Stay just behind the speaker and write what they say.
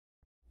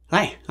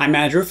Hi, I'm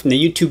Andrew from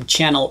the YouTube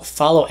channel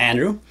Follow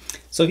Andrew.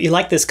 So if you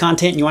like this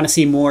content and you want to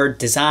see more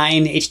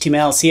design,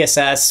 HTML,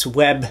 CSS,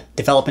 web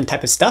development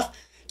type of stuff,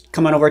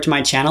 come on over to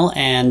my channel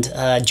and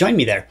join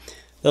me there.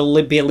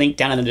 There'll be a link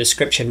down in the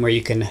description where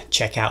you can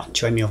check out and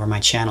join me over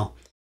my channel.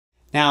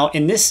 Now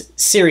in this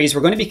series,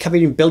 we're going to be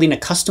covering building a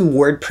custom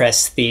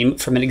WordPress theme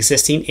from an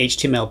existing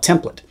HTML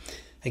template.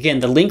 Again,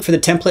 the link for the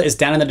template is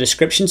down in the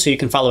description so you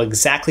can follow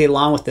exactly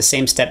along with the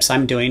same steps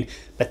I'm doing,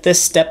 but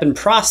this step and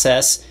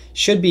process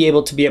should be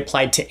able to be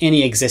applied to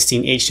any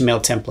existing HTML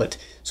template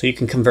so you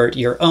can convert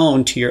your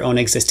own to your own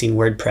existing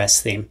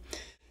WordPress theme.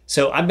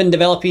 So I've been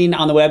developing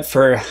on the web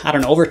for, I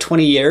don't know, over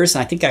 20 years,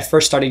 and I think I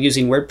first started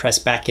using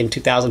WordPress back in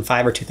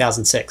 2005 or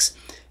 2006.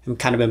 I've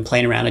kind of been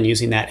playing around and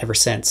using that ever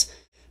since.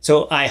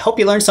 So I hope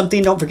you learned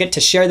something. Don't forget to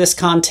share this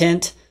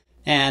content,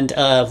 and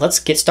let's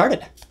get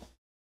started.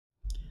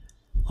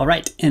 All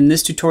right, in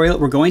this tutorial,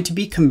 we're going to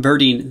be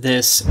converting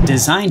this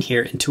design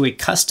here into a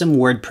custom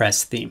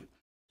WordPress theme.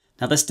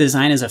 Now this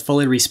design is a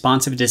fully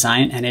responsive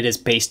design and it is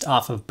based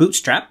off of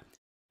Bootstrap.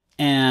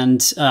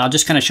 And I'll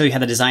just kind of show you how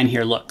the design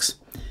here looks.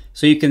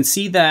 So you can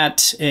see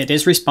that it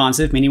is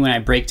responsive, meaning when I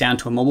break down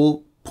to a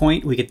mobile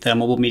point, we get the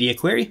mobile media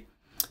query.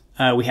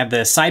 We have the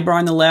sidebar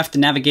on the left, the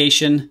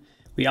navigation.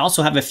 We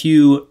also have a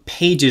few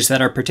pages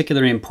that are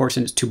particularly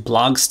important to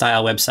blog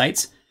style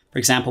websites. For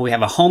example, we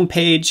have a home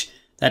page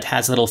that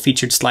has a little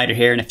featured slider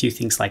here and a few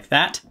things like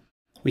that.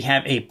 We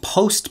have a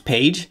post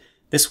page.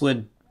 This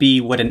would be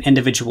what an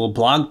individual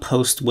blog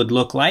post would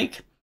look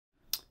like.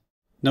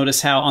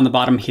 Notice how on the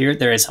bottom here,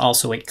 there is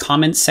also a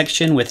comments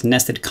section with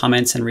nested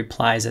comments and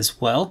replies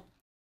as well.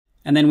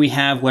 And then we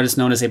have what is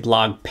known as a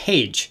blog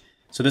page.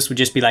 So this would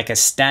just be like a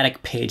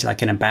static page,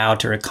 like an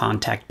about or a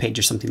contact page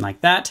or something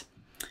like that.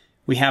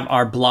 We have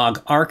our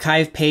blog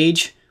archive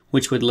page,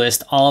 which would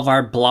list all of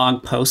our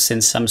blog posts in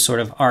some sort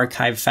of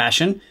archive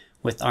fashion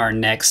with our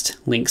next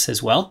links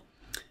as well.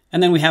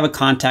 And then we have a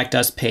contact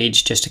us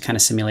page just to kind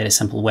of simulate a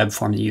simple web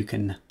form that you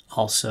can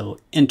also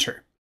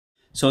enter.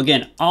 So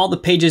again, all the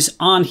pages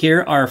on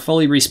here are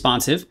fully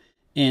responsive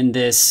in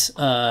this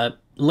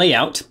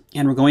layout,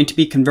 and we're going to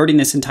be converting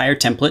this entire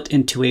template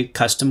into a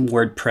custom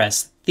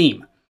WordPress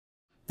theme.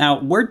 Now,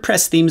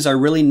 WordPress themes are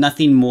really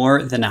nothing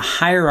more than a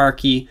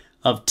hierarchy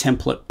of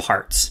template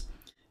parts.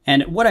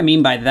 And what I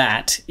mean by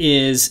that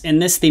is in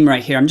this theme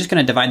right here, I'm just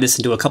going to divide this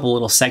into a couple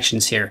little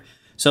sections here.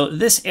 So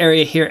this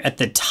area here at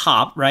the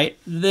top, right,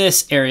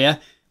 this area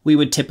we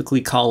would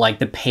typically call like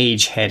the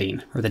page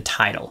heading or the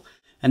title.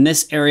 And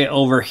this area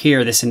over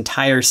here, this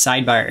entire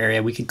sidebar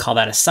area, we could call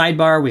that a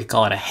sidebar, we could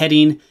call it a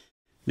heading.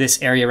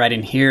 This area right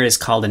in here is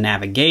called a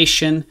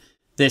navigation.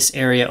 This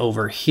area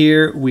over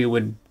here we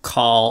would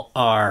call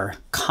our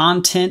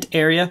content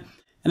area.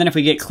 And then if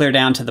we get clear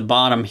down to the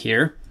bottom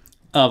here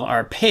of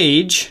our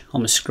page,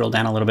 I'm gonna scroll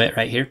down a little bit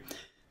right here.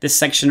 This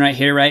section right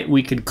here, right,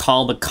 we could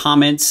call the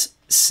comments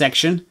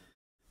section.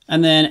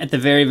 And then at the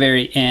very,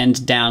 very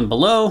end down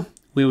below,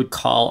 we would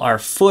call our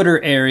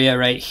footer area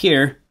right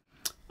here,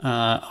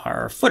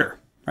 our footer,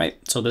 right?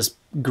 So this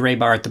gray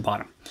bar at the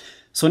bottom.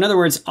 So in other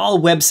words, all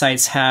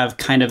websites have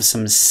kind of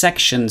some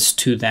sections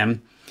to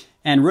them.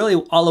 And really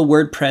all a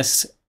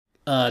WordPress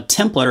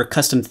template or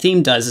custom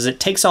theme does is it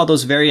takes all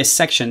those various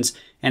sections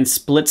and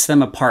splits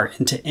them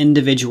apart into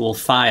individual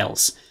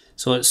files.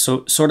 So it's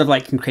sort of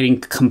like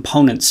creating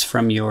components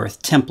from your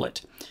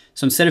template.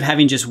 So instead of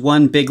having just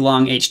one big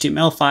long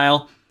HTML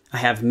file, I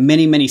have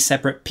many, many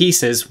separate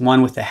pieces,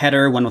 one with the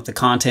header, one with the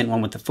content,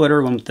 one with the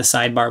footer, one with the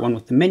sidebar, one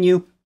with the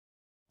menu.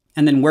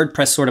 And then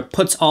WordPress sort of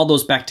puts all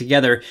those back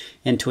together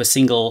into a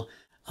single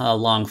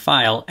long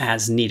file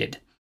as needed.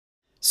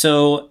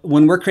 So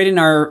when we're creating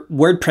our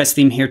WordPress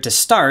theme here to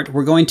start,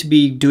 we're going to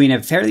be doing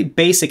a fairly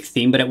basic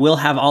theme, but it will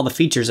have all the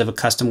features of a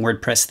custom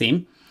WordPress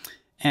theme.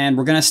 And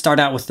we're going to start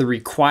out with the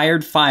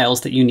required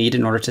files that you need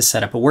in order to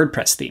set up a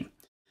WordPress theme.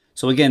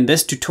 So again,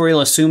 this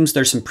tutorial assumes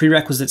there's some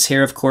prerequisites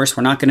here. Of course,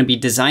 we're not going to be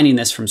designing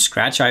this from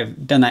scratch.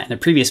 I've done that in a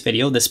previous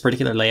video, this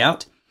particular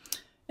layout.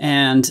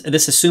 And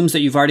this assumes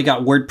that you've already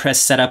got WordPress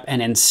set up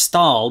and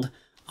installed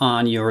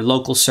on your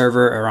local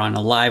server or on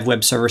a live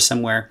web server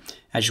somewhere,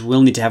 as you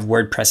will need to have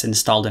WordPress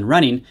installed and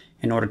running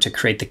in order to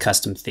create the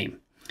custom theme.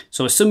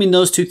 So assuming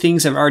those two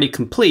things are already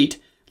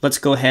complete, let's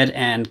go ahead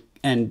and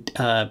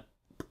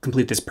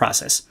complete this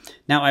process.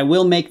 Now I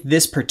will make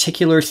this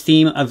particular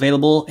theme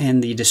available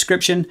in the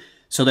description,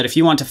 so that if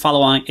you want to follow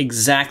on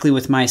exactly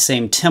with my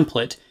same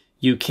template,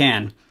 you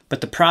can.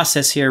 But the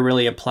process here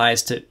really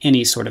applies to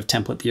any sort of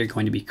template that you're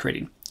going to be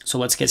creating. So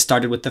let's get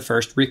started with the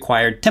first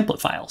required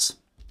template files.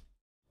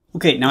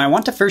 Okay, now I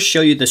want to first show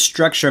you the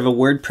structure of a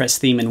WordPress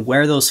theme and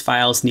where those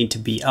files need to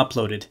be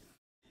uploaded.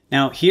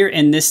 Now here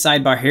in this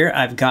sidebar here,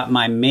 I've got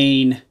my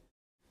main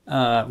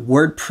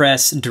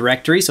WordPress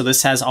directory. So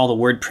this has all the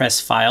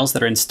WordPress files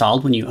that are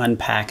installed when you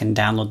unpack and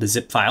download the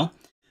zip file.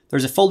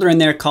 There's a folder in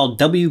there called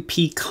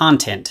WP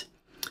Content.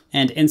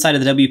 And inside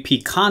of the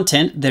WP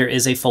content, there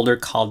is a folder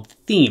called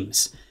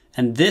Themes.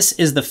 And this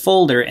is the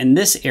folder in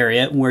this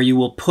area where you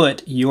will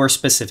put your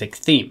specific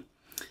theme.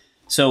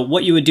 So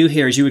what you would do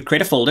here is you would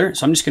create a folder.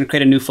 So I'm just going to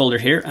create a new folder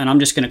here, and I'm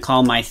just going to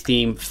call my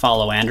theme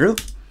Follow Andrew.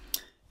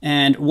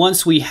 And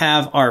once we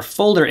have our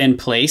folder in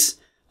place,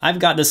 I've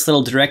got this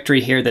little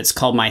directory here that's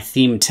called my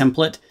theme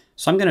template.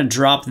 So I'm going to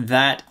drop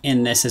that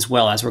in this as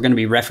well, as we're going to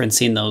be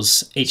referencing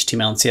those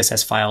HTML and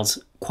CSS files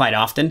quite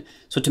often.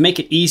 So to make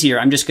it easier,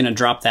 I'm just going to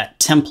drop that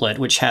template,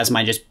 which has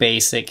my just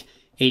basic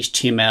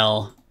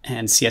HTML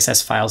and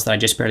CSS files that I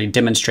just barely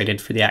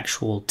demonstrated for the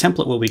actual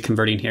template we'll be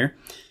converting here,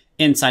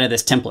 inside of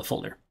this template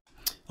folder.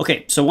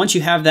 Okay, so once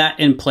you have that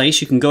in place,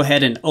 you can go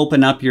ahead and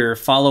open up your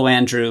Follow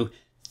Andrew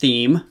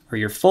theme or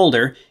your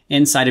folder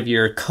inside of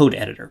your code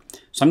editor.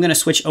 So I'm going to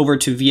switch over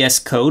to VS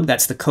Code.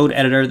 That's the code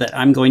editor that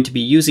I'm going to be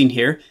using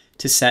here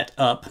to set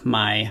up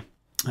my,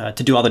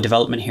 to do all the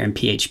development here in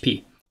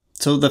PHP.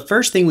 So the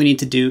first thing we need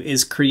to do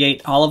is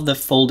create all of the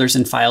folders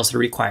and files that are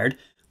required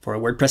for a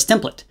WordPress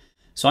template.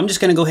 So I'm just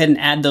going to go ahead and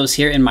add those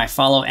here in my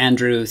Follow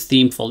Andrew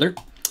theme folder.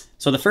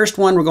 So the first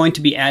one we're going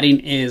to be adding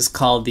is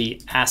called the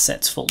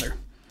Assets folder.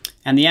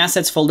 And the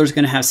Assets folder is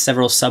going to have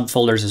several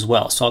subfolders as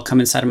well. So I'll come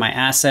inside of my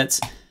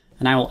Assets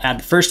and I will add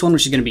the first one,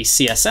 which is going to be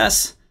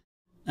CSS.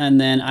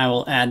 And then I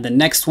will add the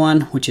next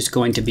one, which is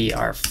going to be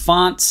our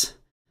fonts.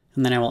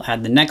 And then I will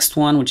add the next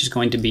one, which is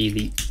going to be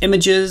the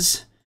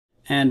images.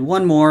 And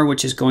one more,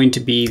 which is going to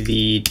be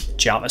the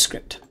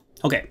JavaScript.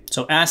 Okay,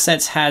 so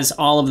Assets has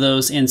all of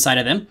those inside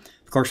of them.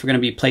 Of course, we're going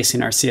to be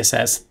placing our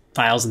CSS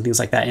files and things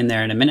like that in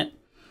there in a minute.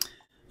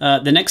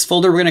 The next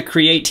folder we're going to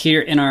create here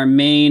in our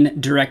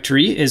main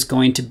directory is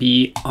going to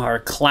be our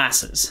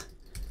classes.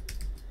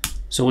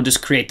 So we'll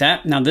just create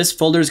that. Now this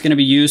folder is going to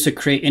be used to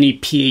create any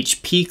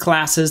PHP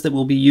classes that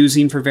we'll be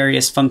using for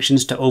various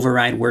functions to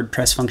override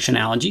WordPress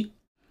functionality.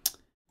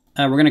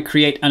 We're going to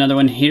create another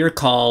one here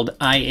called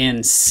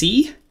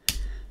INC.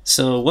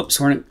 So whoops,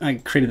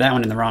 I created that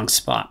one in the wrong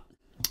spot.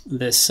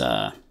 This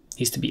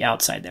needs to be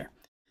outside there.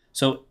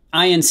 So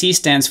INC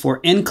stands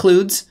for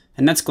includes,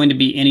 and that's going to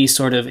be any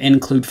sort of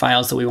include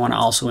files that we want to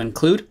also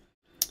include.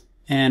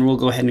 And we'll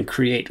go ahead and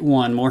create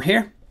one more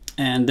here.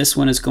 And this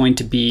one is going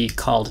to be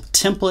called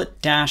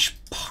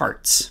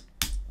template-parts.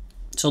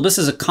 So this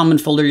is a common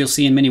folder you'll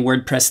see in many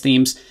WordPress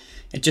themes.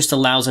 It just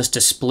allows us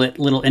to split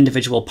little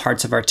individual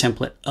parts of our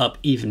template up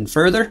even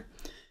further.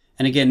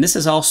 And again, this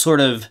is all sort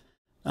of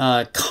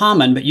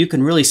common, but you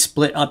can really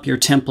split up your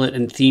template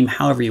and theme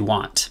however you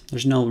want.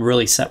 There's no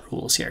really set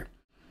rules here.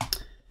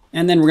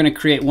 And then we're going to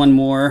create one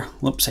more.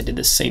 Whoops, I did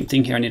the same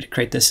thing here. I need to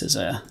create this as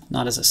a,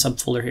 not as a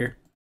subfolder here.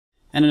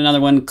 And another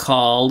one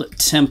called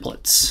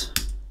templates.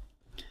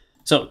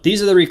 So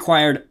these are the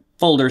required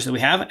folders that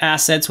we have.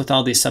 Assets with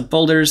all these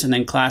subfolders, and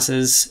then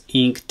classes,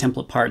 ink,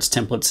 template parts,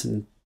 templates,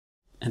 and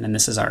then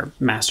this is our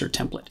master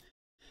template.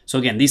 So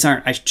again, these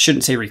aren't, I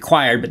shouldn't say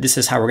required, but this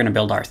is how we're going to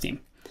build our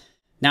theme.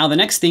 Now the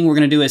next thing we're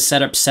going to do is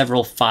set up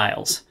several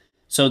files.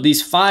 So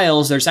these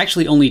files, there's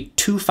actually only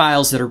two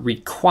files that are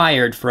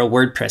required for a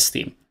WordPress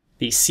theme.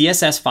 The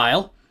CSS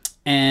file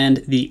and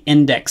the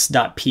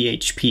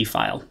index.php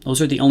file.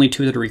 Those are the only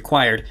two that are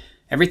required.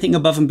 Everything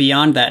above and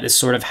beyond that is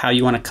sort of how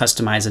you want to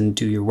customize and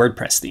do your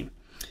WordPress theme.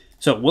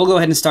 So we'll go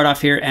ahead and start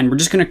off here, and we're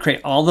just going to create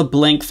all the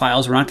blank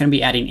files. We're not going to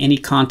be adding any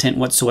content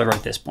whatsoever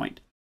at this point.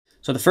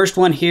 So the first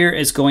one here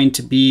is going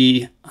to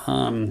be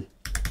our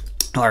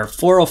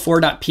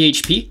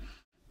 404.php.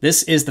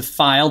 This is the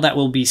file that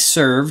will be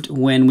served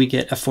when we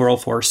get a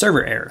 404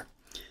 server error.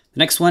 The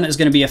next one is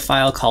going to be a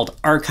file called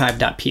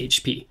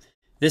archive.php.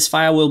 This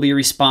file will be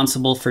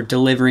responsible for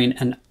delivering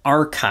an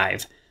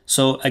archive.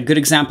 So a good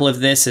example of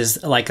this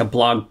is like a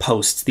blog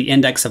post, the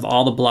index of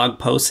all the blog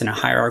posts in a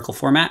hierarchical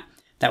format.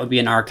 That would be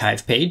an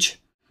archive page.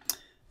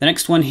 The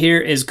next one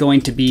here is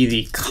going to be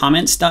the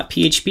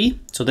comments.php.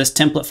 So this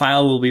template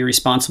file will be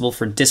responsible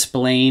for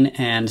displaying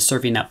and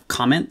serving up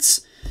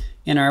comments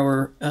in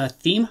our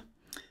theme.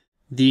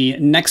 The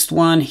next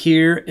one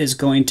here is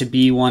going to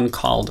be one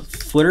called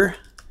footer.php.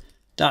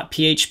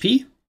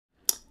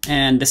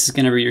 And this is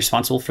going to be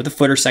responsible for the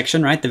footer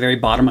section, right? The very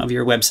bottom of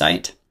your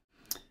website.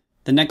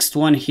 The next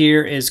one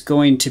here is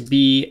going to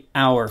be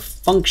our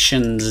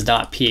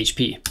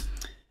functions.php.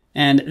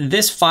 And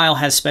this file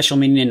has special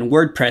meaning in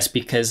WordPress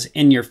because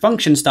in your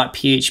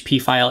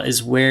functions.php file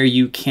is where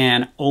you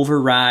can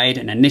override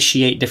and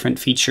initiate different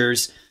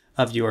features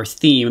of your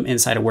theme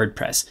inside of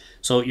WordPress.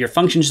 So your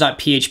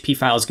functions.php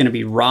file is going to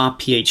be raw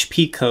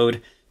PHP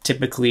code,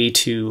 typically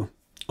to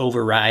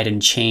override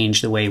and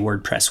change the way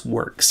WordPress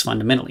works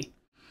fundamentally.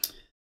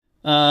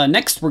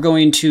 Next, we're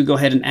going to go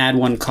ahead and add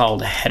one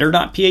called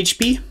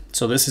header.php.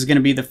 So this is going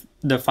to be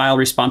the file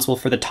responsible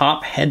for the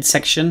top head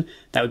section.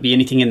 That would be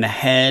anything in the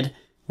head,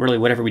 really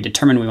whatever we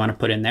determine we want to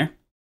put in there,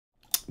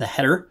 the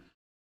header.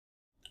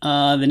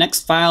 The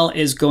next file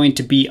is going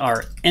to be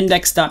our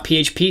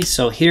index.php.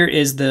 So here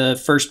is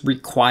the first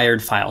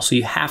required file. So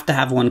you have to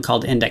have one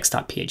called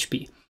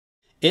index.php.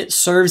 It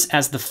serves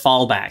as the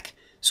fallback.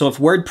 So if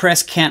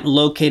WordPress can't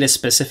locate a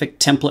specific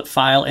template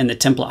file in the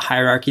template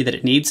hierarchy that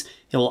it needs,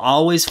 it will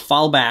always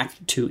fall back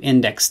to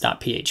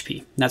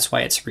index.php. That's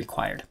why it's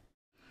required.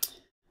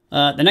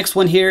 The next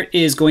one here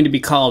is going to be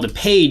called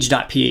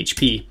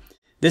page.php.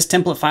 This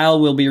template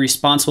file will be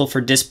responsible for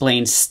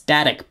displaying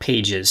static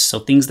pages, so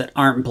things that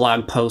aren't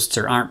blog posts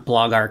or aren't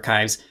blog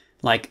archives,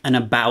 like an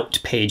about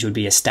page would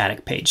be a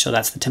static page. So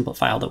that's the template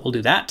file that will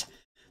do that.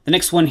 The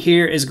next one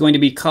here is going to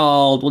be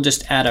called, we'll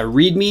just add a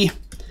readme.text,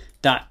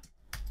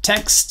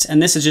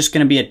 and this is just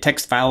going to be a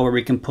text file where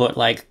we can put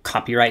like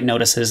copyright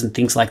notices and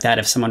things like that.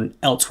 If someone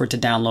else were to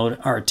download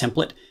our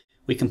template,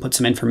 we can put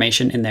some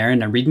information in there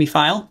in a readme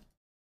file.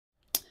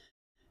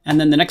 And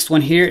then the next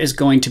one here is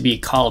going to be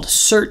called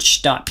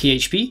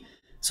search.php.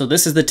 So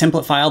this is the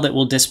template file that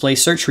will display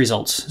search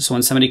results. So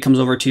when somebody comes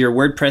over to your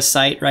WordPress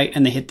site, right,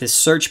 and they hit this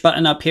search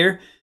button up here,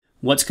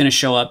 what's going to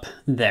show up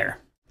there?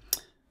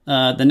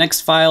 The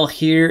next file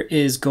here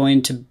is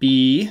going to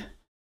be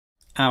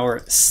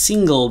our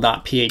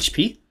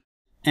single.php.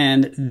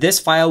 And this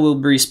file will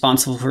be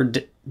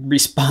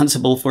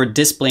responsible for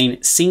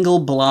displaying single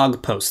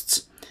blog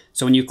posts.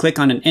 So when you click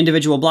on an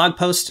individual blog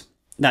post,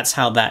 that's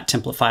how that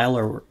template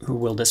file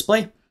will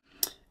display.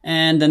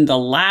 And then the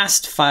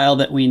last file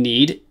that we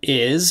need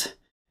is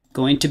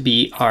going to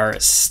be our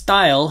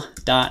Style.css.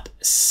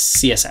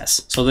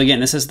 So again,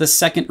 this is the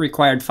second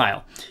required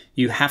file.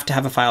 You have to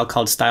have a file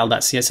called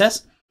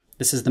Style.css.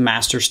 This is the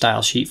master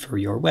style sheet for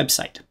your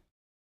website.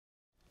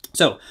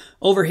 So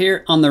over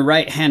here on the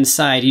right-hand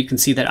side, you can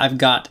see that I've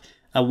got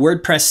a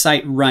WordPress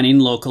site running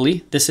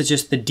locally. This is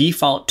just the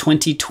default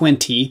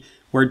 2020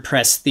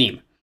 WordPress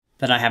theme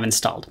that I have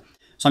installed.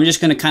 So I'm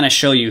just going to kind of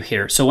show you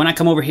here. So when I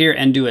come over here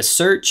and do a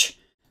search,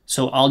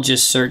 so I'll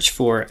just search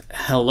for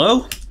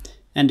hello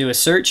and do a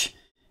search.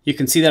 You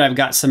can see that I've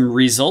got some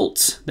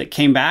results that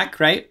came back,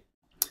 right?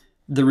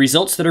 The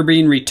results that are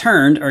being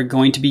returned are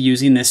going to be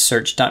using this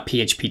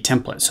search.php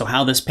template. So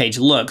how this page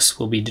looks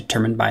will be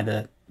determined by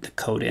the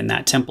code in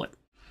that template.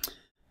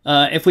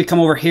 If we come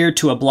over here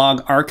to a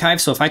blog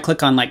archive, so if I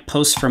click on like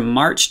posts from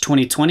March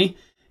 2020,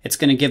 it's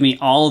going to give me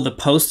all of the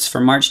posts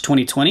from March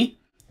 2020.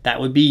 That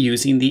would be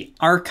using the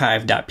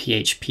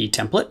archive.php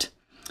template.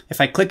 If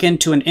I click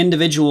into an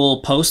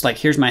individual post, like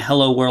here's my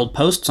hello world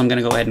post, so I'm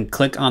going to go ahead and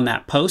click on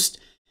that post.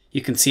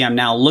 You can see I'm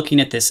now looking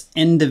at this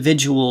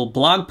individual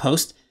blog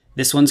post.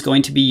 This one's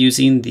going to be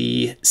using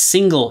the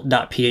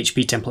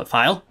single.php template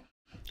file.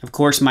 Of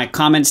course, my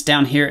comments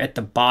down here at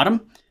the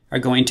bottom are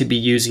going to be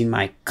using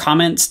my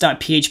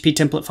comments.php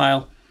template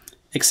file,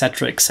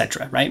 etc.,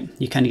 right?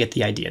 You kind of get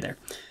the idea there.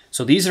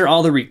 So these are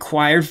all the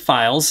required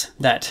files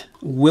that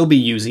we'll be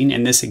using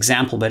in this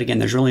example, but again,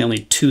 there's really only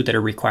 2 that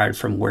are required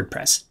from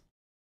WordPress.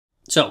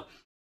 So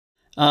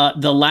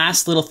the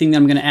last little thing that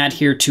I'm going to add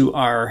here to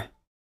our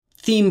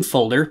theme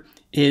folder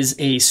is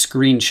a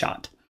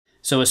screenshot.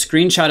 So a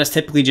screenshot is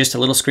typically just a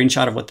little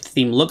screenshot of what the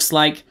theme looks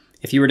like.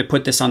 If you were to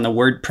put this on the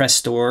WordPress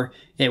store,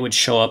 it would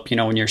show up,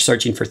 when you're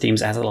searching for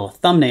themes as a little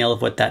thumbnail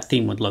of what that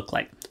theme would look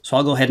like. So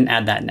I'll go ahead and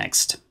add that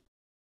next.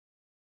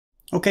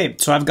 Okay,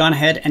 so I've gone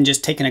ahead and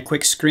just taken a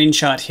quick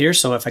screenshot here.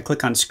 So if I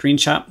click on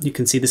screenshot, you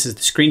can see this is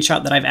the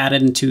screenshot that I've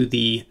added into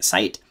the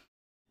site.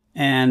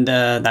 And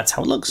that's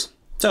how it looks.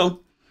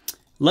 So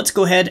let's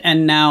go ahead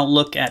and now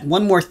look at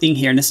one more thing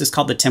here, and this is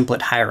called the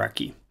template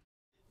hierarchy.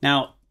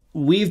 Now,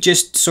 we've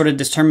just sort of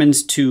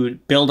determined to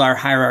build our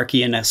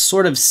hierarchy in a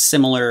sort of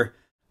similar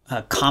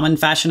common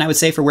fashion, I would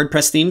say, for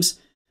WordPress themes.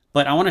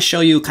 But I want to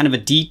show you kind of a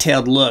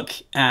detailed look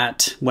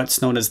at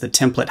what's known as the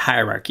template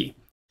hierarchy.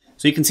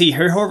 So you can see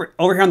here over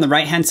here on the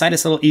right-hand side,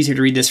 it's a little easier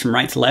to read this from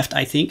right to left,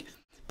 I think.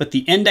 But the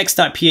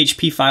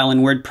index.php file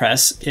in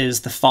WordPress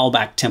is the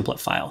fallback template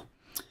file.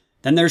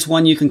 Then there's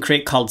one you can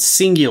create called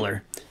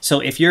singular.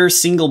 So if your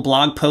single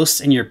blog posts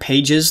and your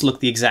pages look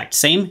the exact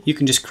same, you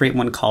can just create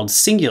one called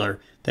singular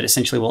that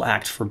essentially will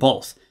act for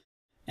both.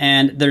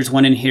 And there's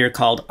one in here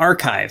called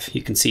archive,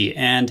 you can see.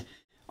 And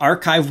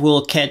archive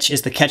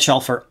is the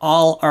catch-all for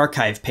all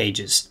archive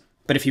pages.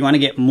 But if you want to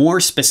get more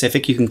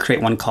specific, you can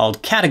create one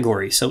called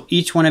category. So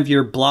each one of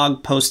your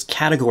blog post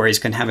categories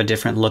can have a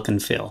different look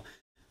and feel.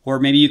 Or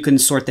maybe you can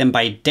sort them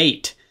by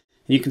date.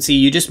 And you can see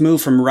you just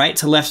move from right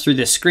to left through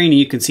this screen, and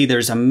you can see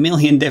there's a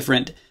million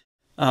different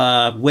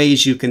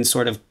ways you can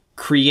sort of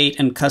create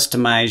and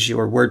customize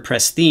your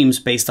WordPress themes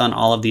based on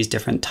all of these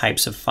different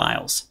types of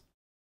files.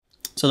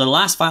 So the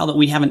last file that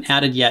we haven't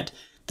added yet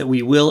that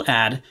we will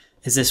add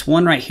is this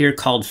one right here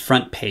called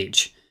front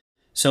page.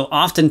 So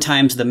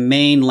oftentimes the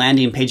main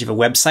landing page of a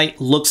website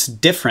looks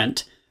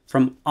different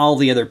from all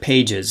the other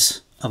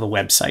pages of a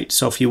website.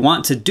 So if you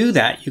want to do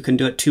that, you can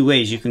do it 2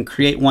 ways. You can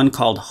create one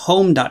called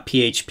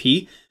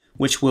home.php,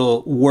 which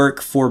will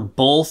work for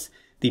both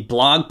the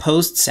blog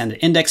posts and the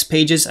index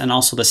pages and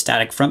also the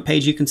static front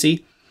page you can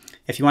see.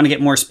 If you want to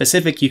get more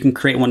specific, you can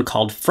create one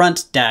called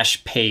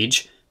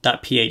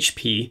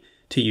front-page.php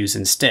to use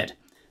instead.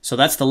 So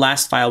that's the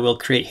last file we'll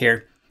create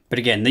here. But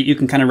again, you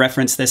can kind of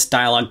reference this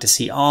dialog to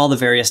see all the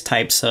various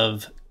types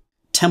of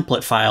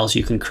template files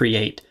you can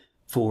create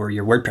for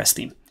your WordPress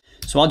theme.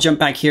 So I'll jump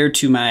back here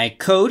to my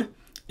code,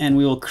 and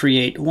we will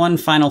create one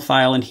final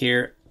file in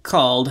here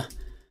called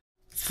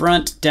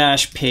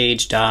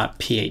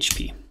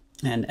front-page.php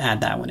and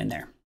add that one in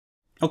there.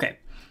 Okay,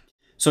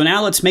 so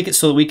now let's make it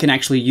so that we can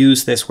actually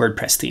use this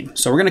WordPress theme.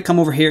 So we're going to come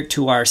over here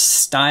to our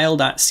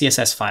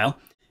style.css file.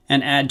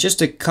 and add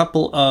just a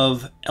couple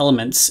of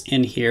elements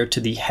in here to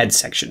the head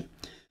section.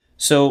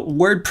 So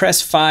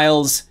WordPress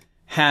files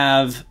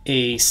have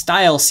a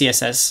style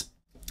CSS,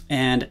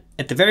 and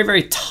at the very,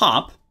 very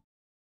top,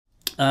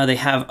 they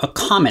have a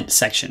comment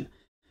section.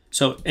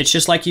 So it's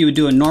just like you would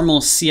do a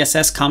normal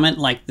CSS comment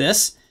like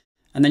this,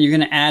 and then you're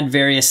going to add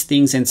various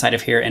things inside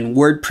of here, and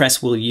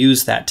WordPress will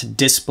use that to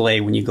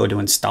display when you go to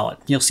install it.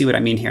 You'll see what I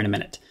mean here in a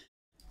minute.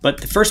 But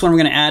the first one we're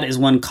going to add is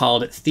one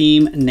called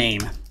theme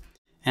name.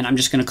 And I'm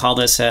just going to call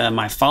this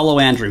my Follow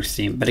Andrew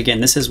theme. But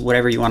again, this is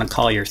whatever you want to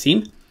call your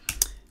theme.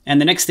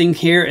 And the next thing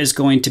here is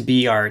going to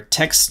be our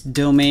text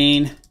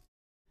domain.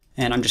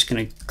 And I'm just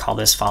going to call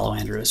this Follow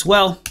Andrew as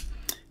well.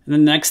 And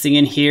then the next thing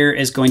in here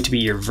is going to be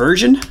your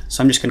version.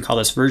 So I'm just going to call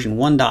this version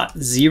 1.0,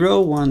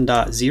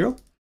 1.0.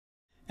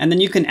 And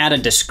then you can add a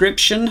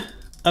description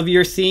of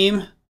your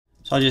theme.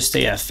 So I'll just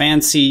say a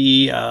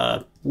fancy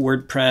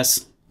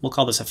WordPress. We'll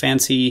call this a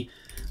fancy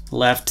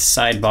left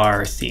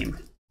sidebar theme.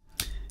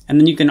 And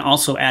then you can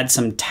also add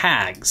some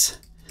tags.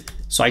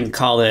 So I can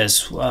call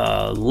this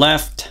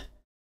left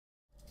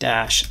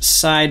dash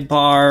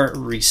sidebar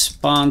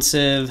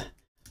responsive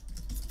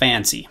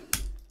fancy.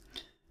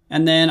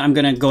 And then I'm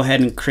going to go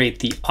ahead and create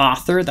the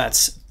author.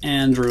 That's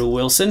Andrew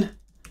Wilson.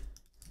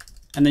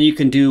 And then you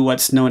can do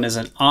what's known as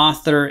an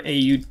author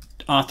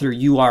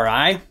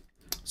URI.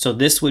 So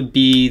this would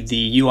be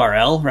the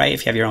URL, right?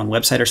 If you have your own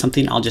website or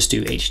something, I'll just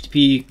do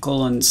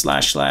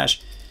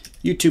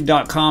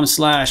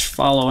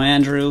http://youtube.com/follow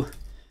Andrew.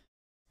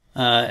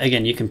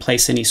 Again, you can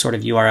place any sort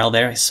of URL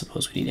there. I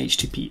suppose we need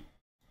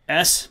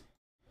HTTPS.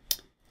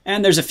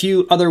 And there's a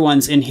few other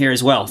ones in here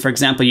as well. For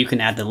example, you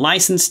can add the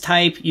license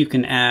type. You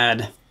can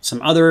add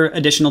some other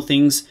additional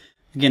things.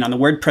 Again, on the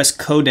WordPress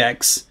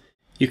Codex,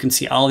 you can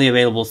see all the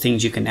available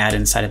things you can add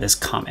inside of this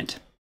comment.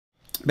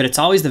 But it's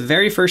always the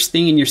very first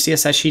thing in your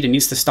CSS sheet. It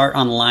needs to start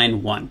on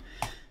line 1.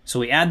 So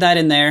we add that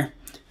in there,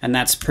 and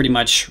that's pretty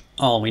much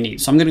all we need.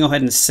 So I'm going to go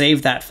ahead and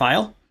save that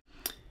file.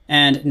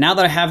 And now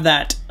that I have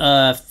that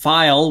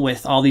file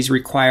with all these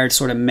required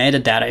sort of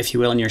metadata, if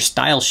you will, in your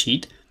style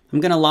sheet, I'm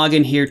going to log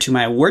in here to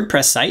my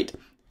WordPress site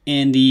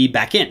in the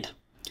back end.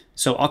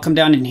 So I'll come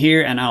down in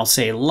here and I'll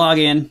say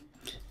login.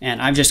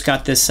 And I've just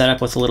got this set up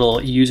with a little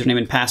username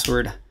and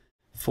password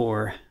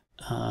for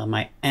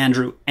my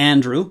Andrew.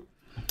 And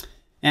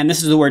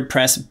this is the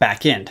WordPress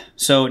backend.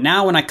 So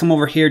now when I come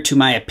over here to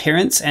my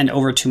appearance and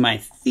over to my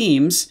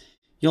themes,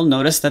 you'll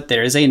notice that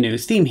there is a new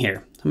theme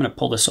here. I'm going to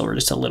pull this over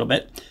just a little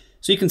bit.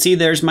 So you can see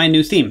there's my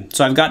new theme.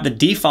 So I've got the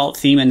default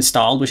theme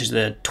installed, which is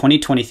the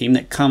 2020 theme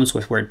that comes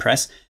with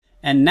WordPress.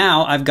 And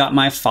now I've got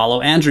my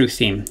Follow Andrew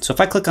theme. So if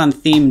I click on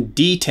theme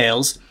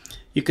details,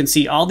 you can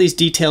see all these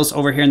details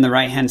over here in the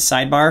right-hand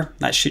sidebar.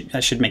 That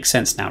should make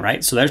sense now,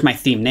 right? So there's my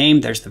theme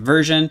name, there's the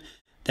version,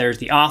 there's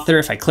the author.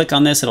 If I click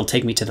on this, it'll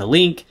take me to the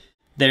link.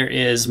 There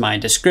is my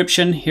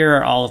description. Here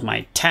are all of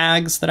my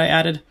tags that I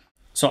added.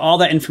 So all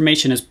that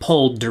information is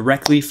pulled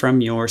directly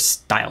from your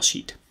style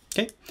sheet,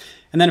 okay?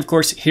 And then of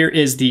course, here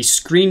is the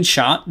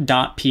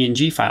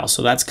screenshot.png file.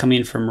 So that's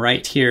coming from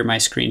right here, my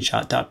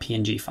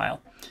screenshot.png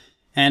file.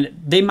 And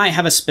they might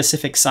have a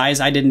specific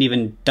size. I didn't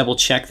even double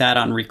check that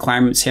on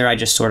requirements here. I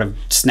just sort of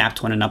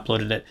snapped one and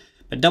uploaded it.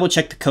 But double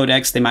check the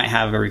codex. They might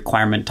have a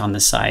requirement on the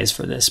size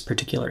for this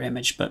particular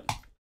image, but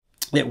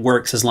it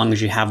works as long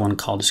as you have one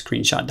called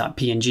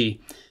screenshot.png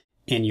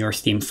in your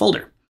theme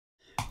folder.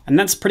 And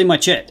that's pretty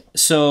much it.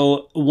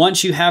 So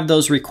once you have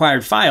those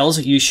required files,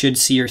 you should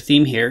see your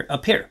theme here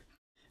appear.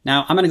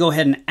 Now I'm going to go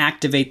ahead and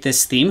activate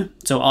this theme.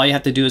 So all you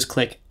have to do is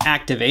click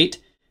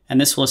activate. And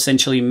this will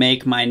essentially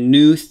make my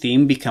new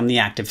theme become the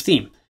active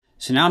theme.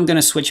 So now I'm going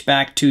to switch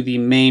back to the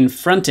main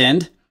front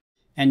end,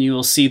 and you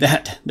will see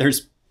that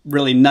there's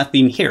really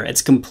nothing here.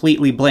 It's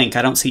completely blank.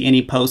 I don't see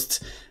any posts,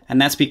 and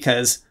that's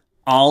because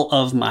all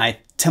of my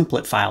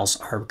template files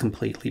are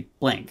completely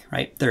blank,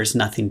 right? There's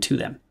nothing to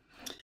them.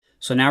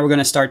 So now we're going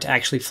to start to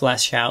actually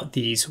flesh out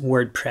these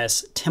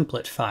WordPress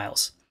template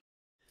files.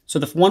 So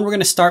the one we're going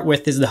to start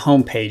with is the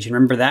home page. And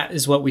remember, that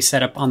is what we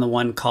set up on the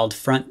one called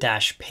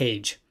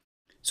front-page.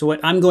 So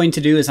what I'm going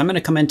to do is I'm going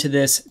to come into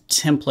this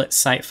template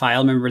site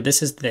file. Remember,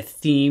 this is the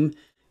theme,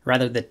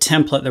 rather the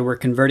template that we're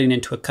converting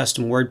into a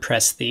custom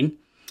WordPress theme.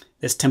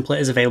 This template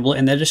is available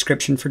in the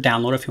description for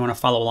download if you want to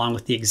follow along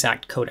with the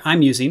exact code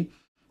I'm using.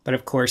 But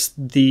of course,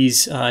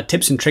 these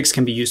tips and tricks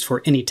can be used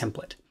for any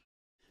template.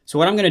 So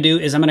what I'm going to do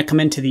is I'm going to come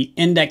into the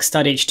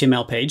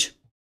index.html page.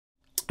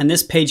 And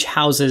this page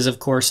houses, of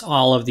course,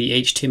 all of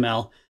the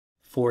HTML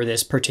for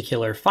this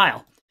particular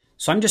file.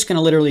 So I'm just going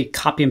to literally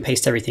copy and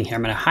paste everything here.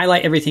 I'm going to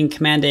highlight everything,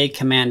 Command A,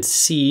 Command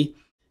C,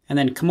 and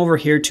then come over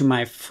here to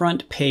my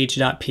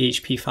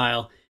frontpage.php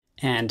file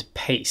and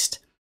paste.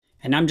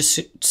 And I'm just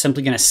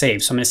simply going to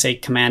save. So I'm going to say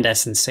Command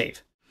S and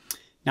save.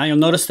 Now you'll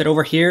notice that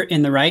over here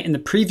in the right, in the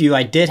preview,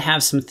 I did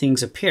have some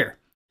things appear.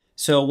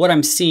 So what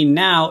I'm seeing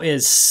now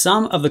is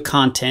some of the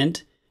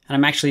content, and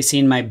I'm actually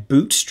seeing my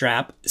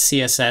Bootstrap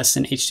CSS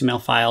and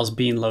HTML files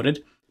being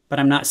loaded, but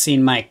I'm not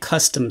seeing my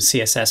custom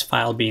CSS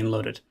file being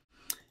loaded.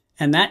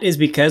 And that is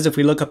because if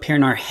we look up here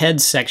in our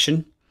head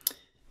section,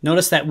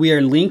 Notice that we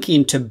are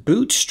linking to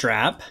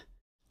Bootstrap.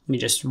 Let me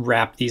just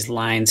wrap these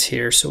lines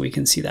here so we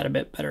can see that a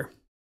bit better.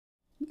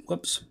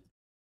 Whoops.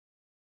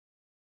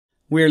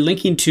 We're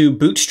linking to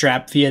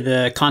Bootstrap via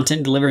the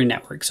Content Delivery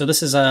Network. So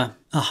this is a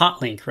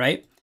hot link,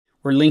 right?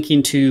 We're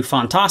linking to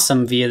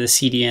Fontawesome via the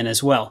CDN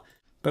as well,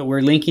 but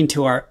we're linking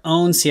to our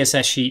own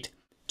CSS sheet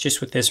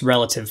just with this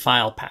relative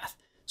file path.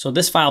 So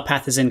this file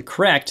path is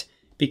incorrect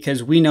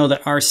because we know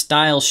that our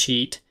style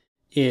sheet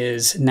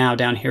is now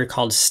down here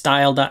called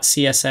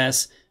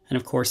Style.css. And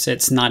of course,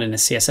 it's not in a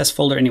CSS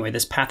folder. Anyway,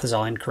 this path is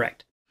all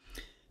incorrect.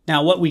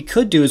 Now, what we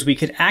could do is we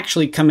could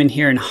actually come in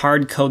here and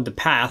hard code the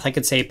path. I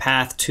could say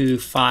path to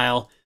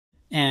file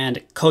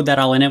and code that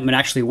all in. It would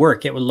actually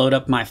work. It would load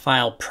up my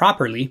file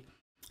properly.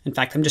 In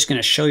fact, I'm just going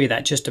to show you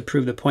that just to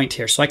prove the point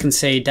here. So I can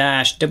say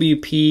dash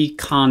WP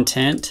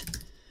content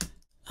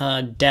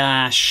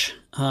dash,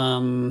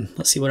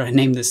 let's see what I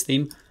named this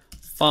theme,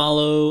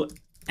 follow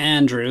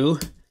Andrew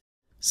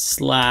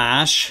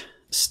slash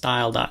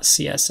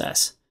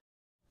style.css.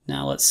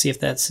 Now let's see if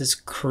that's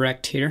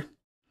correct here.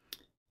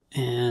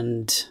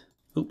 And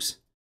oops,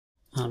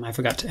 I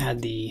forgot to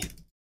add the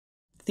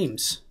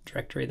themes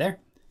directory there.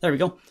 There we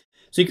go.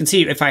 So you can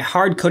see if I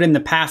hard code in the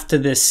path to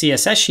this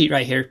CSS sheet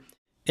right here,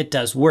 it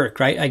does work,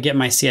 right? I get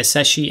my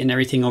CSS sheet and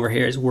everything over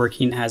here is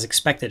working as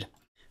expected.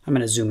 I'm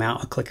going to zoom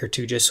out a click or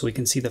two just so we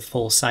can see the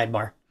full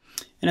sidebar.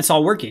 And it's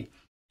all working.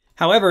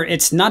 However,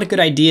 it's not a good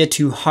idea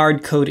to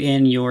hard code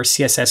in your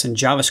CSS and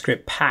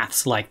JavaScript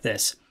paths like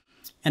this.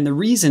 And the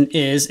reason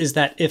is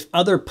that if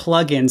other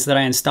plugins that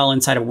I install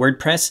inside of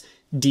WordPress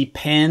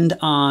depend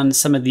on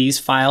some of these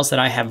files that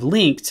I have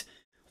linked,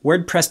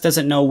 WordPress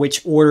doesn't know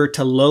which order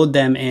to load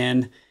them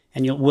in,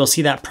 and we'll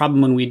see that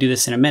problem when we do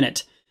this in a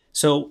minute.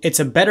 So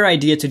it's a better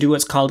idea to do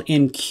what's called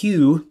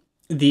enqueue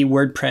the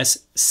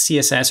WordPress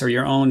CSS or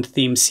your own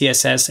theme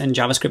CSS and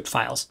JavaScript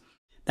files.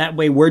 That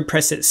way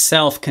WordPress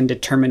itself can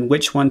determine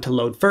which one to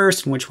load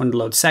first and which one to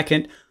load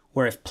second,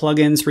 or if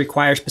plugins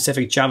require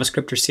specific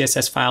JavaScript or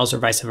CSS files or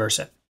vice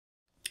versa.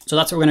 So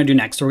that's what we're going to do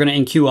next. We're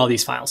going to enqueue all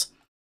these files.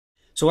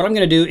 So what I'm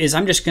going to do is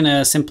I'm just going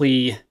to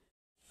simply,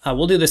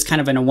 we'll do this kind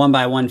of in a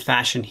one-by-one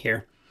fashion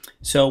here.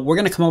 So we're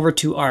going to come over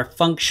to our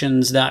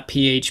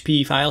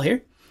functions.php file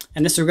here,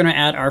 and this is we're going to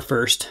add our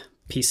first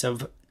piece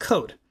of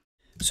code.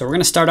 So we're going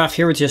to start off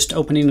here with just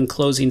opening and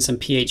closing some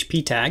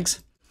PHP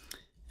tags.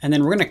 And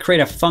then we're going to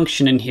create a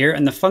function in here,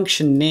 and the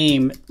function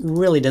name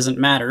really doesn't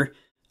matter.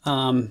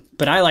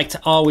 But I like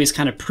to always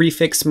kind of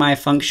prefix my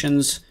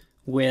functions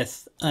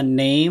with a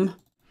name,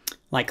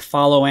 like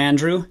follow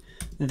Andrew.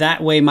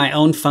 That way my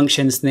own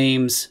functions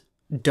names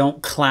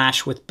don't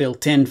clash with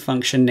built-in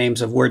function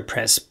names of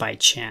WordPress by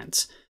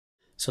chance.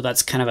 So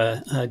that's kind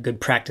of a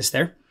good practice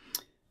there.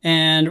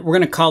 And we're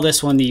going to call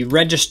this one the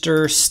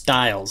register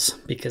styles,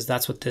 because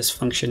that's what this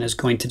function is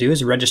going to do,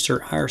 is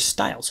register our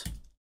styles.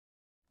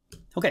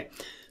 Okay,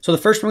 so the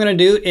first we're going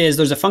to do is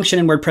there's a function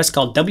in WordPress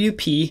called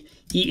WP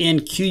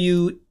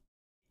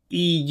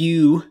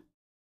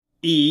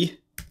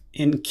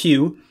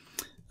enqueue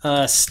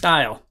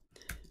style.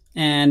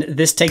 And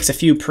this takes a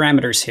few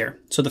parameters here.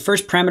 So the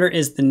first parameter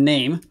is the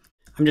name.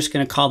 I'm just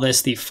going to call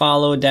this the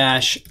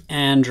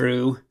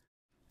follow-Andrew.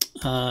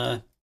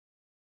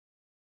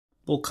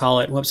 We'll call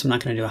it, whoops, I'm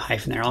not going to do a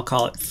hyphen there. I'll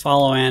call it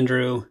follow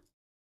Andrew,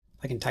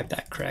 if I can type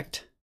that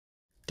correct,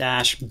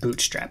 dash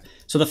bootstrap.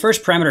 So the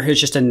first parameter here is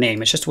just a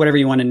name. It's just whatever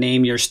you want to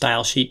name your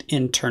style sheet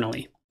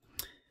internally.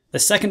 The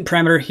second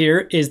parameter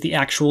here is the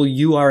actual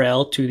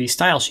URL to the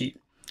style sheet.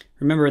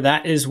 Remember,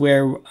 that is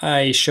where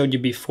I showed you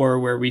before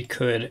where we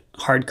could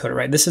hard code it,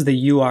 right? This is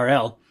the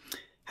URL.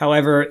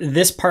 However,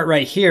 this part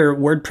right here,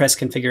 WordPress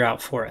can figure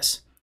out for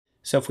us.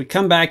 So if we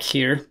come back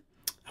here,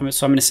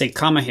 so I'm going to say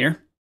comma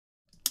here,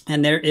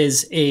 and there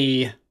is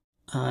an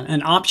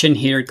option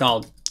here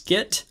called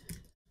get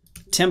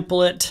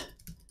template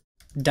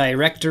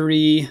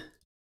directory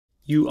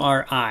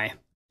URI.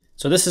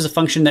 So this is a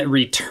function that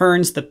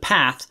returns the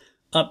path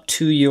up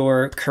to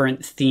your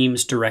current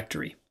themes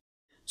directory.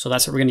 So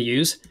that's what we're going to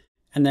use.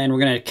 And then we're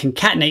going to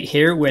concatenate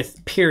here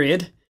with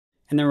period.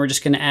 And then we're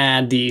just going to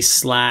add the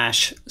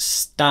slash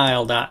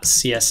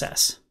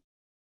style.css.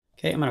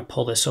 Okay, I'm going to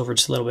pull this over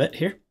just a little bit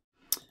here.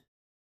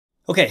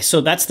 Okay, so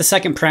that's the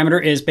second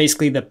parameter, is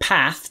basically the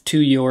path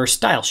to your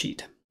style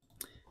sheet.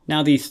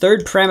 Now the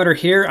third parameter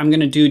here, I'm going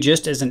to do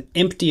just as an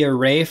empty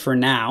array for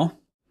now.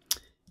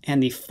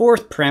 And the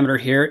fourth parameter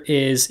here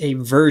is a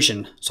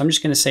version. So I'm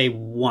just going to say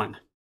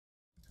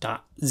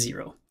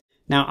 1.0.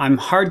 Now I'm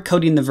hard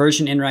coding the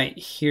version in right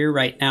here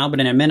right now, but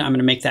in a minute I'm going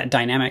to make that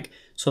dynamic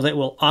so that it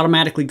will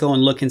automatically go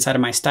and look inside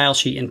of my style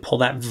sheet and pull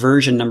that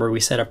version number we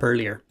set up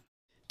earlier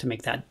to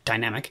make that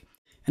dynamic.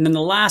 And then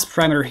the last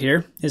parameter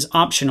here is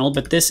optional,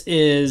 but this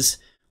is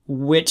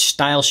which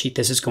style sheet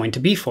this is going to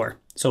be for.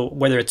 So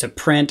whether it's a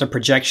print, a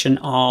projection,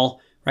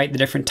 all, right? The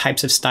different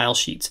types of style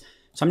sheets.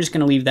 So I'm just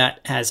going to leave that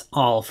as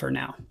all for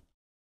now.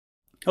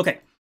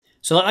 Okay,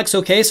 so that looks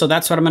okay. So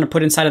that's what I'm going to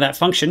put inside of that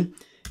function.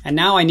 And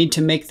now I need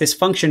to make this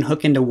function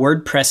hook into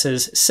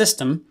WordPress's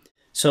system.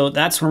 So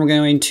that's when we're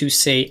going to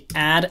say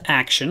add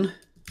action.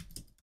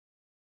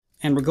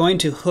 and we're going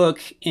to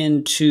hook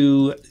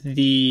into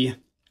the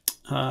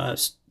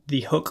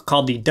hook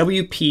called the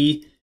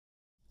WP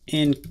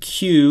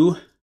Enqueue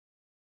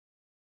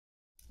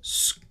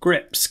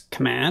Scripts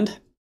command.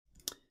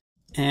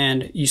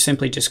 And you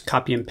simply just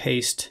copy and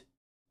paste.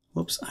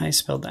 Whoops, I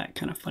spelled that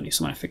kind of funny,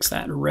 so I'm going to fix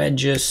that.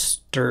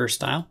 Register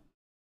style.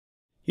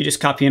 You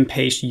just copy and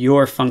paste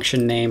your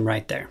function name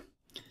right there.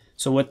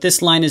 So what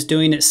this line is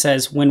doing, it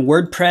says when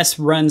WordPress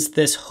runs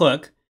this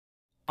hook,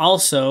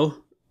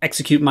 also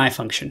execute my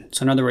function.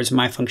 So in other words,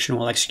 my function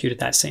will execute at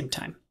that same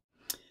time.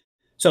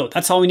 So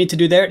that's all we need to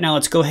do there. Now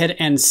let's go ahead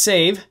and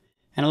save.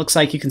 And it looks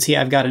like you can see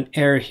I've got an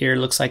error here. It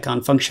looks like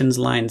on functions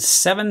line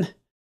 7.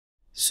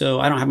 So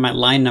I don't have my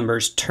line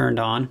numbers turned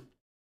on,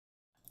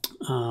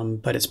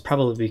 but it's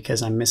probably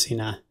because I'm missing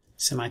a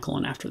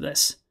semicolon after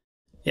this.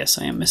 Yes,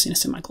 I am missing a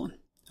semicolon.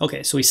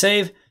 Okay, so we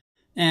save,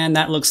 and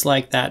that looks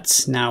like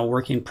that's now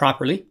working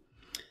properly.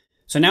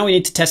 So now we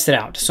need to test it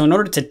out. So in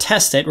order to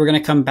test it, we're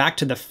going to come back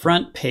to the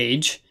front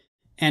page,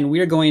 and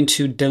we're going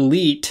to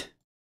delete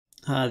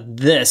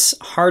this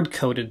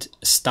hard-coded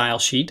style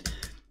sheet,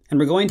 and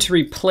we're going to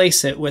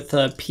replace it with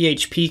a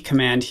PHP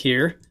command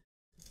here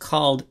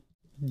called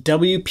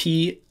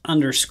WP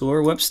underscore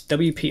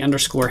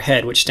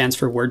head, which stands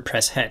for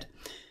WordPress head.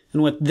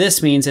 And what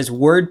this means is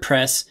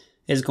WordPress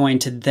is going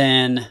to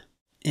then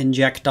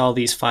inject all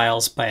these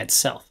files by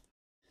itself.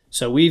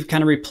 So we've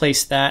kind of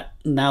replaced that.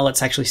 Now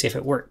let's actually see if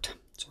it worked.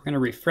 So we're going to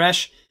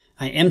refresh.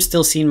 I am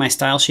still seeing my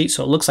style sheet,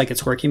 so it looks like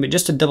it's working, but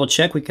just to double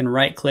check, we can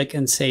right click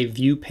and say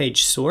view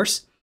page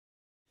source.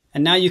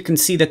 And now you can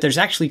see that there's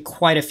actually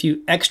quite a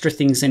few extra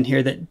things in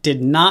here that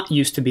did not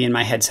used to be in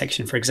my head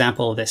section. For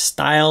example, this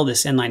style,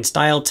 this inline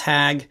style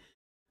tag.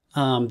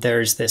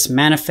 There's this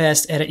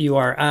manifest, edit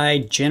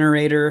URI,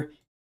 generator,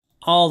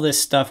 all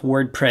this stuff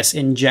WordPress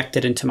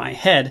injected into my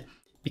head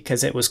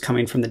because it was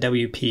coming from the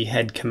WP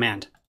head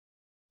command.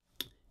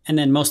 And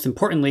then most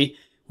importantly,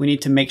 we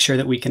need to make sure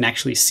that we can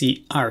actually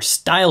see our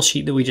style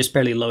sheet that we just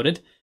barely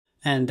loaded.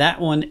 And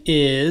that one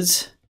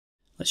is,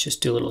 let's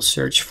just do a little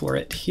search for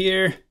it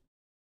here.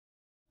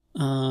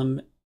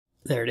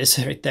 There it is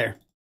right there.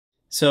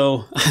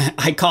 So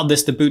I called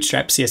this the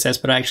Bootstrap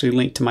CSS, but I actually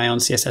linked to my own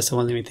CSS. I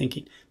wasn't even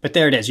thinking, but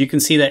there it is. You can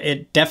see that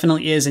it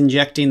definitely is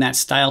injecting that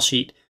style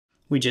sheet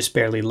we just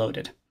barely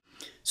loaded.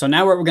 So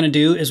now what we're going to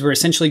do is we're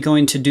essentially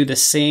going to do the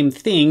same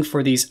thing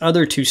for these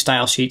other two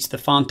style sheets, the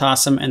Font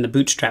Awesome and the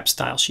Bootstrap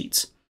style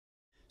sheets.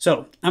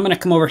 So I'm going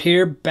to come over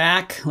here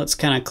back. Let's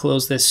kind of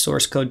close this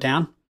source code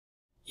down.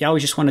 You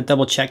always just want to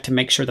double check to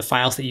make sure the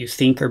files that you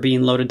think are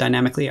being loaded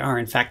dynamically are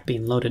in fact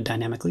being loaded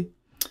dynamically.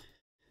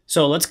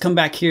 So let's come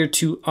back here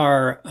to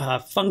our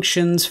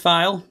functions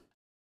file.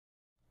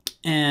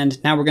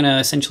 And now we're going to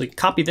essentially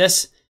copy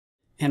this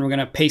and we're going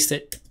to paste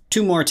it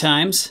 2 more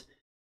times.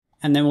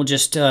 And then we'll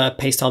just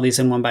paste all these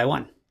in one by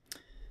one.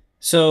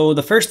 So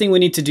the first thing we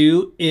need to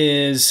do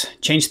is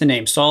change the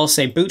name. So I'll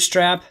say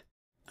Bootstrap.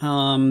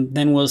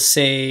 Then we'll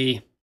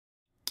say,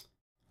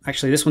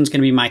 actually this one's going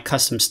to be my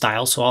custom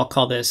style. So I'll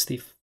call this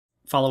the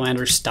Follow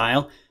Andrew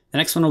style. The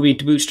next one will be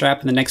Bootstrap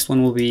and the next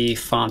one will be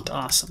Font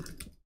Awesome.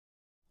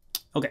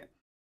 Okay.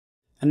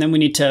 And then we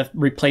need to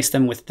replace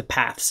them with the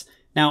paths.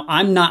 Now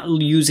I'm not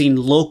using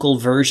local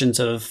versions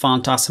of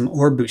Font Awesome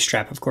or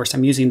Bootstrap. Of course,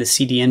 I'm using the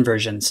CDN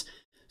versions.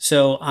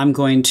 So I'm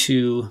going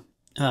to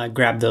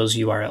grab those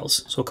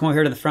URLs. So we'll come over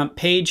here to the front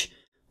page.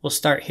 We'll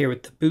start here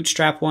with the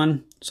Bootstrap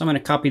one. So I'm going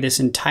to copy this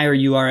entire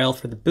URL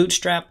for the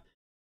Bootstrap,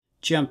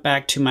 jump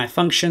back to my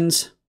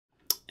functions,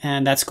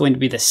 and that's going to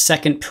be the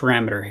second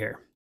parameter here.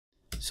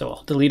 So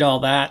I'll delete all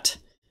that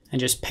and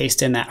just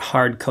paste in that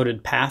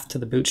hard-coded path to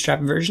the Bootstrap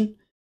version.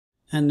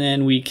 And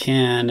then we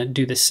can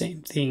do the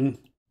same thing,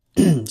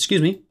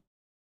 excuse me,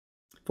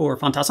 for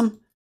Font Awesome.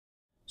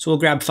 So we'll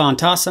grab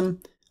Font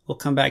Awesome. We'll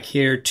come back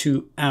here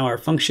to our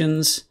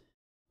functions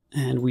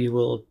and we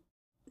will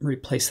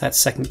replace that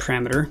second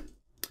parameter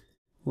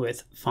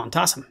with Font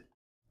Awesome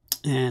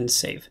and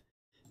save.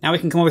 Now we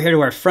can come over here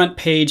to our front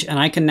page and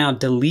I can now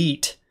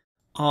delete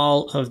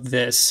all of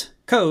this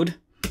code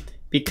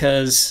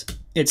because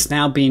it's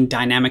now being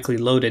dynamically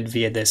loaded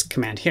via this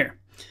command here.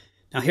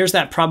 Now here's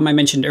that problem I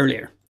mentioned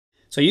earlier.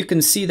 So you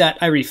can see that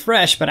I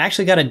refresh, but I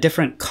actually got a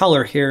different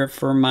color here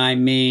for my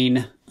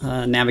main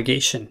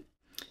navigation.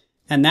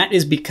 And that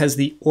is because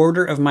the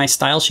order of my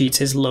style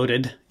sheets is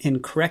loaded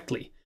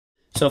incorrectly.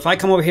 So if I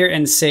come over here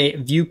and say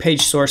view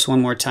page source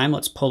one more time,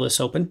 let's pull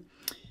this open.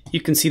 You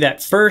can see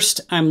that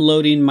first I'm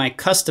loading my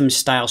custom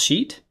style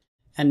sheet.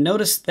 And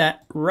notice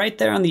that right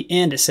there on the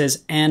end, it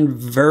says and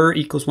ver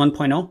equals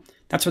 1.0.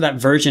 That's where that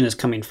version is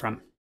coming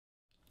from.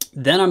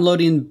 Then I'm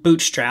loading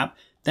Bootstrap.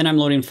 Then I'm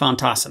loading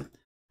Font Awesome.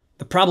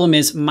 The problem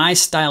is my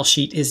style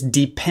sheet is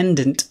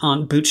dependent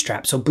on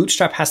Bootstrap. So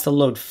Bootstrap has to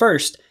load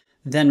first.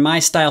 Then my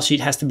style sheet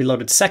has to be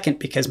loaded second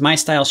because my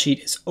style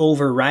sheet is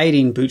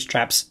overriding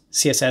Bootstrap's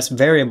CSS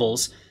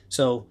variables.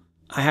 So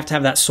I have to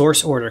have that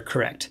source order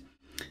correct.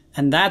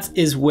 And that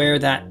is where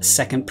that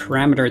second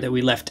parameter that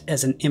we left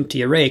as an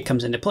empty array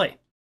comes into play.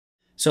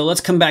 So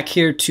let's come back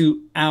here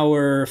to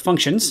our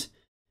functions.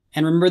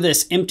 And remember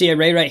this empty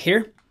array right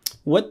here?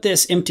 what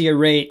this empty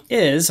array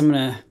is, I'm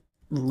going to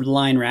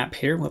line wrap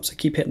here. Whoops, I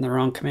keep hitting the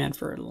wrong command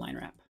for line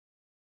wrap.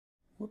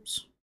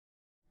 Whoops.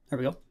 There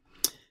we go.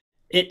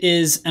 It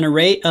is an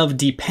array of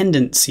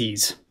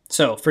dependencies.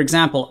 So for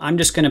example, I'm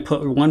just going to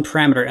put one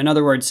parameter. In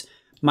other words,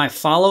 my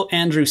follow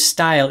Andrew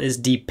style is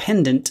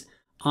dependent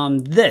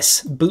on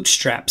this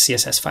bootstrap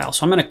CSS file.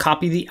 So I'm going to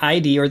copy the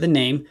ID or the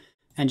name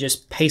and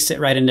just paste it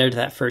right in there to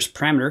that first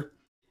parameter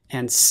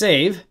and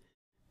save.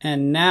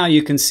 And now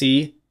you can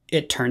see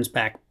it turns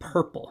back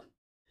purple.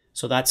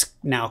 So that's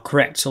now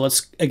correct. So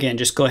let's again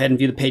just go ahead and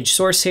view the page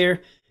source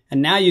here.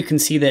 And now you can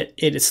see that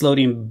it is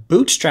loading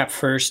bootstrap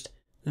first,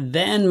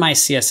 then my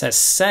CSS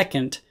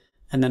second,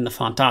 and then the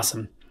font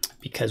awesome,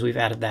 because we've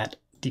added that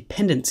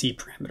dependency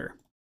parameter.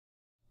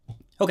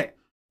 Okay,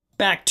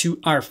 back to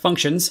our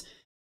functions.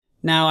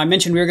 Now I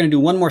mentioned we were going to do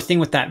one more thing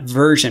with that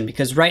version,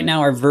 because right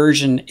now our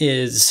version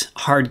is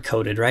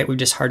hard-coded, right? We've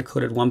just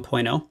hard-coded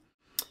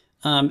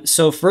 1.0.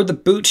 So for the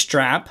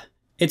bootstrap,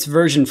 it's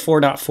version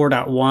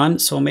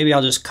 4.4.1. So maybe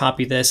I'll just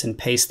copy this and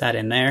paste that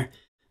in there.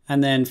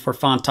 And then for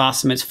font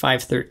awesome, it's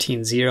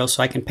 5.13.0.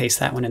 So I can paste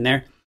that one in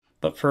there.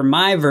 But for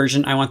my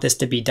version, I want this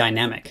to be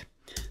dynamic.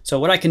 So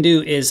what I can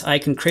do is I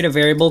can create a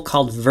variable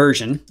called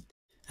version,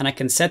 and I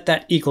can set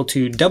that equal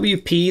to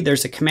WP.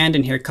 There's a command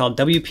in here called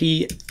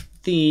WP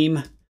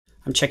theme.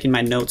 I'm checking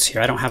my notes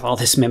here. I don't have all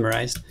this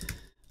memorized.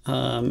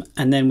 And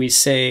then we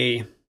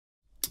say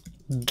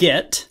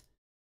get.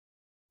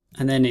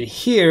 And then in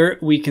here,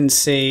 we can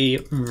say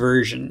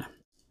version.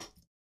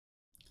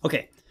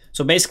 Okay,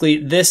 so basically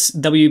this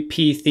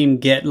WP theme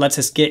get lets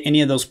us get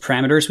any of those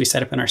parameters we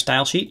set up in our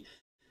style sheet.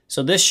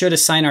 So this should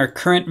assign our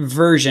current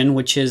version,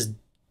 which is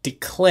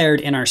declared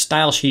in our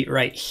style sheet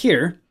right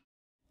here,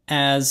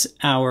 as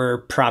our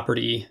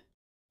property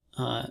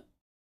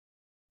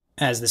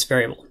as this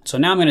variable. So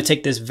now I'm going to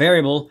take this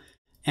variable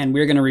and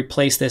we're going to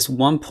replace this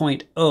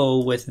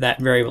 1.0 with that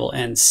variable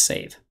and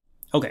save.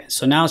 Okay,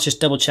 so now let's just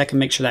double check and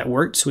make sure that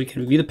worked so we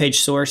can view the page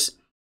source.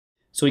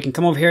 So we can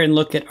come over here and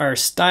look at our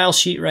style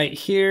sheet right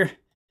here,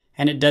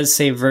 and it does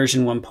say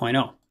version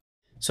 1.0.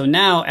 So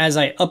now as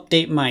I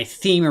update my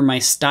theme or my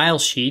style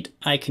sheet,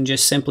 I can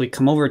just simply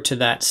come over to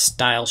that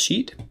style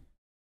sheet.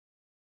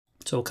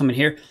 So we'll come in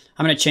here.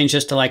 I'm going to change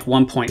this to like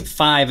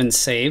 1.5 and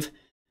save.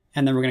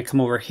 And then we're going to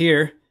come over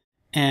here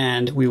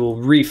and we will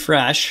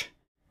refresh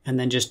and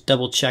then just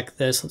double check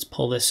this. Let's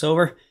pull this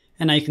over.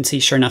 And now you can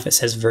see, sure enough, it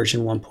says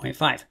version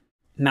 1.5.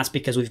 And that's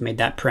because we've made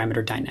that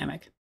parameter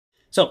dynamic.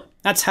 So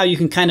that's how you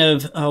can kind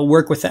of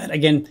work with that.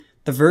 Again,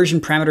 the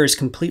version parameter is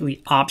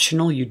completely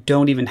optional. You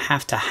don't even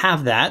have to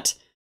have that,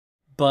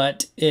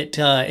 but it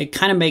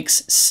kind of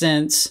makes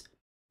sense,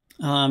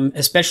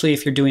 especially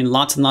if you're doing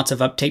lots and lots of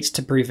updates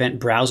to prevent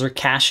browser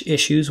cache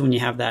issues when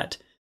you have that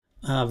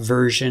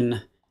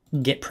version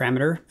get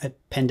parameter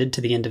appended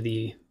to the end of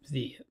the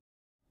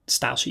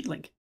style sheet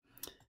link.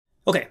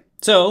 Okay,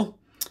 so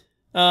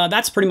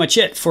that's pretty much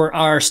it for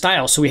our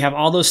styles. So we have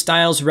all those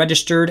styles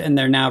registered and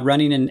they're now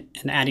running and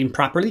adding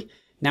properly.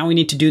 Now we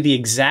need to do the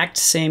exact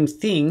same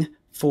thing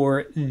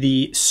for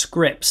the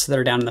scripts that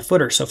are down in the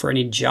footer. So for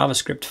any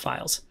JavaScript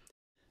files.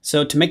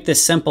 So to make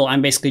this simple,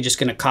 I'm basically just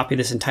going to copy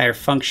this entire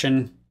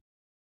function,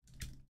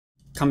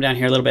 come down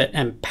here a little bit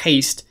and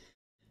paste.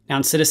 Now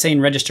instead of saying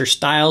register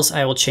styles,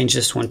 I will change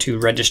this one to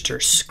register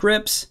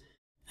scripts.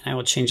 And I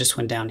will change this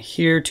one down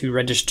here to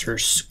register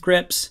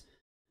scripts.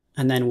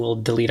 And then we'll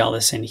delete all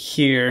this in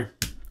here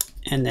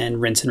and then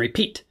rinse and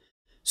repeat.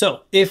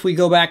 So if we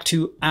go back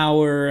to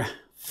our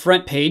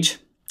front page,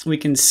 we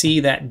can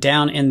see that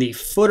down in the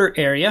footer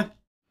area,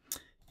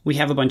 we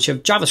have a bunch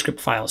of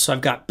JavaScript files. So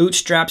I've got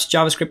Bootstrap's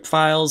JavaScript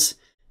files,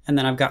 and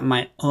then I've got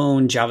my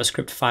own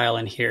JavaScript file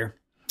in here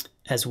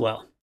as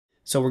well.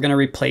 So we're going to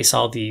replace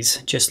all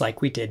these just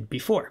like we did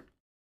before.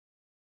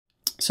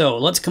 So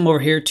let's come over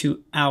here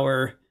to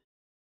our,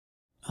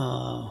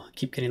 I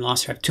keep getting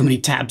lost here. I have too many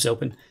tabs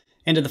open.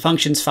 Into the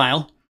functions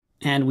file,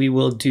 and we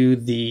will do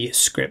the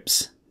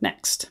scripts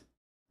next.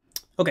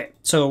 Okay,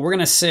 so we're going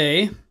to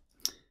say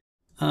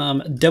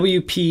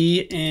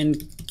WP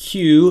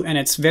Enqueue, and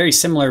it's very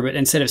similar, but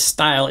instead of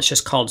style, it's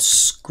just called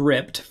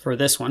script for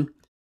this one.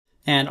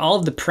 And all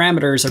of the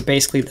parameters are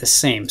basically the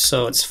same.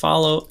 So it's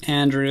follow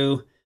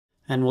Andrew,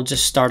 and we'll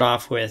just start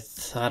off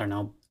with, I don't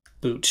know,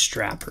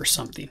 bootstrap or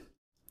something.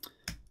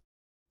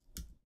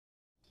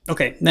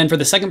 Okay, then for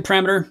the second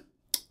parameter,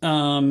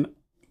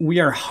 we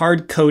are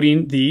hard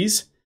coding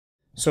these.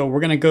 So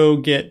we're going to go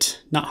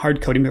get, not hard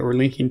coding, but we're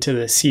linking to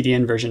the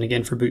CDN version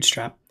again for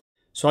Bootstrap.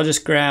 So I'll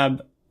just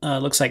grab,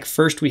 looks like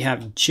first we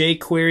have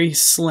jQuery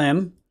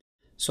Slim.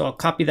 So I'll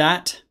copy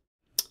that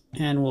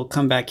and we'll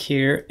come back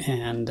here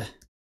and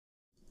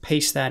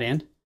paste that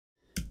in.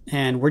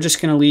 And we're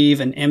just going to leave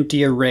an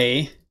empty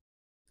array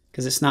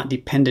because it's not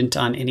dependent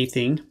on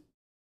anything.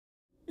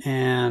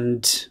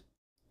 And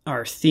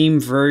our theme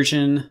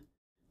version,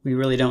 we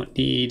really don't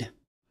need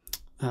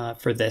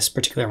for this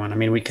particular one. I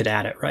mean, we could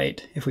add it,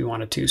 right, if we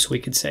wanted to. So we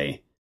could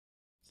say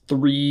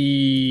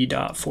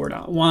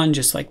 3.4.1,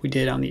 just like we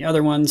did on the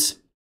other ones.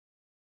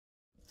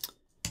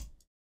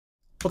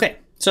 Okay,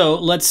 so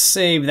let's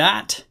save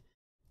that.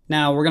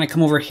 Now we're going to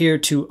come over here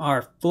to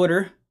our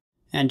footer,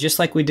 and just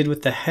like we did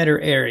with the header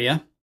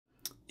area,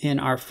 in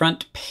our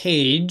front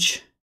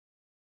page,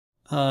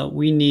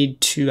 we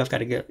need to, I've got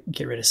to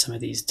get rid of some of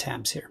these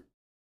tabs here.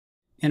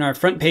 In our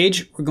front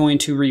page, we're going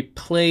to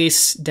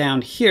replace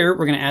down here,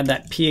 we're going to add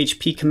that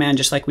PHP command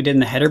just like we did in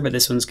the header, but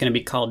this one's going to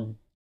be called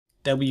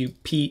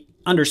WP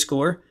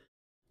underscore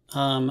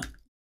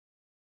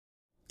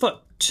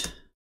foot,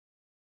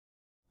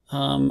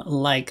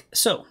 like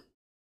so.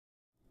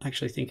 I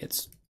actually think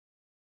it's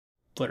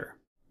footer,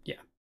 yeah.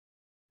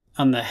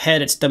 On the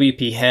head, it's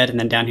WP head, and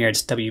then down here,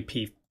 it's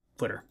WP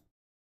footer.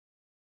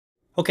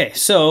 Okay,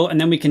 so, and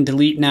then we can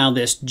delete now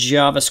this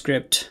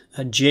JavaScript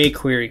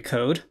jQuery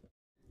code,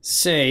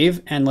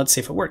 save, and let's see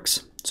if it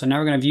works. So now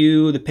we're going to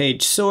view the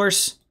page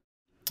source,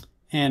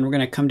 and we're going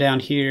to come down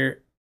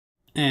here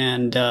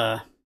and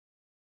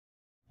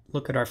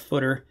look at our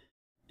footer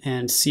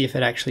and see if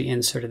it actually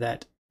inserted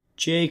that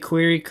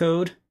jQuery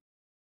code.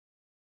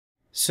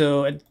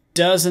 So it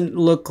doesn't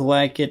look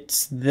like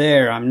it's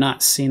there. I'm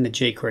not seeing the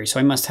jQuery, so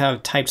I must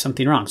have typed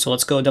something wrong. So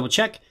let's go double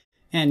check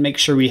and make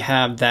sure we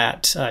have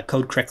that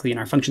code correctly in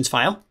our functions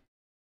file.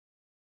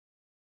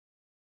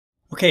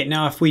 Okay,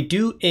 now if we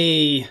do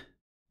a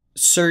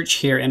search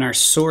here in our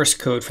source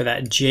code for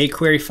that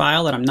jQuery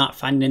file that I'm not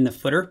finding in the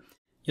footer,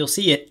 you'll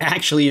see it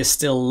actually is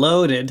still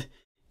loaded.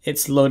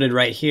 It's loaded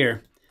right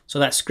here. So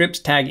that scripts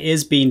tag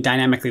is being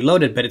dynamically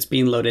loaded, but it's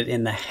being loaded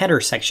in the header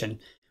section,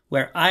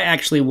 where I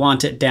actually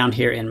want it down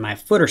here in my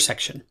footer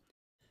section.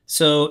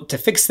 So to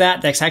fix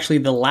that, that's actually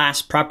the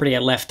last property I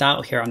left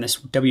out here on this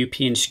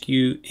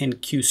WP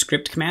Enqueue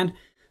script command.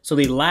 So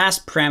the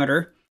last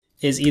parameter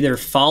is either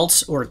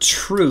false or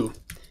true,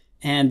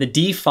 and the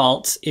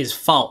default is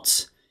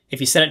false. If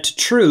you set it to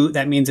true,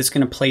 that means it's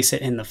going to place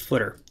it in the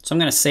footer. So I'm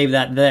going to save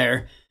that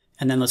there,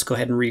 and then let's go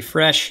ahead and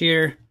refresh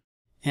here,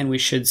 and we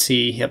should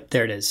see, yep,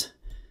 there it is.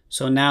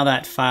 So now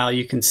that file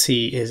you can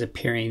see is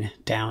appearing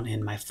down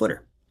in my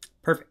footer.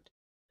 Perfect.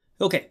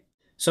 Okay,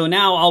 so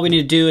now all we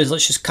need to do is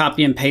let's just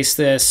copy and paste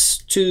this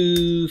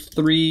 2,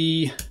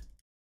 3,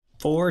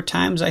 4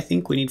 times. I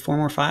think we need 4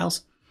 more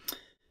files.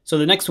 So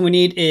the next one we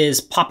need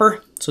is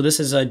popper. So this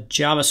is a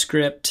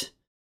JavaScript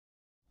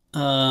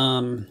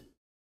file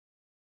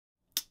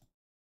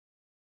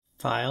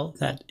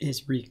that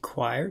is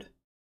required.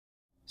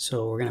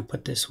 So we're going to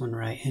put this one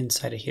right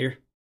inside of here.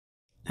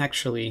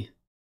 Actually,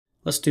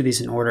 let's do these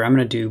in order. I'm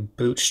going to do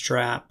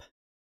Bootstrap.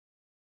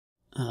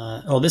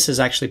 Oh, this is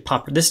actually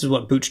Popper. This is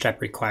what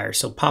Bootstrap requires.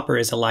 So Popper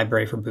is a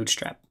library for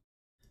Bootstrap.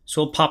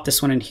 So we'll pop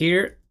this one in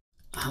here,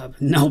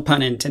 no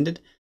pun intended,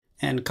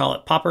 and call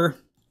it Popper.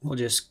 We'll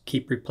just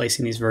keep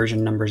replacing these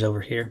version numbers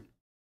over here.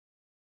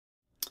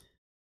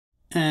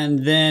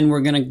 And then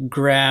we're going to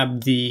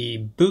grab the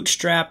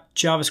Bootstrap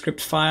JavaScript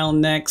file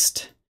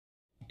next.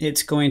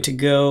 It's going to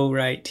go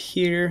right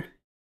here.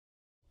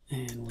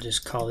 And we'll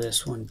just call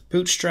this one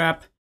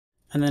Bootstrap.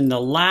 And then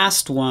the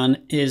last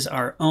one is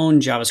our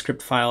own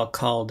JavaScript file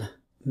called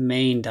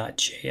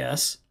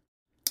main.js.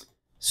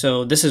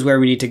 So this is where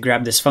we need to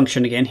grab this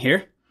function again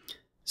here.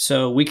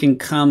 So we can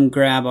come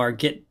grab our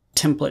get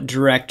template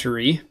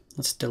directory.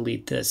 Let's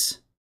delete this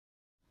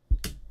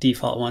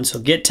default one. So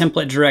get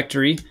template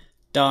directory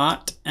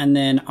dot, and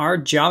then our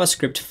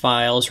JavaScript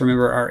files,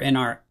 remember, are in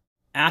our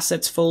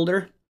assets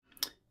folder.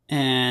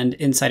 And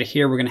inside of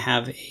here, we're going to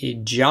have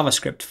a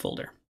JavaScript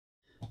folder.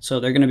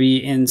 So they're going to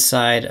be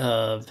inside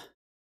of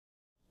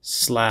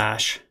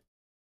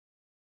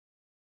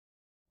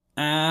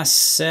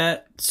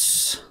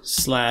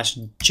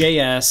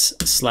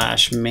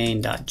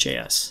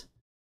 /assets/js/main.js.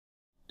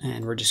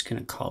 And we're just going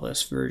to call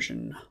this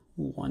version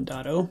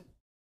 1.0.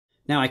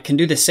 Now I can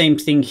do the same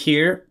thing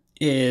here,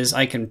 is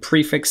I can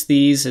prefix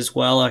these as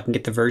well. I can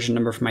get the version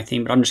number for my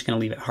theme, but I'm just going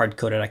to leave it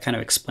hard-coded. I kind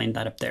of explained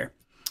that up there.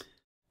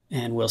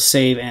 And we'll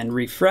save and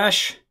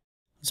refresh.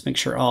 Let's make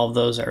sure all of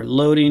those are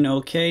loading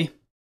okay.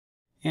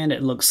 And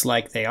it looks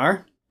like they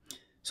are.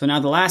 So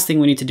now the last thing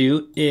we need to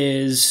do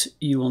is,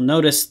 you will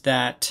notice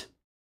that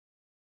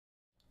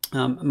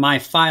my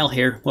file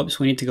here, whoops,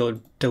 we need to go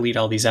delete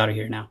all these out of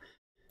here now.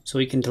 So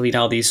we can delete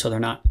all these so they're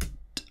not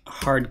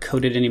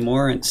hard-coded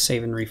anymore, and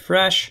save and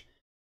refresh.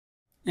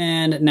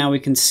 And now we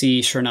can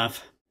see, sure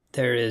enough,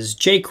 there is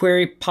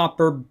jQuery,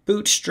 Popper,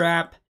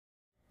 Bootstrap,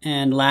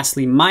 and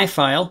lastly my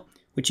file,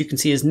 which you can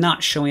see is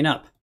not showing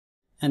up.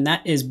 And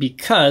that is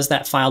because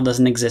that file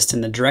doesn't exist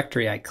in the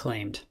directory I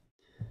claimed.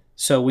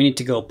 So we need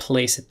to go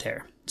place it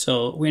there.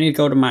 So we need to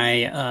go to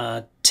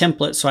my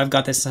template. So I've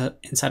got this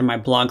inside of my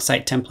blog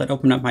site template,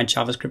 open up my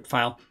JavaScript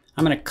file.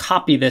 I'm going to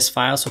copy this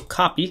file, so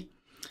copy,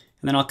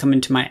 and then I'll come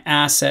into my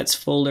assets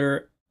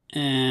folder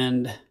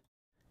and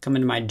come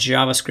into my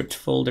JavaScript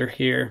folder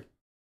here,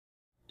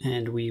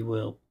 and we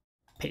will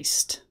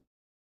paste.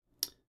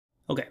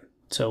 Okay,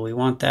 so we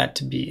want that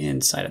to be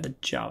inside of the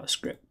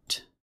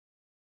JavaScript,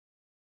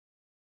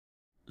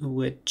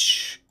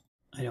 which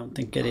I don't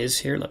think it is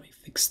here. Let me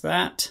fix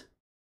that.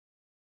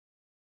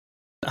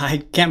 I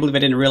can't believe I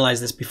didn't realize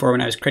this before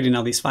when I was creating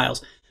all these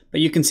files. But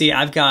you can see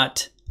I've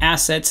got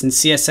assets, and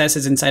CSS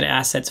is inside of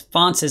assets,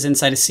 fonts is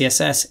inside of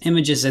CSS,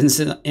 images is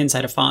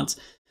inside of fonts.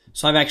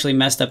 So I've actually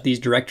messed up these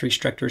directory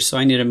structures, so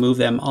I need to move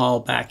them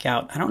all back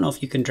out. I don't know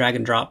if you can drag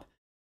and drop.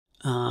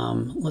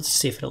 Let's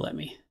see if it'll let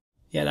me.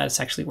 Yeah, that's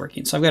actually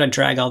working. So I've got to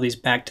drag all these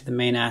back to the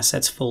main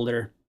assets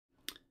folder.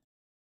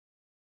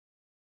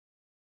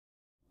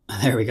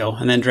 There we go.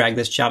 And then drag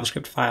this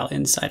JavaScript file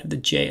inside of the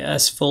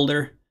JS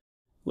folder,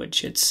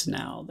 which it's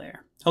now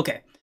there.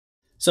 Okay,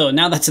 so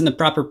now that's in the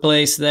proper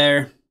place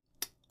there.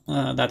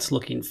 That's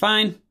looking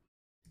fine.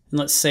 And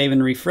let's save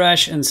and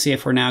refresh and see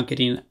if we're now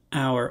getting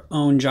our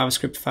own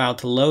JavaScript file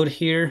to load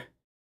here.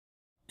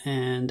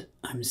 And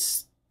I'm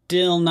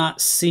still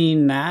not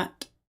seeing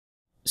that.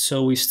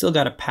 So we've still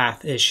got a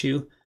path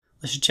issue.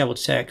 Let's just double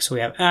check. So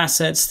we have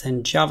assets,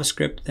 then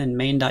JavaScript, then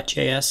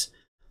main.js.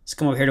 Let's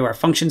come over here to our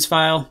functions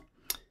file.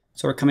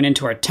 So we're coming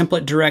into our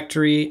template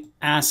directory,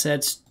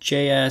 assets,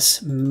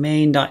 JS,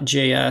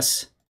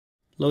 main.js,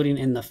 loading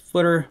in the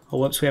footer. Oh,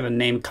 whoops, we have a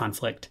name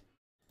conflict.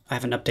 I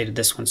haven't updated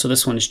this one. So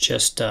this one's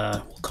just,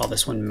 we'll call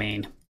this one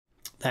main.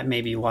 That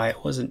may be why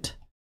it wasn't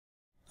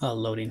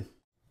loading.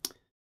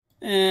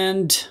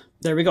 And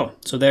there we go.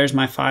 So there's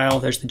my file.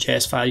 There's the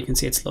JS file. You can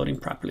see it's loading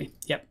properly.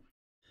 Yep.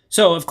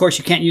 So of course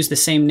you can't use the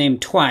same name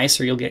twice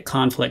or you'll get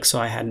conflict. So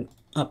I hadn't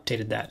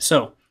updated that.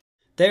 So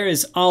there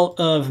is all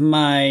of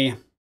my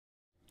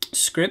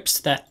scripts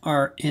that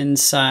are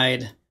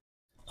inside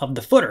of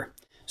the footer.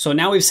 So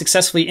now we've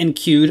successfully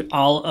enqueued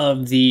all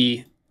of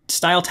the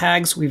style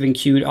tags. We've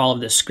enqueued all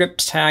of the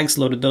script tags,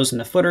 loaded those in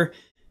the footer.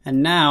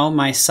 And now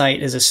my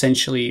site is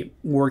essentially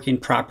working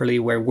properly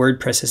where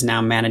WordPress is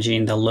now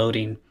managing the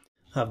loading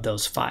of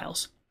those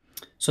files.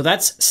 So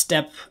that's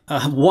step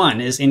one,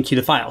 is enqueue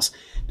the files.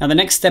 Now the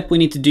next step we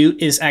need to do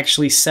is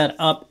actually set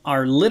up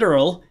our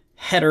literal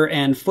header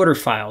and footer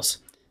files.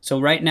 So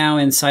right now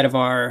inside of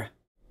our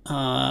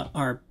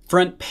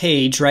front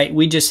page, right,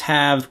 we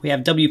have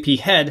WP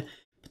head,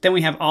 but then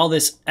we have all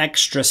this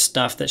extra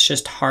stuff that's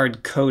just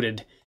hard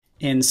coded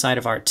inside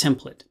of our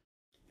template.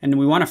 And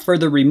we want to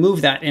further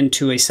remove that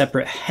into a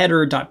separate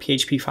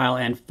header.php file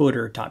and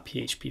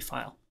footer.php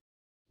file.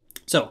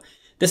 So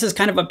this is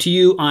kind of up to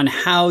you on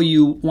how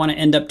you want to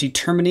end up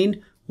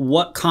determining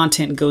what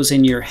content goes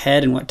in your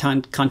head and what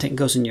content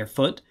goes in your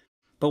foot.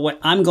 But what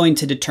I'm going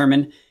to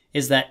determine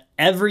is that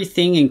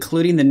everything,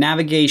 including the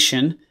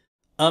navigation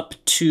up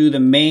to the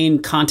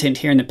main content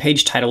here in the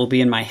page title, will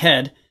be in my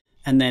head,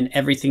 and then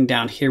everything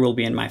down here will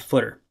be in my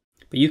footer.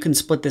 But you can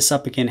split this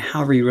up again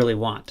however you really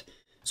want.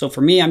 So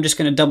for me, I'm just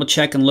going to double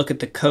check and look at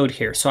the code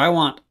here. So I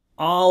want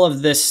all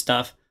of this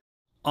stuff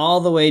all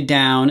the way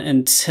down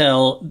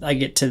until I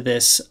get to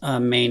this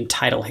main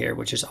title here,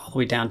 which is all the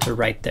way down to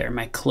right there,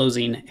 my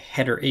closing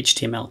header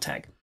HTML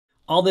tag.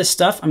 All this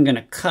stuff I'm going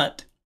to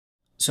cut.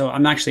 So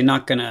I'm actually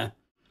not going to,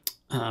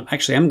 I'm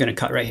going to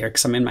cut right here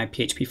because I'm in my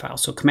PHP file.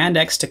 So Command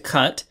X to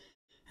cut,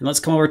 and let's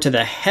come over to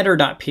the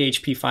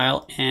header.php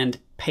file and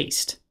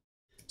paste.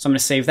 So I'm going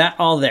to save that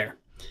all there.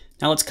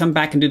 Now let's come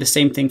back and do the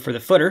same thing for the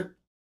footer.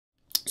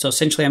 So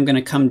essentially I'm going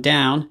to come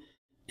down,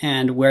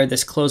 and where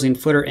this closing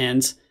footer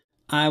ends,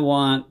 I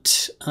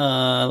want,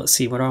 let's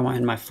see, what do I want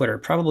in my footer?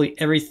 Probably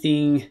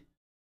everything.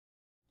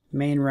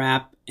 Main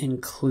wrap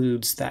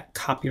includes that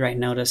copyright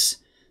notice.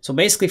 So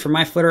basically for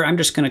my footer, I'm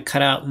just going to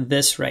cut out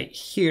this right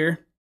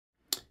here,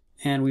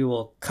 and we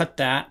will cut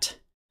that.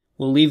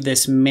 We'll leave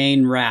this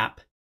main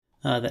wrap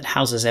that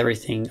houses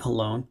everything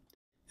alone,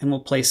 and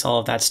we'll place all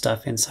of that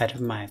stuff inside of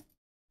my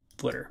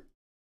footer.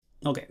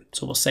 Okay,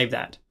 so we'll save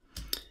that.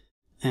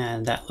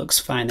 And that looks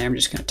fine there. I'm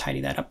just going to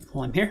tidy that up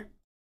while I'm here.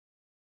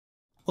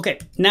 Okay,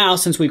 now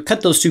since we've cut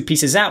those two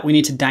pieces out, we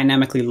need to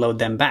dynamically load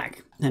them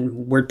back. And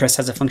WordPress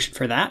has a function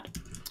for that.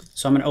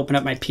 So I'm going to open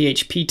up my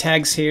PHP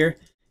tags here,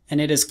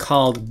 and it is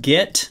called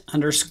get_header.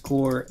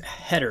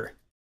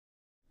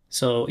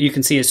 So you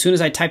can see as soon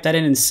as I type that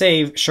in and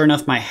save, sure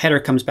enough, my header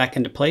comes back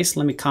into place.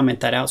 Let me comment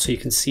that out so you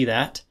can see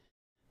that.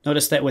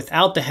 Notice that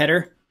without the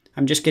header,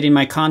 I'm just getting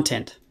my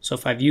content. So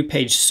if I view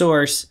page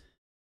source,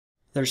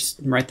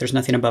 there's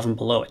nothing above and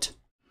below it.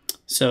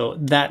 So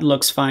that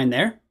looks fine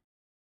there.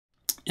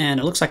 And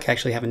it looks like I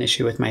actually have an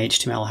issue with my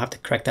HTML. I'll have to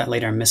correct that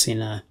later. I'm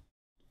missing a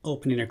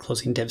opening or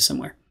closing div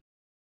somewhere.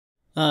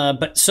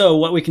 But so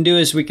what we can do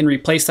is we can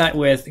replace that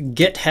with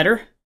get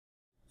header,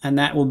 and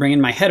that will bring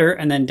in my header.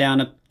 And then down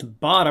at the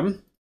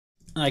bottom,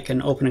 I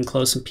can open and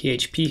close some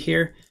PHP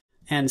here.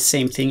 And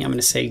same thing, I'm going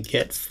to say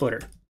get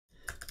footer.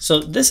 So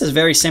this is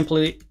very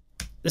similar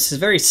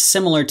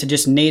to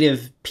just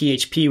native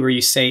PHP where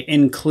you say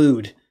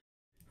include,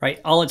 right?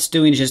 All it's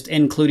doing is just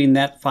including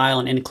that file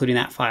and including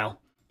that file,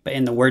 but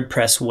in the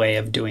WordPress way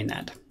of doing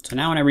that. So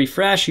now when I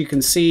refresh, you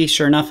can see,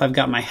 sure enough, I've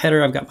got my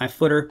header, I've got my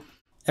footer.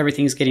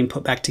 Everything's getting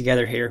put back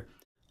together here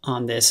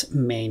on this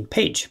main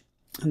page,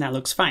 and that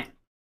looks fine.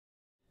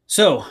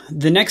 So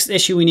the next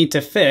issue we need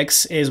to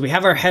fix is we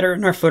have our header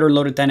and our footer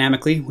loaded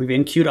dynamically. We've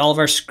enqueued all of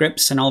our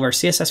scripts and all of our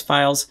CSS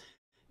files.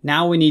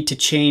 Now we need to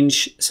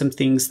change some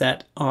things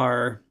that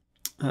are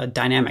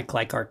dynamic,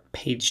 like our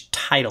page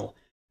title.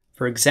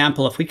 For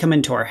example, if we come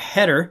into our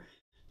header,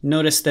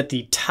 notice that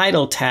the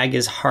title tag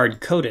is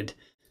hard-coded.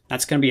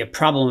 That's going to be a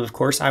problem, of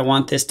course. I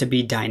want this to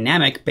be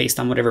dynamic based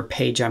on whatever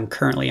page I'm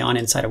currently on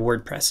inside of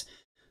WordPress.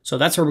 So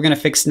that's what we're going to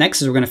fix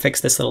next, is we're going to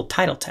fix this little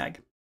title tag.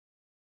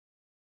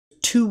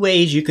 Two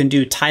ways you can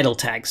do title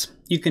tags.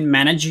 You can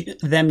manage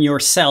them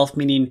yourself,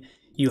 meaning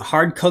you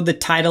hard code the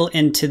title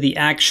into the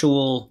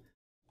actual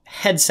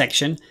head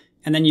section,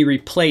 and then you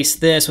replace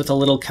this with a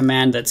little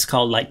command that's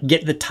called like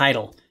get the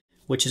title,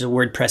 which is a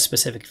WordPress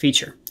specific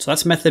feature. So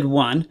that's method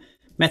one.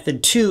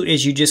 Method two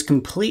is you just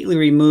completely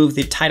remove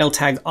the title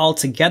tag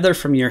altogether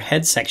from your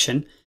head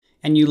section,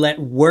 and you let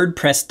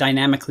WordPress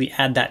dynamically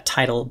add that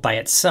title by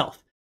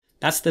itself.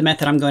 That's the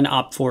method I'm going to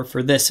opt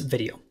for this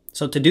video.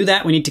 So to do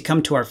that, we need to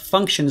come to our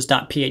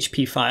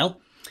functions.php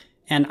file,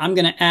 and I'm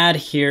going to add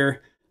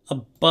here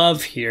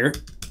above here,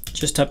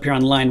 just up here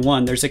on line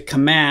 1, there's a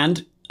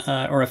command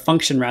or a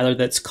function rather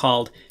that's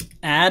called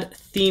add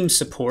theme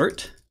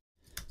support.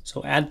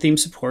 So add theme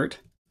support,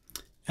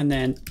 and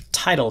then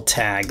title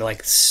tag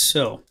like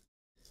so.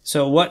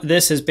 So what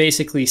this is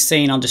basically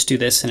saying, I'll just do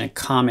this in a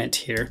comment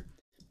here,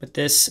 but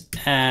this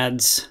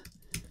adds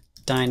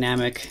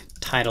dynamic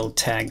title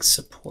tag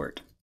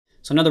support.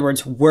 So in other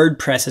words,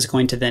 WordPress is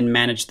going to then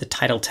manage the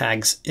title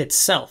tags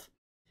itself.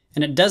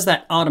 And it does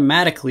that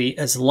automatically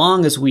as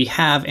long as we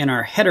have in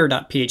our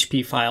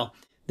header.php file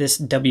this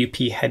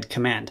WP head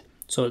command.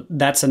 So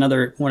that's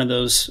another one of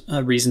those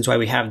reasons why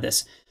we have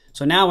this.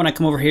 So now when I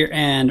come over here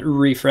and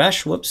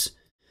refresh, whoops,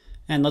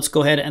 and let's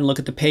go ahead and look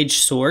at the page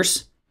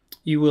source,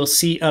 you will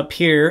see up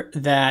here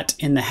that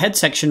in the head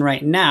section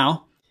right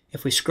now,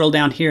 if we scroll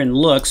down here and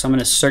look, so I'm going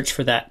to search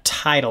for that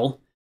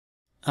title,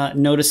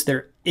 notice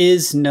there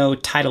is no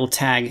title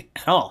tag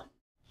at all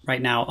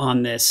right now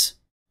on this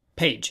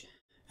page.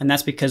 And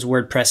that's because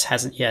WordPress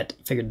hasn't yet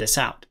figured this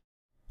out.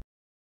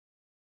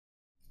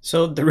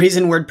 So the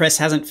reason WordPress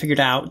hasn't figured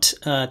out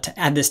to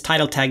add this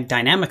title tag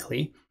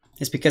dynamically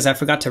is because I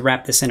forgot to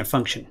wrap this in a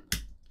function.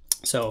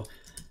 So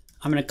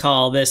I'm going to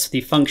call this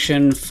the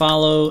function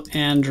follow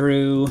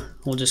Andrew.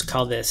 We'll just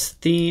call this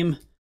theme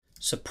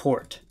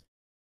support.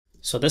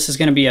 So this is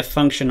going to be a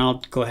function.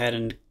 I'll go ahead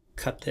and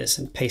cut this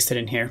and paste it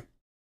in here.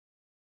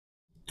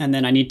 And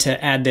then I need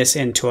to add this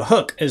into a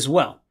hook as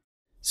well.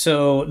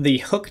 So the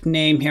hook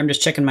name here, I'm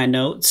just checking my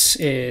notes,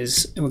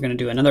 is we're going to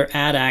do another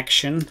add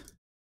action.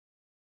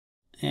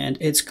 And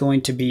it's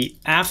going to be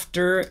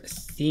after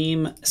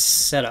theme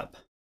setup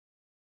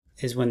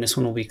is when this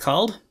one will be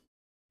called.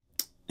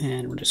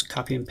 And we'll just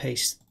copy and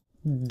paste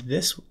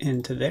this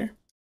into there.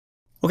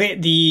 Okay,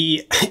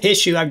 the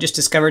issue I've just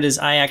discovered is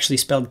I actually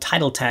spelled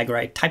title tag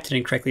right. Typed it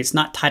incorrectly. It's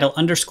not title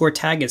underscore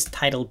tag, it's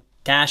title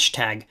dash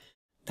tag.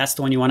 That's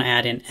the one you want to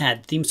add in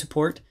add theme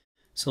support.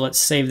 So let's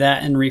save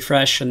that and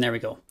refresh, and there we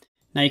go.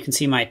 Now you can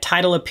see my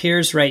title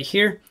appears right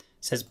here. It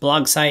says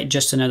blog site,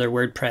 just another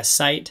WordPress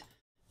site.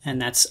 And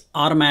that's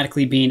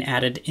automatically being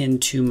added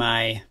into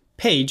my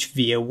page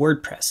via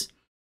WordPress.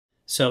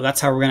 So that's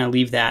how we're going to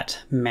leave that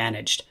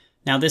managed.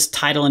 Now this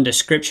title and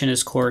description,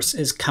 of course,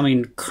 is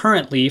coming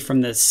currently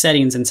from the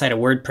settings inside of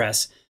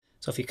WordPress.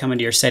 So if you come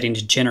into your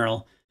settings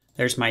general,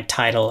 there's my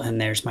title and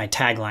there's my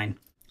tagline.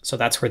 So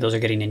that's where those are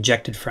getting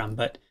injected from.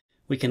 But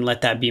we can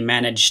let that be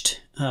managed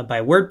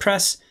by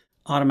WordPress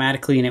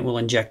automatically, and it will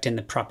inject in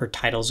the proper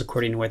titles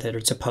according to whether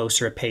it's a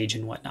post or a page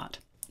and whatnot.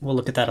 We'll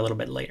look at that a little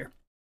bit later.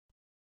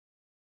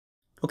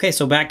 Okay,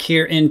 so back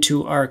here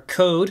into our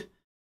code,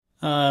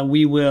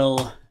 we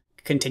will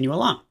continue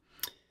along.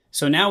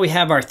 So now we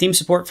have our theme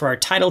support for our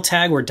title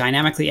tag. We're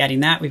dynamically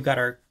adding that. We've got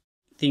our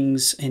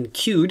things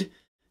enqueued.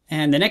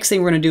 And the next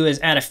thing we're going to do is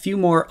add a few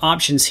more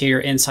options here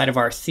inside of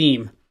our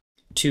theme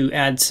to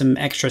add some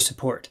extra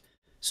support.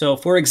 So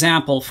for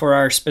example, for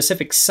our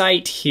specific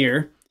site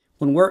here,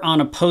 when we're on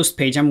a post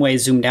page, I'm way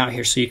zoomed out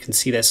here so you can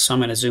see this, so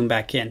I'm going to zoom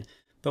back in.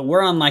 But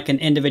we're on like an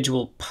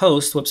individual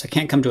post. Whoops, I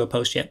can't come to a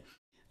post yet.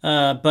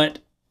 But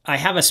I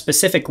have a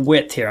specific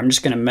width here. I'm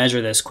just going to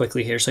measure this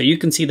quickly here. So you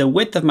can see the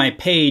width of my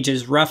page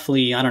is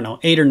roughly, I don't know,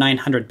 800 or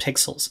 900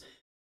 pixels.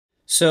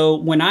 So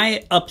when I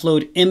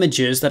upload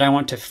images that I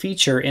want to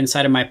feature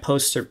inside of my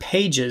posts or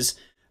pages,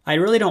 I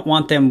really don't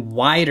want them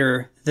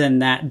wider than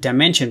that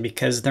dimension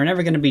because they're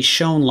never going to be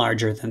shown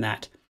larger than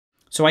that.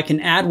 So I can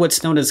add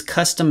what's known as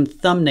custom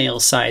thumbnail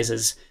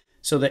sizes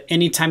so that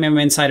anytime I'm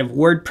inside of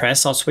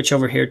WordPress, I'll switch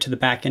over here to the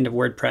back end of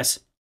WordPress.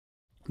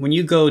 When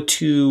you go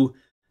to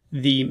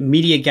the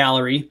media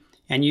gallery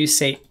and you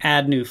say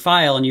add new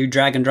file and you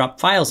drag and drop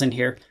files in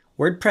here,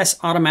 WordPress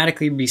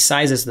automatically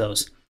resizes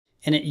those.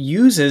 And it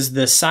uses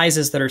the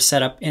sizes that are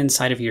set up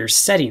inside of your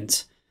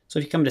settings. So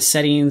if you come to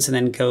settings and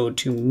then go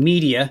to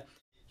media,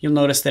 you'll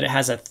notice that it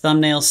has a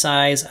thumbnail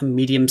size, a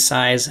medium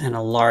size, and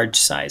a large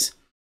size.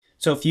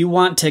 So if you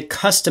want to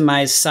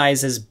customize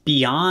sizes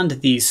beyond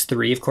these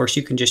three, of course,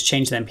 you can just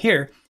change them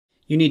here.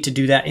 You need to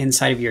do that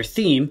inside of your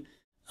theme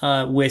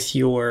with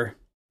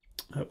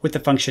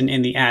the function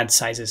in the add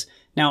sizes.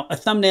 Now, a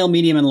thumbnail,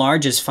 medium, and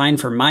large is fine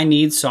for my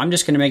needs, so I'm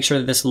just going to make sure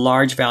that this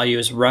large value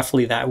is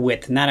roughly that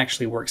width, and that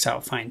actually works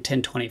out fine,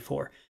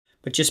 1024.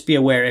 But just be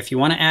aware, if you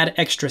want to add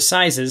extra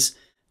sizes,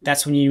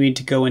 that's when you need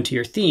to go into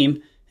your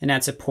theme and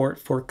add support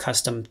for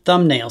custom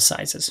thumbnail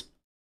sizes.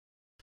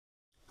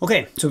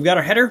 Okay, so we've got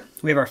our header,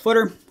 we have our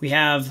footer, we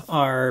have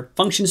our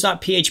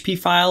functions.php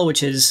file,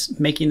 which is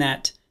making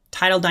that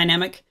title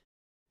dynamic.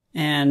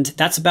 And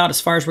that's about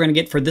as far as we're going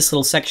to get for this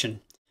little section.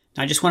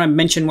 Now, I just want to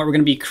mention what we're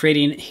going to be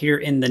creating here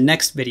in the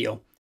next video.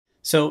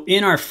 So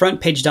in our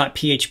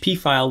frontpage.php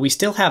file, we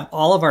still have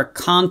all of our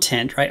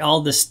content, right?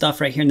 All this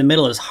stuff right here in the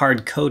middle is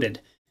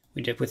hard-coded.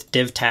 We did with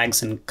div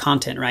tags and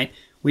content, right?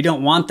 We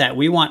don't want that.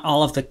 We want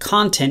all of the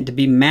content to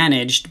be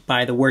managed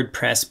by the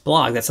WordPress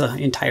blog. That's the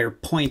entire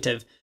point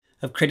of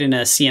creating a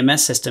CMS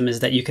system,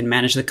 is that you can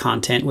manage the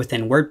content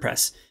within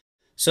WordPress.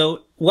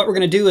 So what we're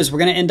going to do is we're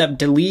going to end up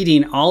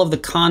deleting all of the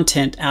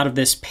content out of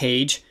this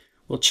page.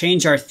 We'll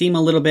change our theme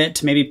a little bit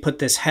to maybe put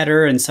this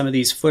header and some of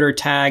these footer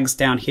tags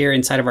down here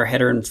inside of our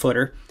header and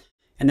footer.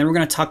 And then we're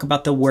going to talk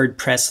about the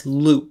WordPress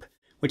loop,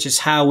 which is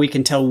how we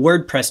can tell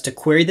WordPress to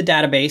query the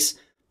database,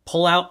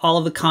 pull out all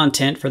of the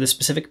content for the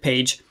specific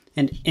page,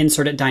 and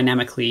insert it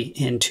dynamically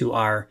into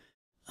our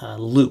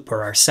loop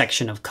or our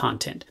section of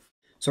content.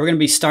 So we're going to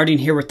be starting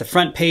here with the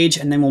front page,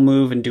 and then we'll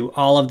move and do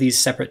all of these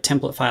separate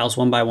template files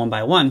one by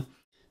one,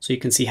 so you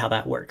can see how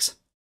that works.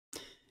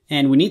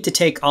 And we need to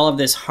take all of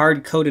this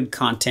hard-coded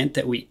content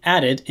that we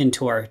added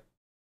into our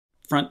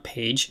front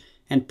page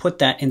and put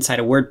that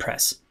inside of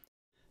WordPress.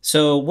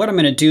 So what I'm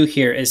going to do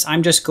here is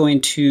I'm just going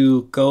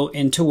to go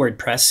into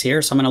WordPress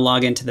here. So I'm going to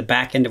log into the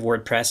back end of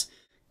WordPress,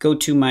 go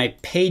to my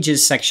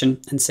pages section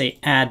and say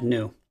add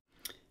new.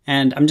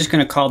 And I'm just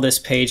going to call this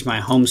page my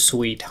home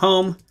sweet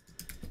home.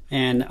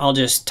 And I'll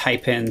just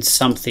type in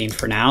something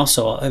for now.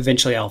 So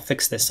eventually I'll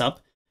fix this up.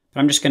 But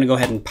I'm just going to go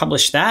ahead and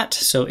publish that.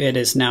 So it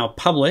is now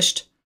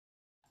published.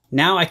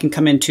 Now I can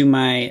come into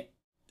my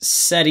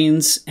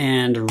settings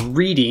and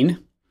reading.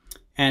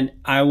 And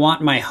I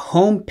want my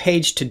home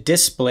page to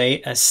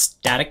display a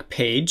static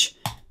page.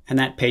 And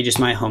that page is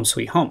my home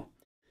sweet home.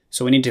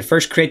 So we need to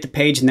first create the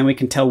page, and then we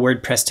can tell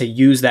WordPress to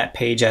use that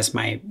page as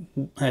my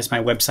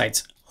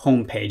website's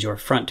home page or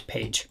front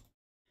page.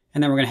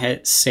 And then we're going to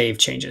hit save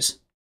changes.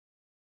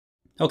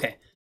 Okay,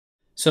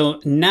 so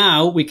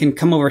now we can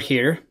come over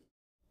here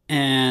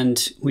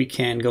and we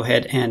can go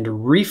ahead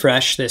and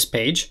refresh this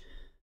page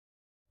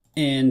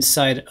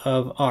inside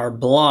of our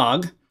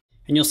blog.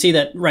 And you'll see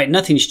that, right,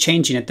 nothing's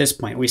changing at this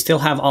point. We still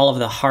have all of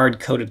the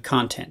hard-coded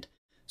content.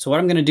 So what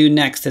I'm going to do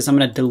next is I'm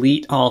going to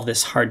delete all of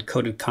this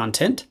hard-coded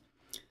content.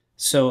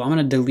 So I'm going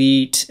to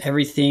delete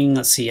everything.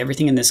 Let's see,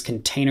 everything in this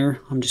container.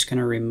 I'm just going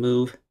to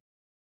remove.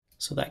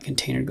 So that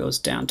container goes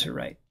down to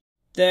right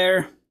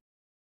there.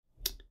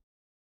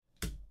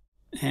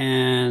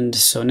 And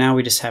so now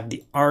we just have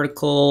the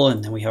article,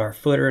 and then we have our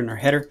footer and our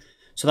header.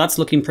 So that's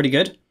looking pretty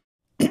good.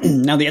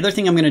 Now the other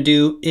thing I'm going to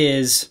do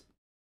is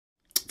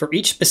for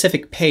each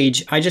specific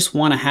page, I just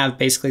want to have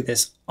basically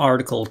this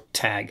article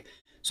tag.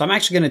 So I'm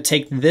actually going to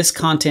take this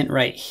content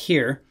right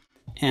here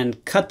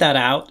and cut that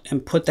out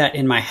and put that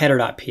in my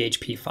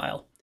header.php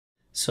file.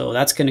 So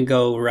that's going to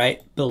go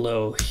right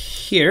below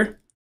here.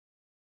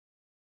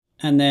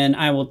 And then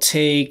I will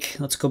take,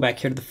 let's go back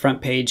here to the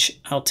front page.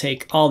 I'll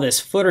take all this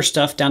footer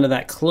stuff down to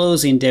that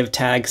closing div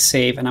tag,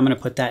 save, and I'm going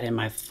to put that in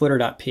my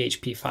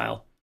footer.php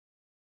file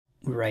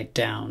right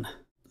down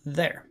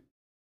there.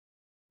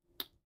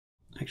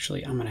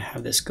 Actually, I'm going to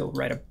have this go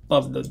right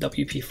above the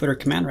WP footer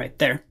command right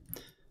there.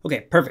 Okay,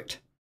 perfect.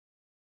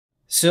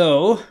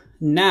 So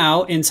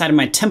now inside of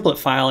my template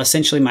file,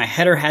 essentially my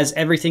header has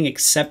everything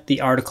except the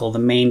article, the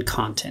main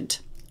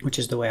content, which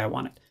is the way I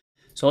want it.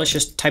 So let's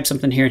just type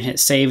something here and hit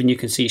save, and you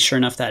can see sure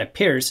enough that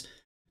appears.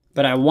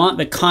 But I want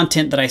the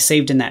content that I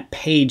saved in that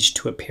page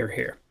to appear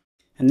here.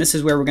 And this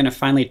is where we're going to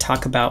finally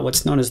talk about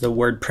what's known as the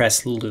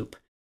WordPress loop.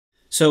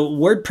 So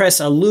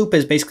WordPress, a loop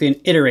is basically an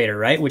iterator,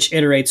 right? Which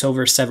iterates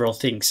over several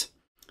things.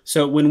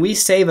 So when we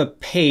save a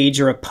page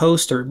or a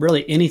post or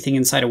really anything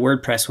inside of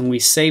WordPress, when we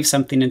save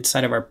something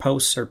inside of our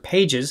posts or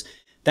pages,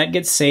 that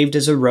gets saved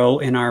as a row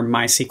in our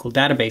MySQL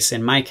database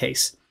in my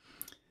case.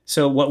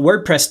 So what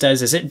WordPress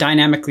does is it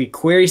dynamically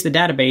queries the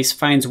database,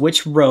 finds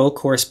which row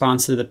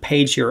corresponds to the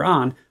page you're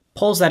on,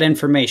 pulls that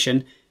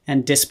information,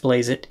 and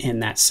displays it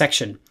in that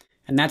section.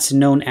 And that's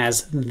known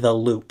as the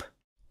loop.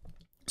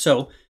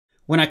 So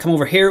when I come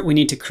over here, we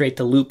need to create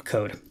the loop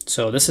code.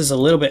 So this is a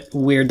little bit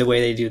weird the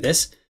way they do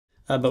this,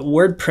 but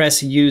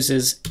WordPress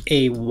uses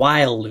a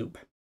while loop.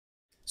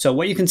 So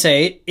what you can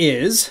say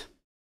is,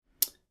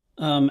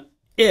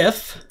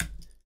 if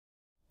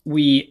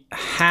we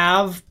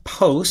have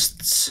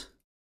posts,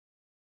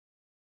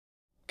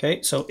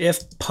 okay, so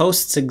if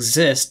posts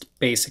exist,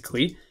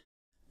 basically,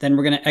 then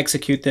we're going to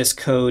execute this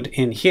code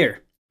in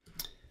here.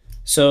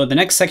 So the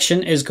next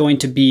section is going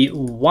to be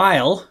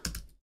while,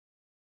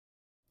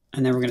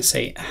 and then we're going to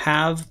say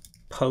have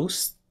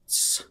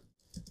posts.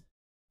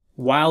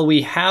 While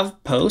we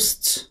have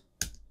posts,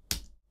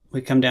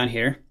 we come down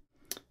here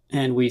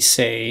and we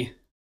say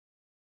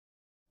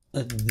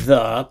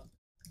the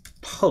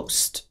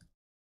post.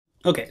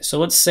 Okay, so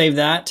let's save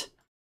that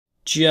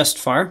just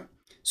far.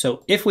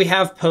 So if we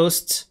have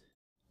posts,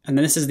 and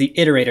then this is the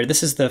iterator,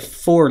 this is the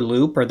for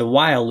loop or the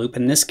while loop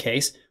in this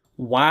case,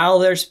 while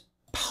there's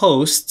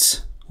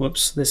posts,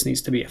 whoops, this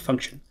needs to be a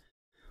function.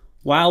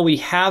 while we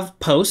have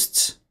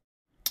posts,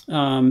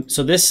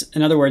 so this,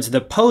 in other words,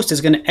 the post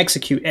is going to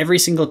execute every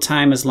single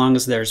time as long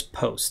as there's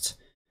posts.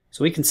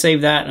 So we can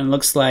save that, and it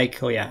looks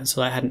like, oh yeah,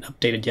 so that hadn't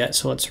updated yet.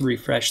 So let's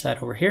refresh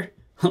that over here.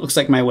 It looks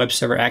like my web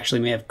server actually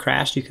may have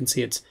crashed. You can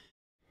see it's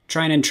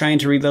trying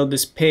to reload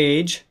this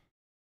page,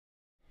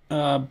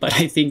 but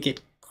I think it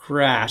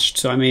crashed.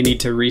 So I may need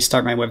to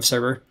restart my web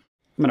server.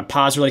 I'm going to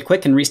pause really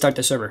quick and restart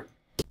the server.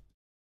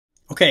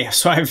 Okay,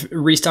 so I've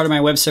restarted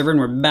my web server and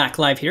we're back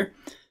live here.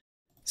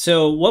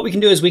 So what we can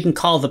do is we can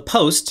call the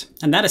post,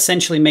 and that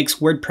essentially makes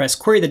WordPress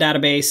query the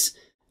database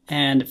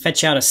and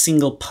fetch out a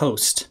single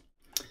post.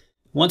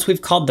 Once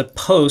we've called the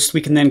post,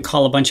 we can then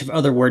call a bunch of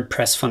other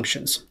WordPress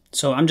functions.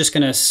 So I'm just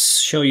going to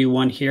show you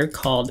one here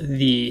called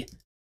the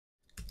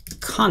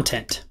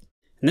content.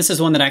 And this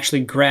is one that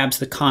actually grabs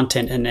the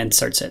content and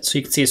inserts it. So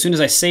you can see as soon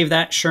as I save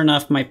that, sure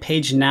enough, my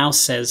page now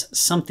says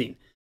something.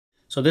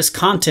 So this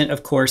content,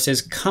 of course,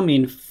 is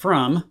coming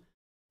from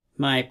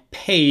my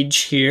page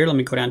here. Let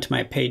me go down to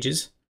my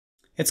pages.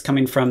 It's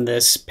coming from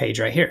this page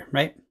right here,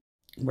 right?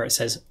 Where it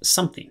says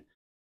something.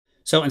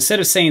 So instead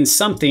of saying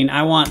something,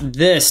 I want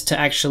this to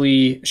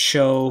actually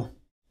show,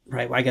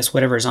 right, well, I guess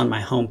whatever is on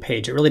my home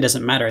page. It really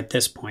doesn't matter at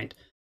this point.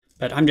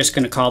 But I'm just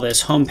going to call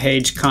this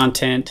homepage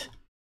content.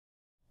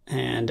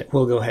 And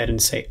we'll go ahead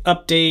and say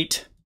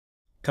update.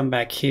 Come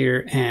back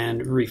here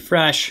and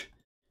refresh.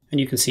 And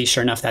you can see,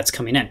 sure enough, that's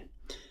coming in.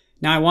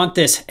 Now I want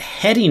this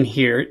heading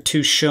here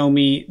to show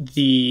me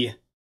the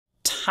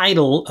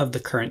title of the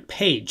current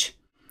page.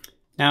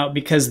 Now,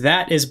 because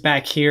that is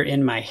back here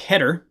in my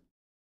header.php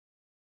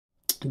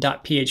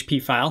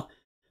file,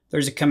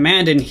 there's a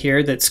command in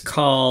here that's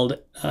called,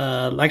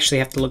 actually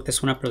I have to look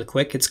this one up really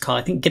quick. It's called,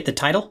 I think, get the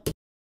title.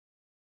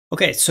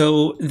 Okay,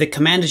 so the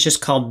command is just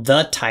called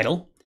the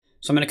title.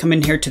 So I'm going to come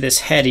in here to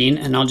this heading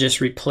and I'll just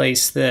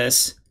replace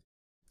this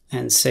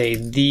and say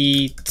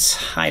the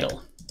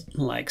title,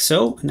 like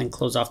so, and then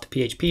close off the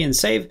PHP and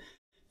save.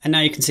 And now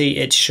you can see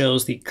it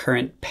shows the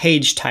current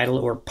page title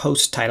or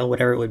post title,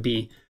 whatever it would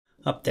be,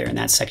 up there in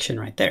that section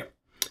right there.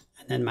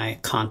 And then my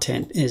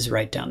content is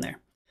right down there.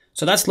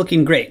 So that's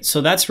looking great.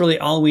 So that's really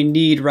all we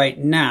need right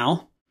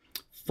now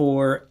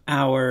for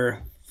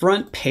our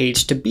front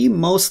page to be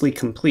mostly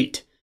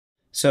complete.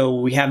 So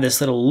we have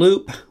this little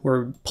loop.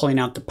 We're pulling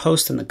out the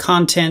post and the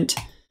content.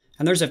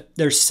 And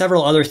there's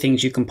several other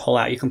things you can pull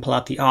out. You can pull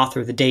out the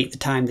author, the date, the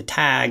time, the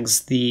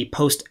tags, the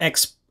post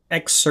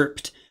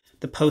excerpt,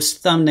 the post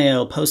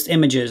thumbnail, post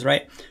images,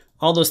 right?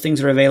 All those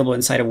things are available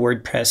inside of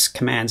WordPress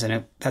commands,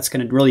 and that's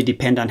going to really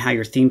depend on how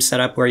your theme's set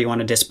up, where you want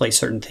to display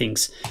certain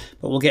things.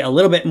 But we'll get a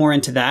little bit more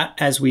into that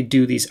as we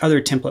do these other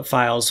template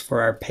files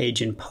for our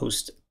page and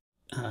post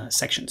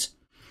sections.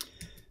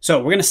 So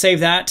we're going to save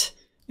that,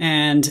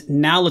 and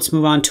now let's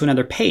move on to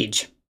another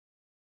page.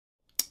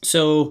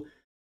 So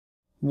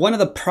one of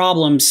the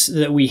problems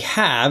that we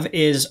have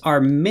is our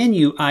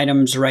menu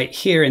items right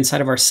here inside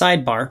of our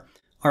sidebar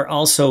are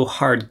also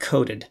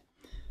hard-coded.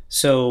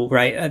 So,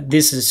 right,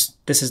 this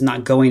is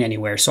not going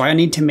anywhere. So I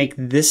need to make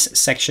this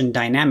section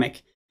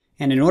dynamic.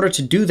 And in order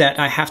to do that,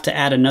 I have to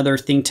add another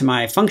thing to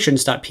my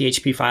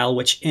functions.php file,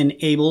 which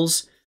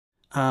enables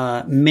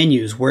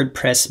menus,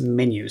 WordPress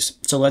menus.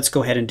 So let's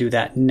go ahead and do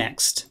that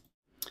next.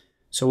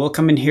 So we'll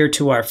come in here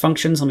to our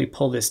functions. Let me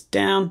pull this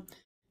down,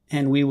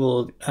 and we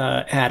will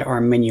add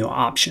our menu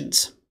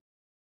options.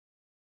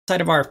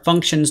 Inside of our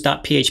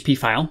functions.php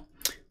file,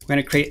 we're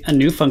going to create a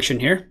new function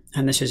here.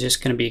 And this is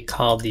just going to be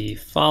called the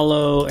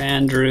follow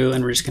Andrew,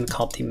 and we're just going to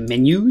call it the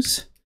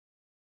menus.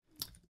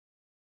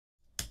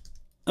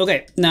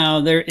 Okay, now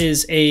there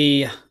is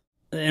in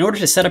order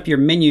to set up your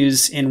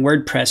menus in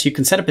WordPress, you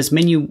can set up as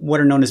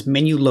what are known as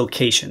menu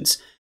locations.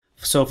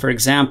 So for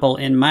example,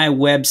 in my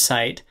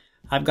website,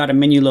 I've got a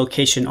menu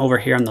location over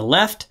here on the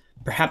left.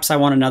 Perhaps I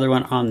want another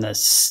one on the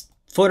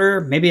footer.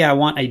 Maybe I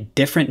want a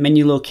different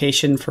menu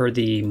location for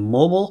the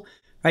mobile,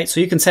 right? So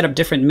you can set up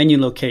different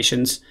menu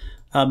locations.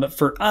 But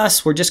for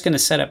us, we're just going to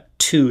set up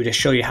 2 to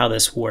show you how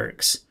this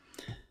works.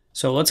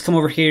 So let's come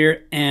over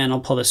here and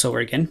I'll pull this over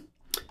again.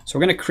 So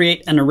we're going to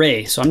create an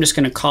array. So I'm just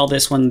going to call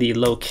this one the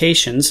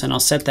locations, and I'll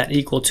set that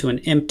equal to an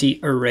empty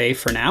array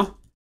for now.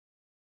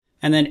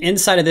 And then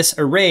inside of this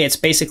array, it's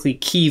basically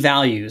key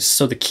values.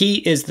 So the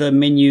key is the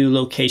menu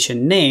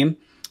location name,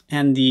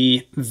 and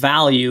the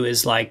value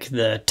is like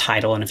the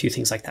title and a few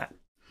things like that.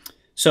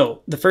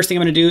 So the first thing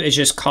I'm going to do is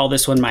just call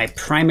this one my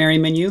primary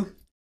menu.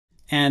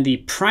 And the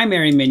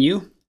primary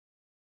menu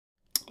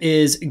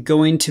is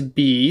going to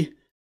be,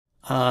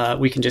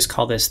 we can just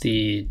call this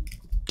the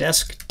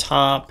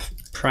desktop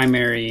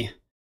primary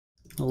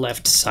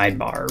left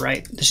sidebar,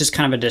 right? This is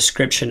kind of a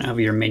description of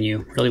your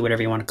menu, really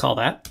whatever you want to call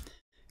that.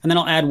 And then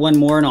I'll add one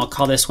more, and I'll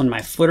call this one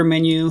my footer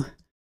menu.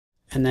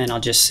 And then I'll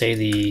just say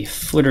the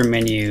footer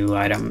menu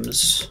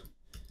items,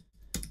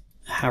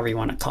 however you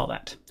want to call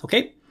that.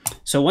 Okay,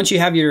 so once you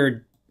have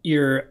your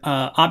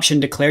option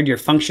declared, your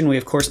function, we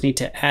of course need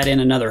to add in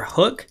another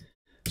hook.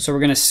 So we're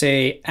going to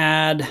say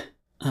add,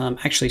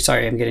 actually,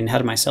 sorry, I'm getting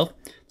ahead of myself.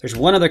 There's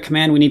one other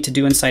command we need to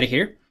do inside of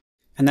here,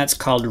 and that's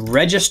called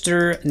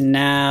register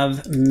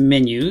nav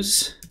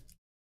menus.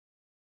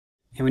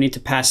 and we need to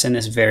pass in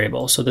this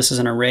variable. So this is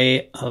an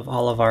array of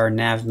all of our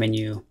nav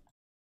menu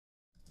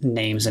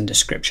names and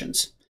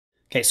descriptions.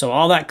 Okay, so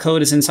all that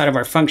code is inside of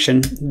our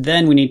function.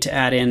 Then we need to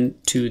add in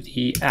to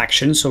the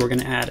action. So we're going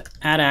to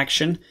add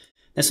action.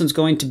 This one's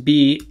going to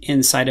be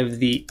inside of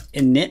the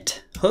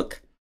init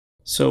hook.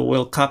 So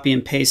we'll copy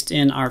and paste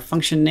in our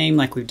function name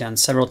like we've done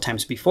several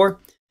times before.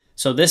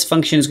 So this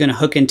function is going to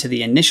hook into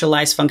the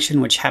initialize function,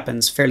 which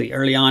happens fairly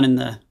early on in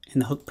the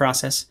hook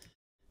process.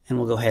 And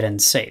we'll go ahead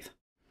and save.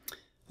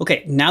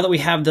 Okay, now that we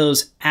have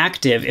those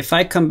active, if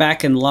I come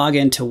back and log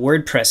into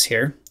WordPress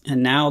here,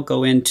 and now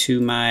go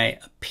into my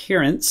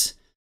appearance,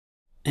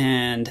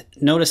 and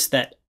notice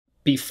that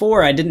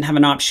before I didn't have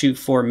an offshoot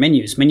for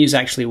menus. Menus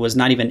actually was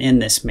not even in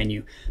this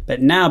menu.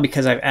 But now,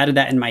 because I've added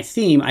that in my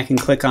theme, I can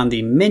click on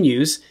the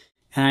menus,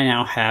 and I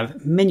now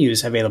have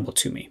menus available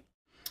to me.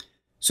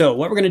 So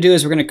what we're going to do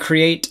is we're going to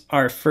create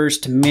our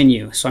first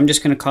menu. So I'm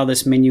just going to call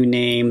this menu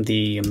name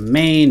the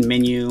main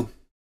menu,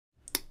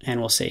 and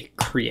we'll say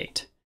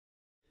create.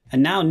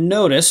 And now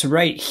notice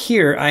right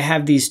here, I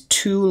have these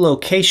two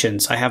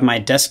locations. I have my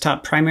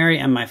desktop primary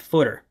and my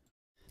footer.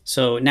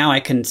 So now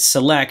I can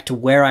select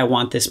where I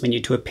want this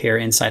menu to appear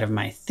inside of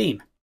my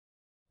theme.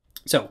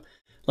 So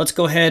let's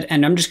go ahead,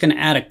 and I'm just going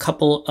to add a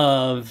couple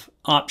of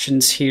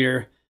options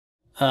here.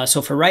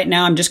 So for right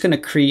now, I'm just going to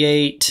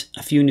create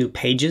a few new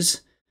pages.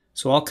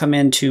 So I'll come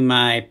into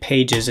my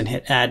pages and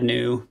hit add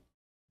new.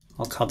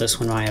 I'll call this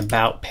one my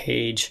about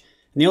page.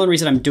 And the only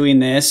reason I'm doing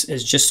this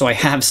is just so I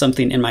have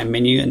something in my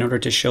menu in order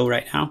to show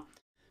right now.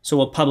 So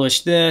we'll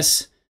publish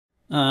this.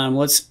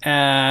 Let's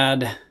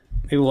add,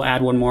 maybe we'll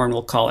add one more and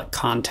we'll call it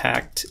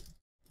contact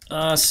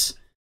us.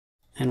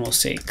 And we'll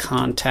say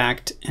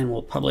contact, and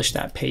we'll publish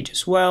that page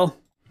as well.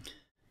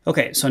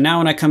 Okay, so now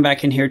when I come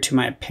back in here to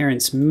my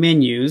appearance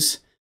menus,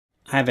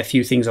 I have a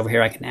few things over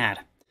here I can add.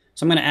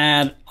 So I'm going to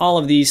add all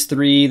of these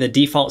three, the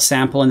default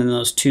sample and then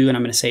those two, and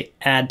I'm going to say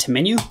add to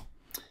menu.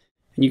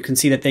 And you can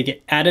see that they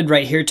get added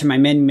right here to my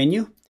main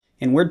menu.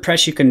 In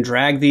WordPress, you can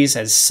drag these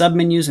as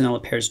submenus and they'll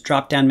appear as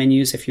drop-down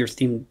menus if your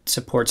theme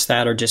supports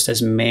that, or just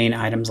as main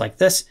items like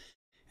this.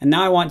 And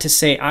now I want to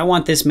say, I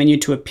want this menu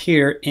to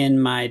appear in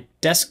my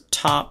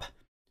desktop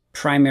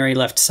primary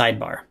left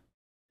sidebar.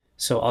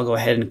 So I'll go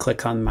ahead and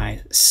click on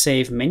my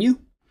save menu.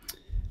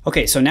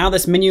 Okay, so now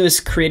this menu is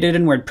created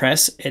in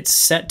WordPress. It's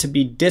set to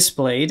be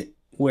displayed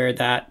where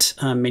that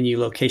menu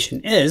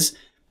location is.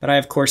 But I,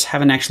 of course,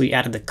 haven't actually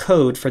added the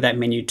code for that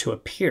menu to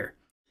appear.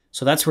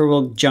 So that's where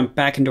we'll jump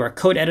back into our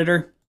code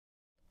editor.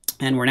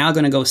 And we're now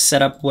going to go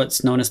set up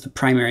what's known as the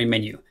primary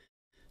menu.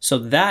 So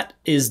that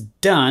is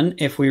done.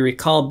 If we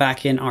recall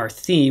back in our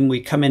theme,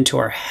 we come into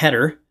our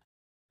header.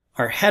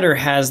 Our header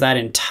has that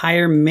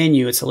entire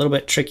menu. It's a little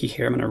bit tricky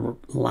here. I'm going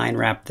to line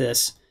wrap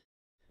this.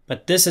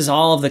 But this is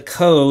all of the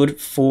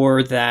code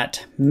for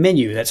that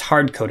menu that's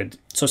hard-coded.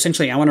 So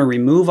essentially, I want to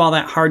remove all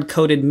that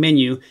hard-coded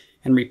menu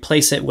and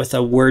replace it with a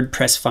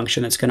WordPress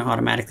function that's going to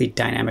automatically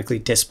dynamically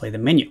display the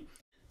menu.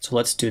 So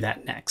let's do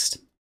that next.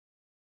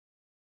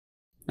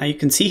 Now you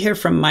can see here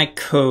from my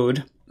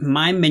code,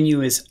 my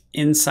menu is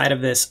inside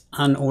of this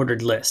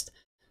unordered list.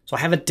 So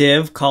I have a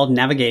div called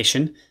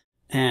navigation,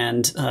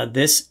 and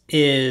this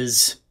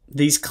is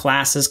these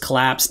classes,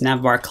 collapse,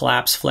 navbar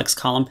collapse, flex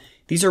column.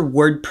 These are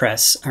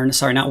WordPress, or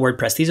sorry, not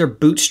WordPress. These are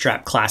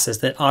Bootstrap classes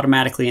that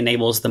automatically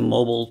enables the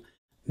mobile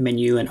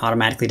menu and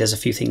automatically does a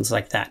few things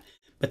like that.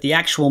 But the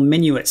actual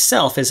menu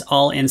itself is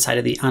all inside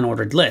of the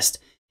unordered list.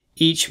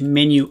 Each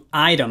menu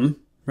item,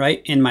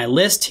 right, in my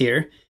list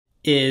here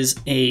is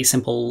a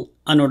simple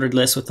unordered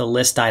list with a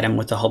list item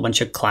with a whole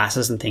bunch of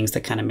classes and things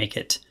that kind of make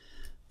it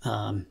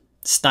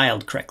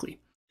styled correctly.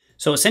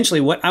 So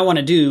essentially what I want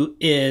to do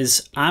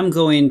is I'm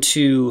going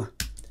to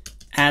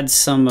add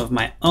some of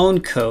my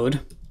own code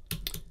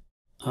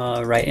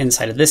right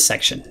inside of this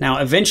section. Now,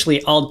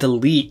 eventually I'll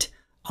delete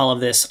all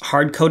of this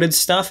hard-coded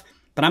stuff,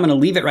 but I'm going to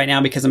leave it right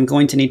now because I'm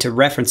going to need to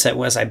reference it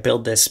as I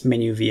build this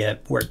menu via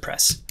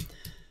WordPress.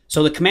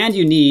 So the command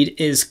you need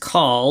is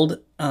called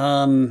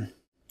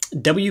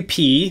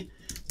wp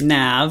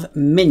nav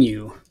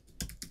menu.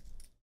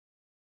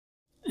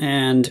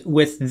 And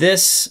with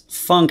this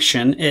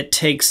function, it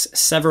takes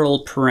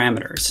several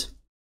parameters.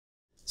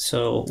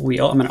 So I'm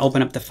going to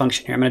open up the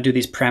function here. I'm going to do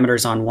these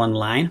parameters on one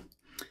line.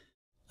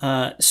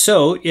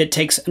 So it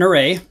takes an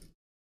array,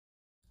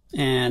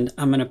 and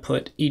I'm going to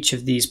put each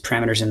of these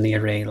parameters in the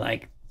array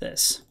like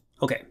this.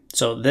 Okay,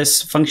 so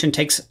this function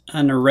takes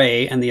an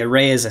array, and the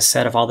array is a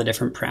set of all the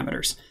different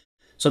parameters.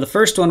 So the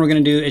first one we're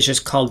going to do is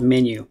just called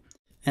menu.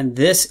 And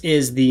this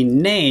is the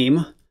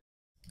name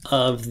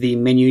of the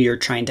menu you're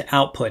trying to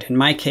output. In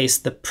my case,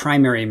 the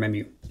primary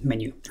menu.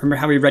 Remember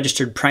how we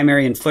registered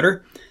primary and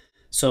footer?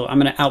 So I'm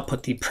going to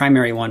output the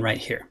primary one right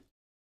here.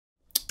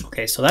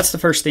 Okay, so that's the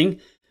first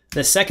thing.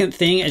 The second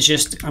thing is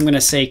just, I'm going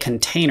to say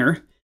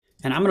container,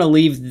 and I'm going to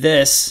leave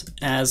this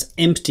as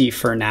empty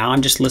for now.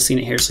 I'm just listing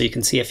it here so you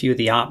can see a few of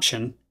the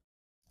options.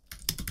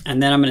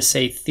 And then I'm going to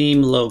say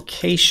theme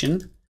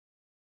location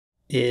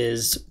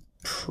is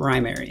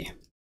primary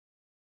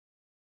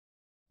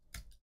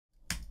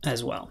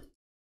as well.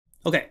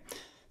 Okay,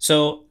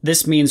 So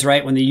this means,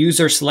 right, when the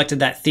user selected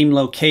that theme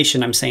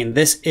location, I'm saying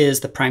this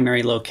is the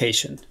primary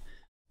location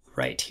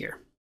right here.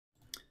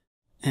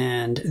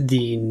 And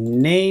the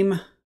name,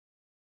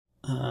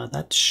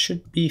 that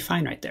should be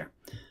fine right there.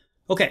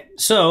 Okay,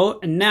 so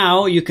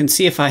now you can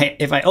see if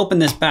I open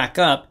this back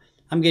up,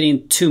 I'm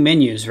getting two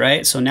menus,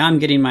 right? So now I'm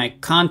getting my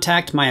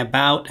contact, my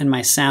about, and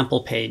my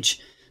sample page.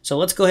 So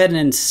let's go ahead and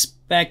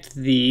inspect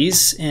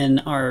these in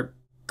our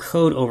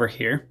code over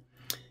here.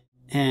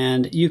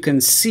 And you can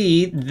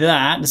see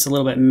that, it's a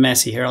little bit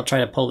messy here, I'll try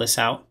to pull this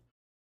out.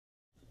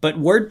 But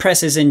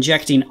WordPress is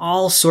injecting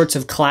all sorts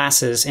of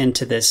classes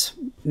into this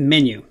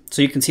menu.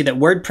 So you can see that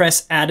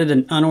WordPress added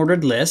an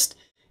unordered list.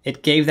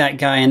 It gave that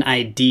guy an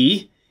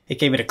ID. It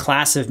gave it a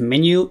class of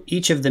menu.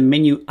 Each of the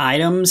menu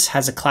items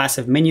has a class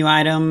of menu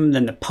item,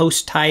 then the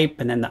post type,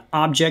 and then the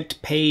object,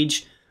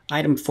 page,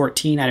 item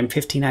 14, item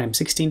 15, item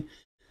 16.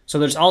 So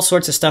there's all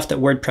sorts of stuff that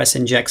WordPress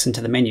injects into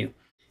the menu.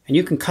 And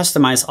you can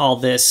customize all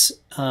this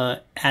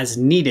as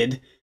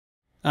needed,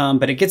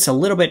 but it gets a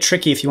little bit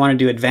tricky if you want to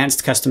do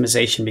advanced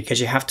customization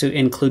because you have to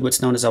include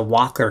what's known as a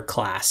walker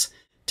class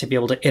to be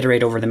able to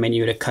iterate over the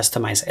menu to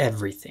customize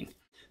everything.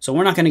 So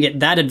we're not going to get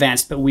that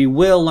advanced, but we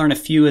will learn a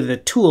few of the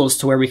tools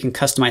to where we can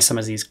customize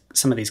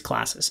some of these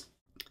classes.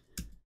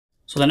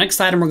 So the next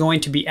item we're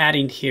going to be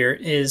adding here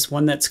is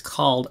one that's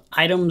called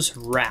items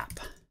wrap.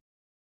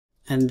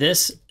 And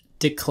this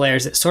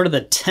declares it's sort of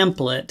the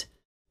template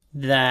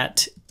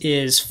that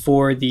is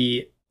for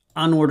the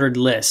unordered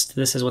list.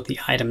 This is what the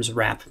items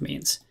wrap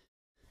means.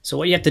 So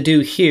what you have to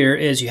do here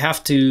is you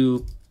have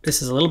to,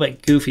 this is a little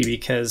bit goofy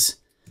because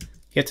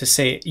you have to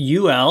say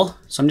UL.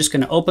 So I'm just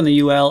going to open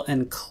the UL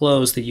and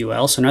close the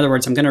UL. So in other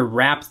words, I'm going to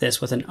wrap this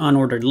with an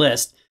unordered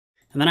list.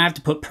 And then I have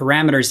to put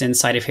parameters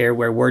inside of here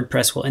where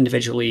WordPress will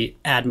individually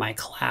add my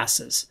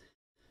classes.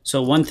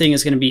 So one thing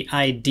is going to be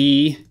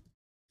ID.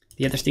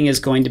 The other thing is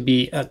going to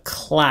be a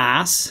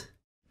class.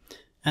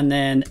 And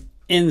then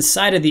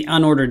inside of the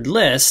unordered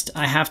list,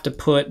 I have to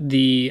put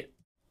the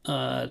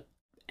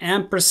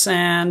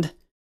ampersand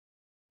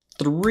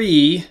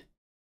 $3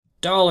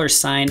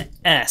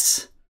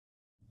 $S.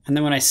 And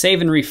then when I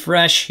save and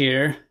refresh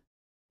here,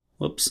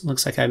 whoops,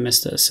 looks like I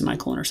missed a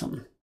semicolon or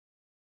something.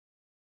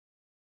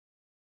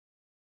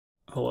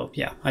 Oh, well,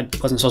 yeah, I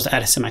wasn't supposed to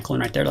add a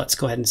semicolon right there. Let's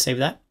go ahead and save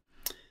that.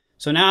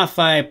 So now if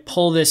I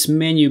pull this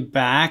menu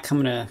back,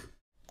 I'm going to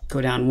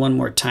go down one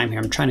more time here.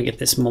 I'm trying to get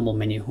this mobile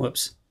menu,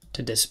 whoops,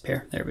 to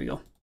disappear. There we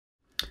go.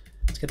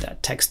 Let's get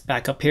that text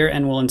back up here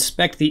and we'll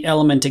inspect the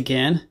element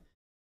again.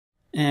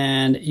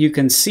 And you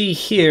can see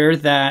here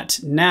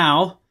that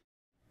now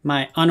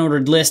my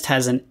unordered list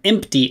has an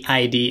empty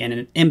ID and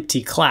an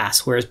empty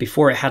class, whereas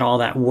before it had all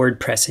that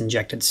WordPress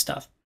injected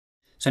stuff.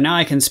 So now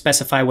I can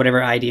specify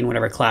whatever ID and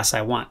whatever class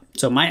I want.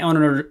 So my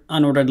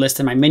unordered list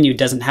in my menu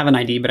doesn't have an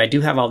ID, but I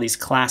do have all these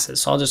classes.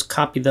 So I'll just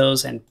copy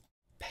those and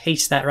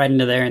paste that right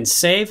into there and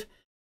save.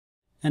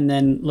 And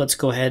then let's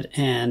go ahead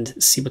and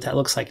see what that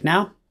looks like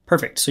now.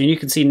 Perfect. So you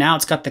can see now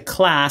it's got the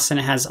class and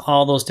it has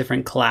all those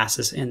different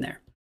classes in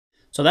there.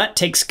 So that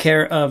takes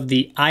care of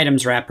the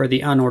items wrap or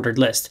the unordered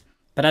list.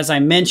 But as I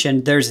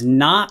mentioned, there's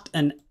not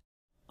an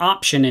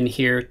option in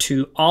here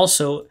to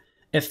also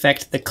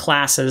affect the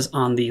classes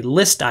on the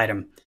list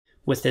item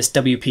with this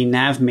WP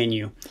nav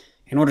menu.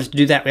 In order to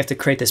do that, we have to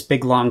create this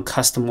big long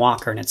custom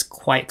walker, and it's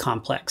quite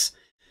complex.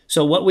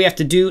 So what we have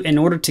to do in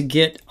order to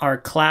get our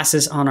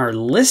classes on our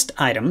list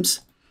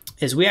items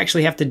is we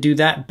actually have to do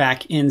that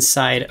back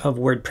inside of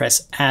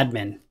WordPress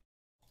admin.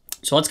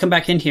 So let's come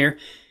back in here,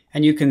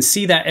 and you can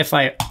see that if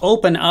I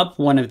open up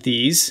one of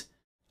these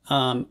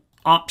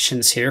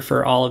options here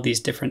for all of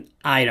these different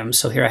items.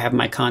 So here I have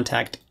my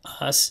contact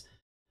us.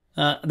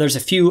 There's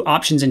a few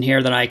options in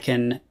here that I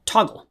can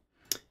toggle.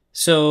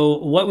 So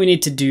what we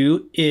need to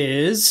do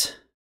is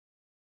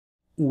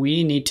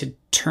we need to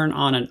turn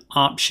on an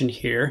option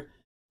here.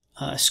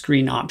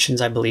 Screen options,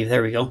 I believe.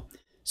 There we go.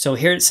 So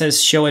here it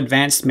says show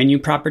advanced menu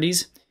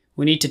properties.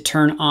 We need to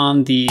turn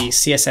on the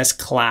CSS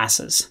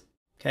classes.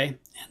 Okay.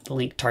 And the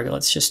link target,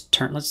 let's just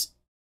turn,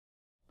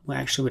 well,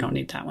 actually we don't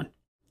need that one.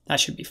 That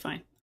should be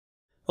fine.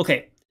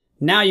 Okay,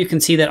 now you can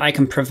see that I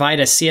can provide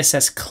a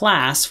CSS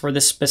class for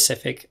this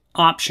specific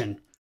option.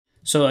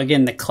 So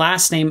again, the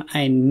class name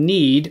I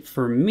need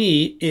for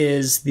me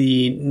is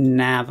the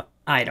nav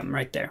item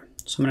right there.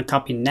 So I'm going to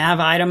copy nav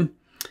item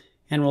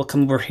and we'll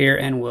come over here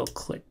and we'll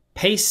click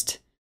paste.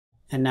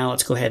 And now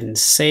let's go ahead and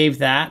save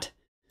that.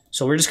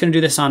 So we're just going to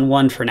do this on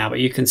one for now,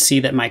 but you can see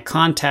that my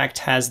contact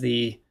has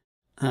the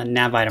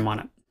nav item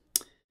on it.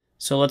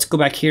 So let's go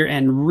back here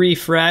and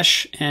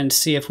refresh and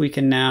see if we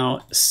can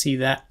now see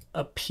that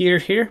appear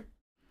here.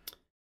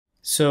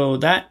 So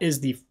that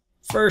is the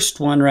first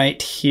one right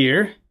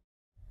here.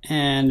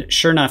 And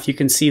sure enough, you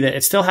can see that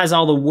it still has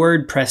all the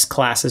WordPress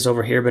classes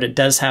over here, but it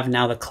does have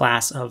now the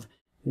class of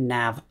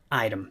nav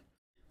item,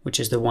 which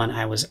is the one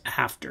I was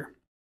after.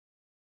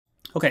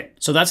 Okay,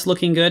 so that's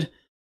looking good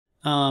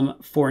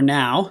for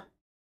now.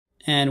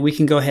 And we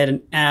can go ahead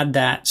and add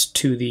that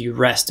to the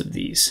rest of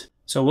these.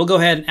 So we'll go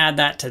ahead and add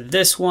that to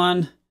this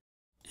one,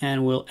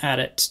 and we'll add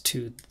it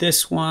to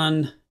this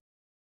one.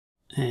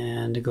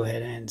 and go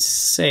ahead and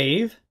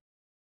save.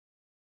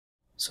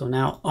 So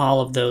now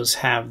all of those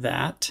have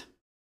that.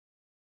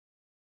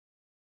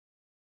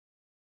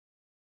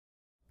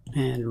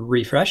 And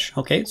refresh.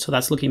 Okay, so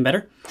that's looking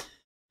better.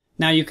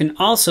 Now you can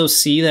also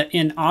see that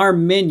in our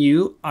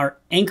menu, our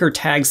anchor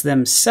tags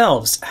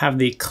themselves have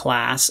the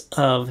class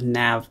of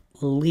nav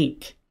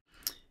link.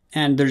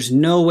 And there's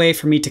no way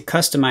for me to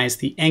customize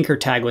the anchor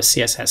tag with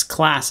CSS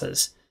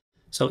classes.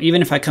 So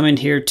even if I come in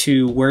here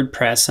to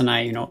WordPress and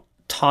I,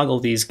 toggle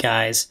these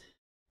guys,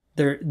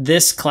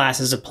 this class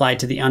is applied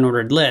to the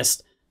unordered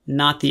list,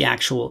 not the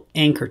actual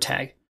anchor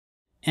tag.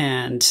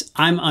 And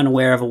I'm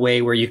unaware of a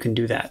way where you can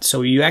do that.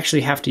 So you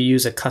actually have to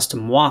use a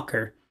custom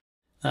walker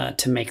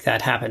to make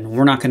that happen.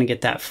 We're not going to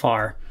get that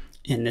far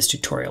in this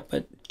tutorial,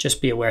 but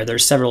just be aware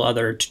there's several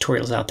other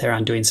tutorials out there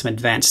on doing some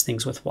advanced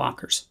things with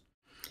walkers.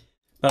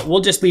 But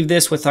we'll just leave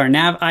this with our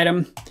nav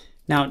item.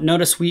 Now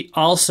notice we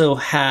also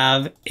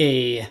have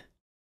a,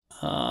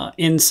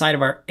 inside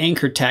of our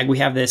anchor tag, we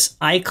have this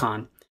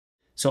icon.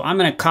 So I'm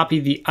going to copy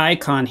the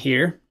icon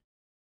here,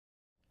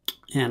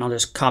 and I'll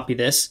just copy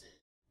this.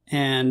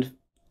 And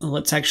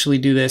let's actually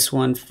do this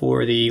one for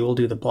we'll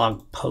do the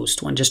blog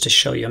post one just to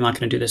show you. I'm not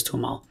going to do this to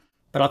them all.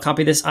 But I'll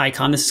copy this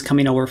icon. This is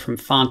coming over from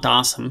Font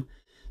Awesome.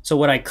 So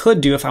what I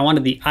could do if I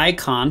wanted the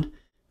icon,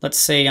 let's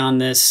say on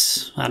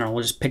this, I don't know,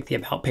 we'll just pick the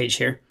About page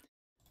here.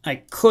 I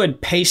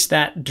could paste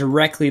that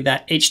directly,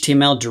 that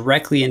HTML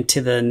directly into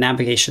the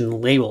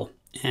navigation label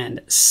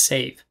and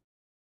save.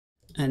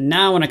 And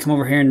now when I come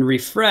over here and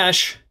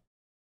refresh,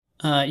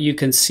 you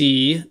can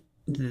see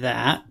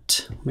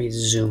that, let me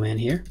zoom in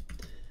here.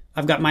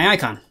 I've got my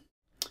icon,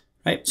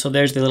 right? So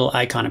there's the little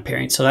icon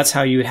appearing. So that's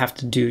how you would have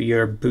to do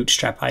your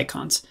Bootstrap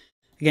icons.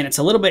 Again, it's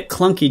a little bit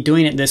clunky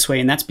doing it this way,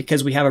 and that's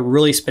because we have a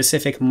really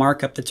specific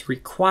markup that's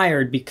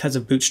required because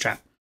of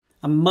Bootstrap.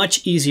 A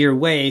much easier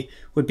way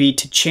would be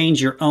to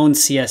change your own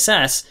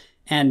CSS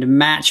and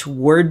match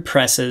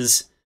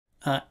WordPress's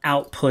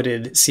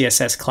outputted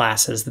CSS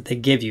classes that they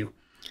give you.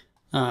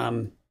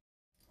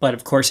 But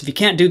of course, if you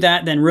can't do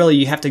that, then really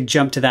you have to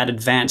jump to that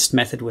advanced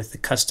method with the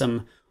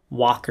custom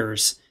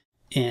walkers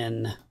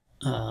inside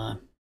of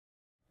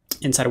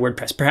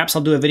WordPress. Perhaps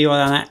I'll do a video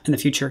on that in the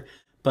future,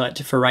 but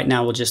for right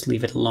now, we'll just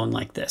leave it alone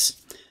like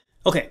this.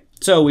 Okay,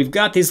 so we've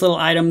got these little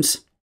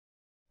items.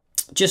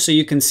 Just so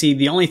you can see,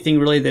 the only thing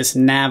really this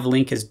nav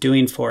link is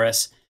doing for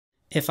us,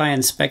 if I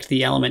inspect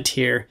the element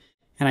here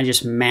and I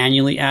just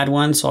manually add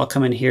one, so I'll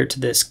come in here to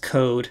this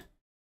code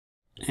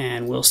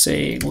and we'll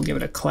give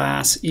it a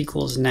class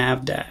equals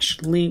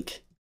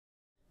nav-link,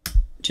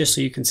 just so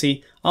you can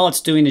see. All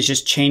it's doing is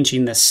just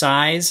changing the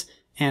size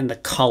and the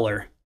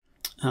color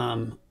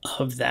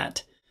of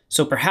that.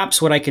 So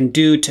perhaps what I can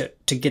do to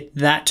get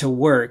that to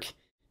work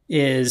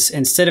is,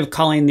 instead of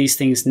calling these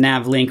things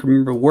nav link,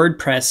 remember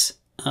WordPress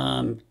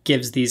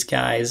gives these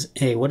guys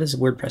a, what does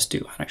WordPress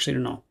do? I actually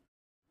don't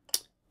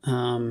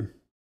know.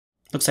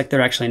 Looks like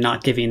they're actually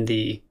not giving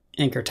the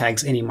anchor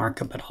tags any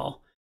markup at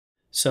all.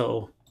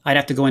 So I'd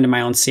have to go into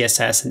my own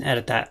CSS and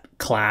edit that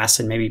class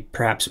and maybe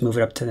perhaps move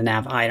it up to the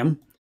nav item.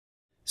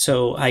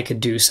 So I could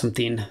do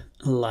something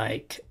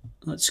like,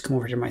 let's come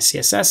over to my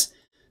CSS.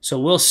 So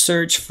we'll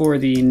search for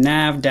the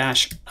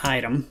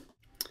nav-item,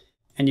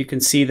 and you can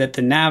see that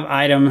the nav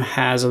item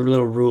has a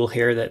little rule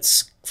here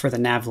that's for the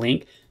nav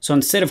link. So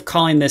instead of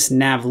calling this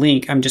nav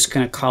link, I'm just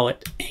going to call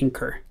it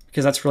anchor,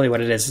 because that's really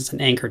what it is. It's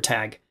an anchor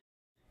tag.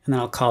 And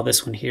then I'll call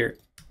this one here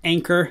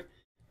anchor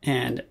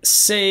and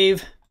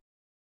save.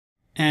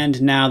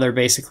 And now they're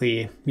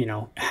basically,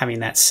 having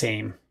that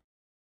same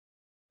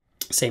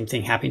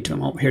thing happening to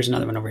them. Oh, here's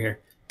another one over here.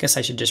 Guess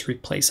I should just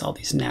replace all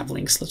these nav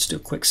links. Let's do a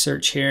quick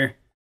search here.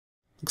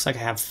 Looks like I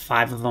have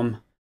 5 of them.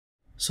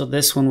 So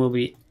this one will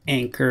be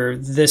anchor.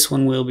 This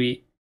one will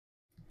be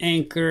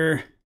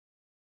anchor.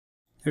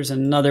 There's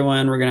another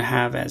one we're going to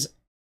have as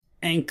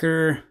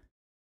anchor.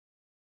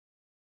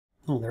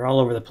 Oh, they're all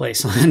over the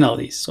place on all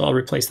these. So I'll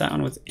replace that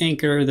one with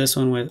anchor, this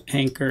one with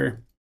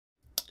anchor.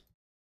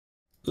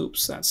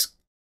 Oops, that's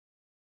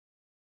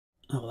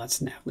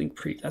nav link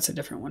pre. That's a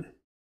different one.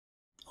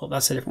 Oh,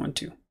 that's a different one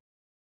too.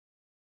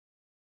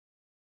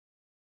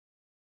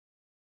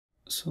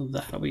 So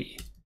that'll be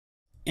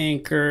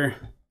anchor.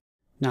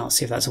 Now let's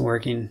see if that's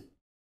working.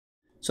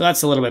 So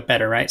that's a little bit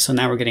better, right? So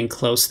now we're getting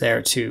close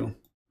there to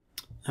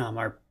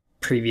our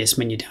previous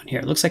menu down here.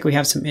 It looks like we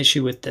have some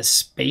issue with the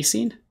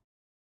spacing,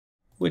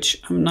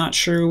 which I'm not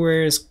sure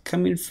where it's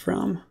coming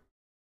from.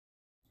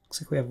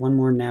 Looks like we have one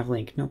more nav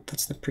link. Nope,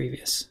 that's the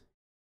previous.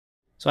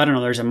 So I don't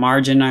know, there's a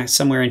margin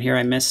somewhere in here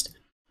I missed,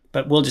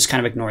 but we'll just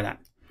kind of ignore that.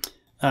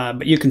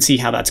 But you can see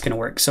how that's going to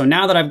work. So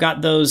now that I've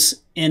got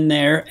those in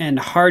there and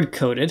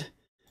hard-coded,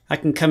 I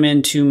can come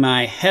into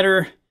my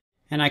header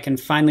and I can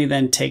finally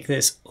then take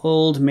this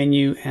old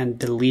menu and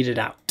delete it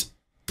out,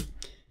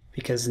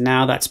 because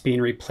now that's being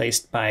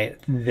replaced by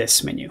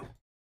this menu.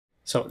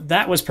 So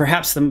that was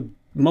perhaps the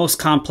most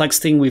complex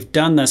thing we've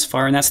done thus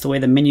far, and that's the way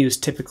the menus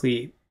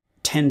typically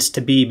tends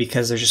to be,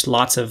 because there's just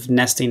lots of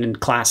nesting and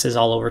classes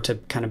all over to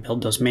kind of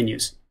build those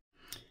menus.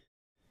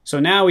 So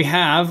now we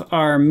have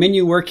our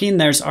menu working.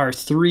 There's our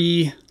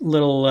 3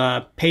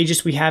 little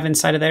pages we have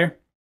inside of there,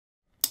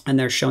 and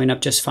they're showing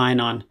up just fine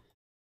on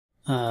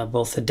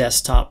both the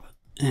desktop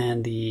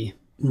and the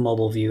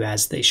mobile view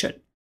as they should.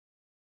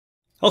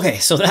 Okay,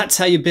 so that's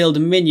how you build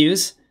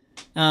menus.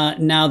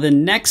 Now the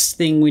next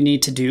thing we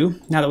need to do,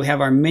 now that we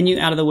have our menu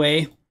out of the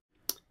way,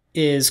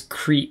 is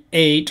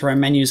create, or our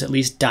menu is at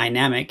least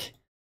dynamic,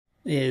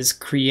 is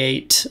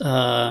create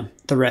the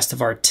rest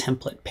of our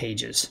template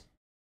pages.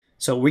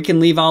 So we can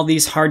leave all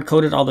these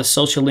hard-coded. All the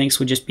social links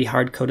would just be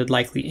hard-coded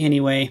likely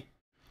anyway.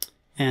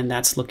 And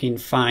that's looking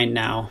fine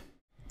now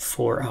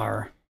for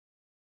our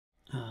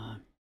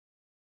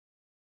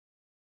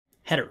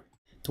header.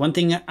 The one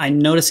thing I'm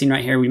noticing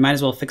right here, we might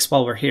as well fix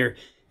while we're here,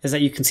 is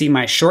that you can see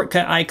my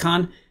shortcut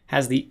icon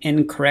has the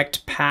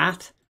incorrect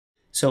path.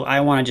 So I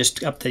want to just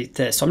update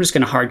this. So I'm just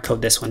going to hard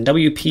code this one.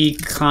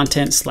 WP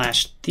content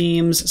 /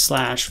 themes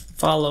 /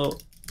 follow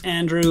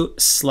Andrew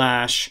 /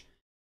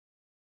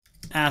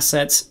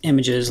 assets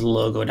images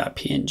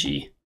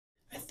logo.png.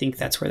 I think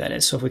that's where that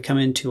is. So if we come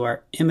into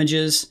our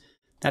images,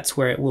 that's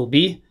where it will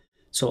be.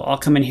 So I'll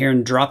come in here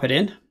and drop it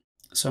in.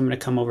 So I'm going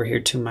to come over here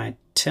to my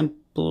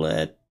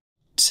template.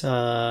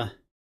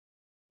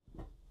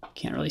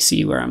 Can't really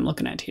see where I'm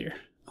looking at here.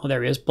 Oh,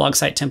 there it is. Blog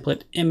site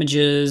template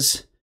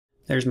images.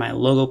 There's my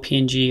logo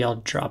PNG. I'll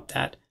drop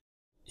that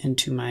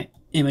into my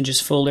images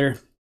folder.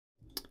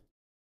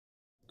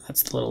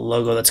 That's the little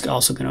logo that's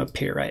also going to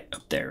appear right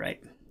up there,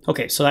 right?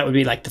 Okay, so that would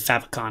be like the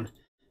favicon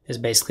is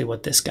basically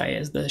what this guy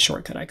is, the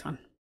shortcut icon.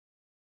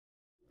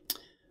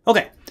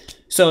 Okay,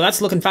 so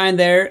that's looking fine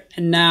there.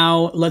 And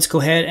now let's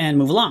go ahead and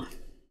move along.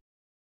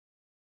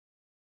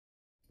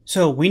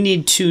 So we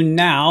need to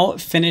now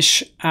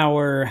finish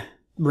our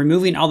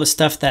removing all the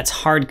stuff that's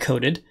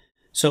hard-coded.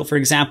 So for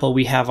example,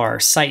 we have our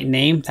site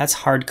name, that's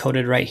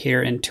hard-coded right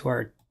here into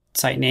our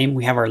site name.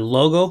 We have our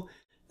logo,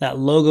 that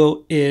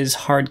logo is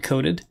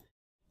hard-coded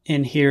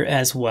in here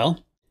as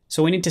well.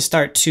 So we need to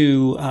start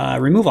to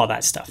remove all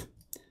that stuff.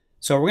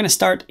 So we're going to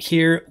start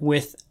here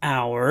with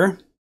our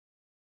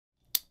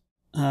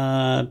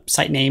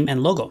site name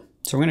and logo.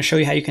 So we're going to show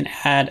you how you can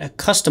add a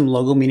custom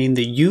logo, meaning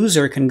the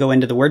user can go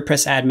into the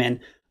WordPress admin,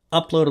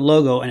 upload a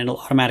logo, and it'll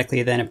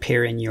automatically then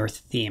appear in your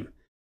theme.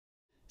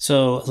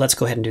 So let's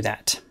go ahead and do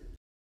that.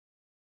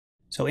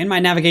 So in my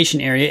navigation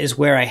area is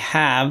where I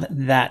have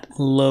that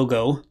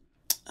logo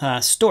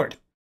stored.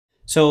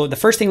 So the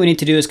first thing we need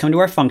to do is come to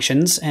our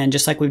functions, and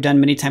just like we've done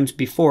many times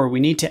before, we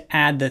need to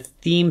add the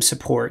theme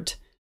support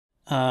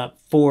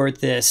for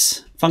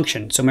this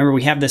function. So remember,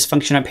 we have this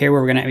function up here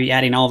where we're going to be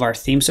adding all of our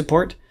theme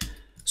support.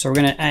 So we're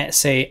going to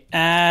say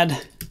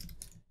add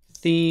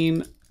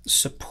theme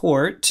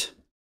support,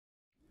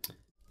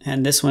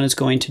 and this one is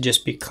going to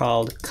just be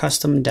called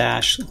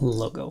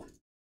custom-logo.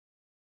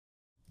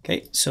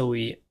 Okay, so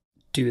we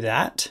do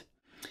that.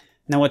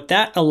 Now what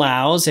that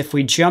allows, if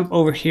we jump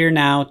over here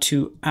now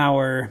to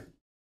our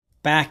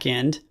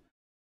backend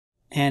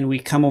and we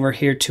come over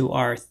here to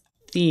our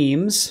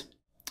themes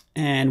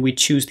and we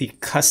choose the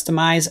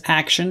customize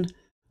action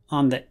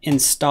on the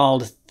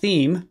installed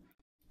theme.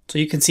 So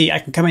you can see I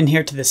can come in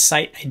here to the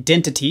site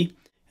identity,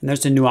 and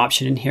there's a new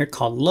option in here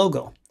called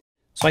logo.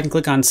 So I can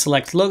click on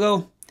select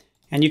logo,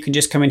 and you can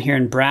just come in here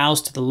and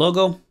browse to the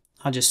logo.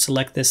 I'll just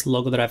select this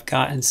logo that I've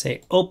got and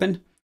say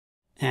open.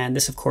 And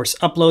this of course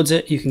uploads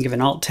it. You can give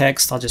an alt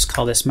text. I'll just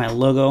call this my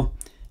logo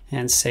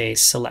and say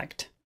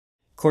select.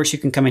 Of course, you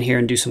can come in here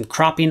and do some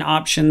cropping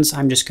options.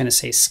 I'm just going to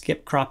say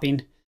skip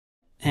cropping,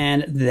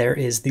 and there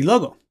is the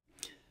logo.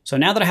 So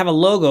now that I have a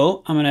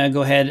logo, I'm going to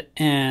go ahead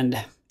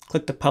and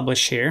click the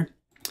publish here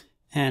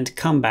and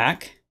come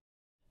back.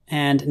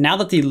 And now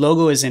that the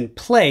logo is in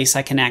place,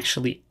 I can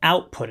actually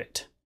output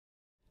it.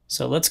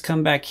 So let's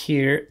come back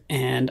here,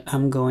 and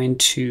I'm going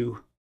to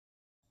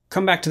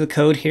come back to the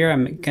code here.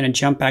 I'm going to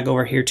jump back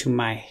over here to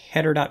my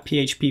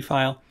header.php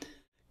file,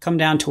 come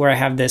down to where I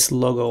have this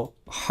logo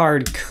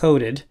hard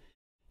coded,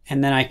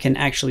 and then I can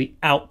actually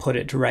output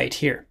it right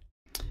here.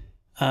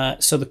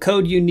 So the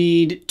code you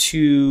need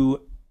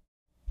to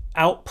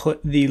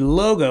output the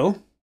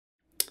logo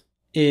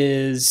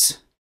is,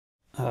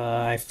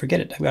 I forget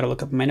it. I've got to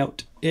look up my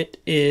note.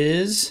 It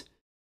is,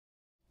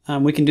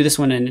 we can do this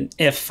one in an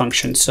if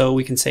function. So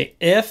we can say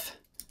if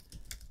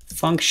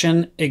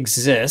function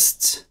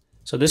exists.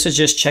 So this is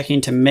just checking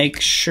to make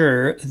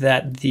sure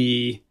that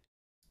the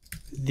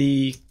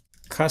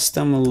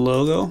custom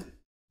logo,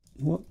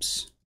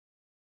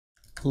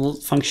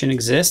 function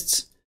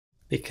exists,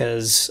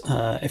 because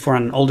if we're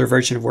on an older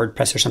version of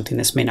WordPress or something,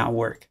 this may not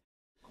work.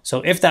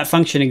 So if that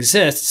function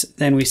exists,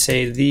 then we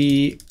say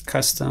the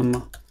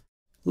custom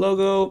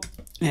logo,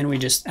 and we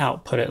just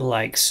output it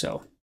like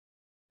so.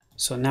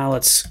 So now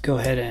let's go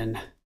ahead and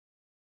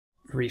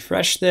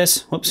refresh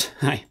this. Whoops,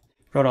 I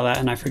wrote all that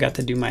and I forgot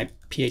to do my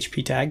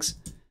PHP tags.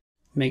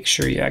 Make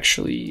sure you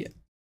actually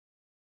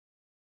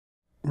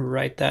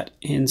write that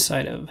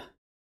inside of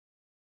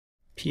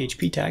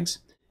PHP tags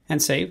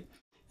and save.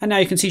 And now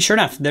you can see, sure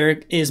enough,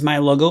 there is my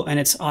logo and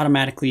it's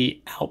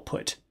automatically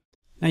output.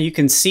 Now you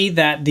can see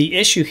that the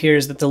issue here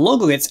is that the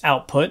logo gets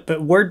output,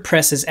 but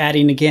WordPress is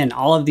adding, again,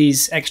 all of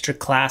these extra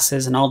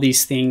classes and all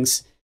these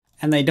things,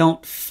 and they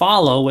don't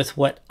follow with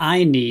what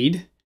I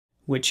need,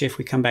 which if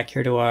we come back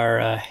here to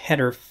our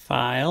header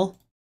file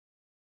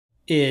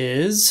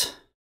is,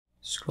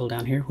 scroll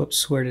down here,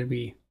 whoops, where did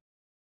we?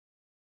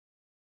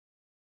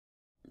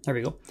 There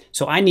we go.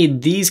 So I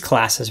need these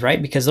classes,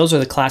 right? Because those are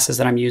the classes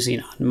that I'm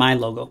using on my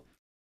logo.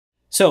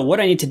 So what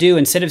I need to do,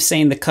 instead of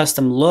saying the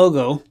custom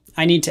logo,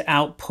 I need to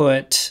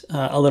output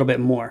a little bit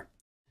more.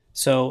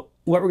 So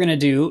what we're going to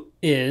do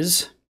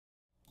is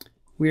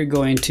we're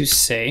going to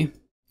say,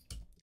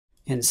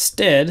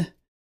 instead,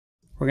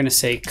 we're going to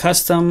say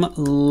custom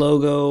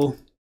logo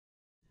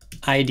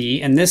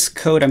ID. And this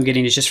code I'm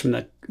getting is just from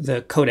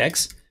the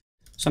codex.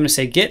 So I'm going to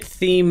say get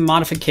theme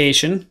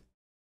modification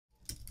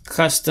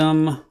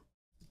custom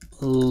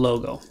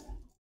logo.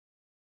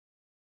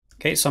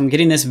 Okay, so I'm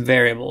getting this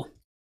variable.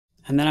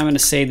 And then I'm going to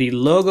say the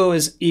logo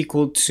is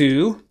equal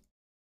to,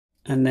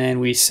 and then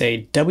we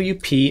say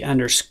WP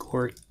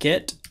underscore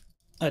get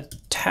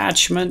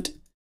attachment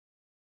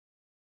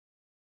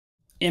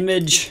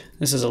image.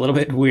 This is a little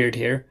bit weird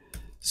here.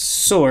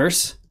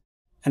 Source.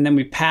 And then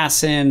we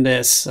pass in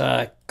this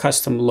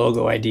custom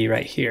logo ID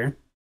right here.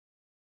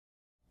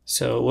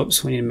 So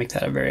whoops, we need to make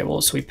that a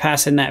variable. So we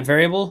pass in that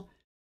variable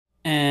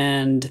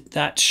and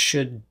that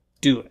should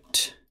do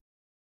it.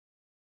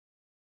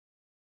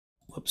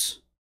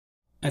 Whoops.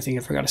 I think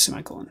I forgot a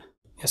semicolon.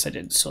 Yes, I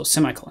did. So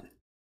semicolon.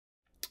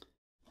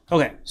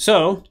 Okay,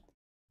 so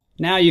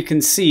now you can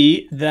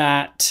see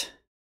that,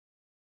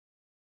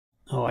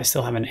 oh, I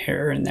still have an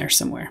error in there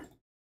somewhere.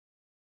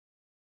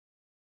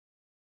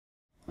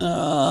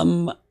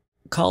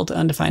 Call to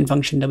undefined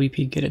function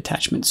WP get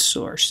attachment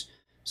source.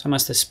 So I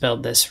must have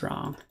spelled this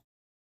wrong.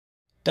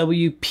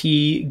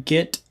 WP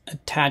get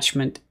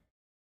attachment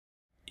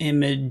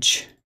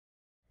image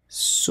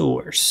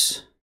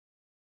source.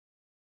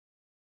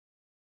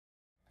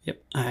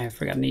 Yep, I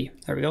forgot an E.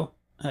 There we go.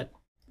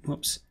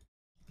 Whoops.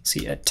 Let's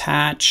see,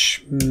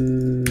 attachment.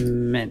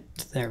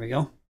 There we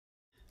go.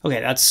 Okay,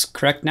 that's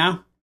correct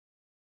now.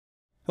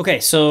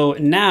 Okay, so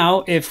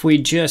now if we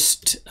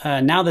just,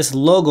 now this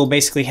logo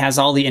basically has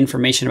all the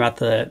information about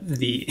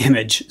the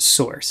image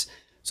source.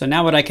 So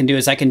now what I can do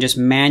is I can just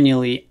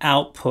manually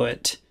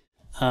output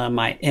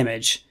my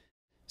image.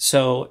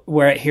 So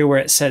where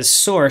it says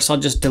source, I'll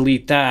just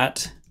delete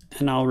that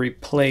and I'll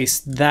replace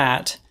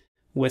that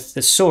with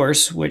the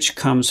source, which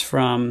comes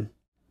from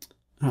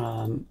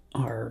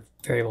our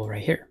variable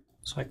right here.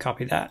 So I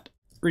copy that,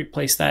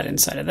 replace that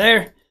inside of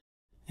there,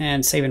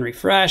 and save and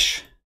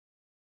refresh.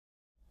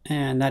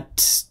 And that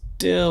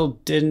still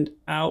didn't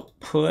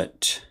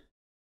output.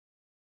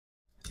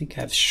 I think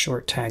I have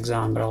short tags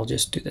on, but I'll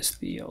just do this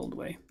the old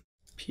way.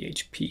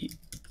 PHP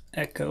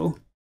echo.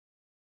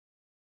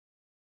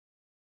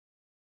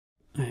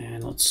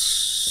 And I'm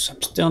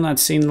still not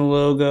seeing the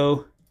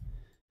logo.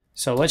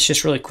 So let's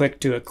just really quick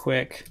do a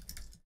quick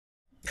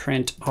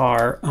print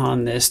R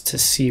on this to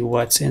see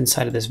what's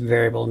inside of this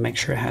variable and make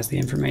sure it has the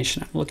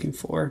information I'm looking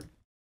for.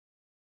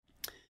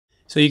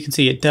 So you can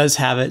see it does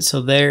have it.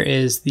 So there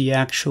is the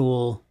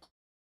actual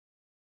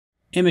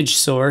image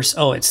source.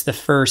 Oh, it's the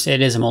first,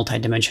 it is a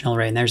multi-dimensional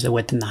array, and there's the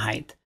width and the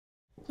height.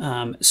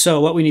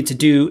 So what we need to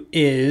do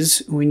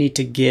is we need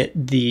to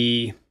get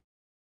the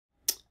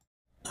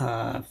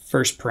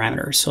first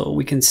parameter. So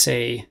we can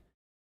say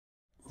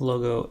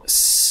logo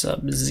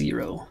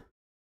sub-0.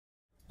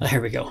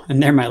 There we go.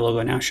 And there my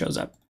logo now shows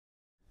up.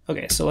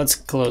 Okay, so let's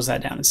close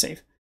that down and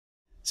save.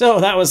 So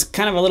that was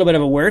kind of a little bit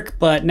of a work,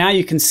 but now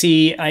you can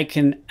see I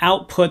can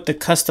output the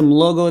custom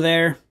logo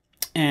there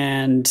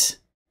and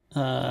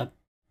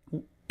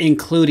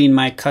including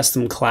my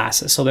custom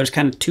classes. So there's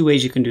kind of two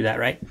ways you can do that,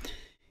 right?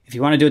 If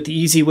you want to do it the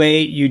easy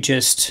way, you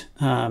just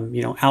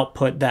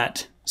output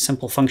that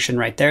simple function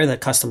right there, the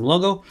custom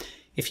logo.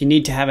 If you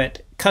need to have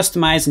it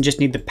customized and just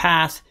need the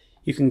path,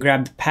 you can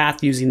grab the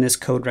path using this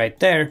code right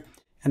there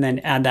and then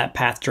add that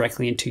path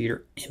directly into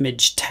your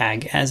image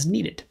tag as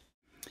needed.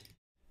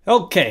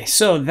 Okay,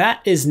 so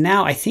that is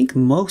now, I think,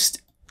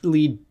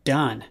 mostly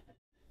done.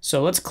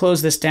 So let's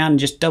close this down and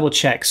just double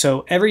check.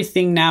 So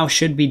everything now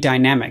should be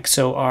dynamic.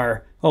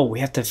 So we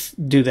have to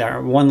do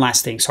that one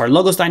last thing. So our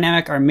logo's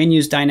dynamic, our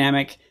menu's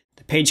dynamic,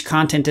 the page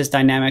content is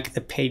dynamic,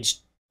 the page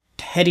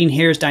heading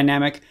here is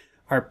dynamic,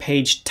 our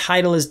page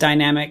title is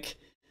dynamic.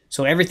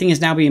 So everything is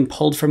now being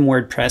pulled from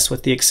WordPress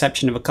with the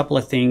exception of a couple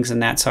of things,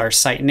 and that's our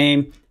site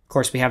name. Of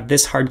course, we have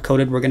this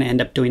hard-coded. We're going to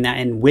end up doing that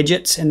in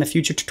widgets in the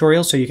future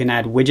tutorial, so you can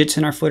add widgets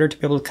in our footer to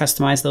be able to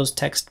customize those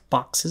text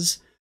boxes.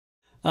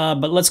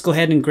 But let's go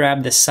ahead and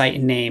grab the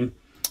site name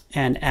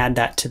and add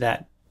that to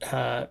that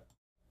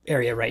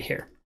area right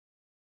here.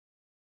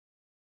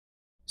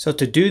 So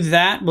to do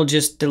that, we'll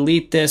just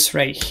delete this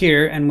right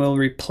here, and we'll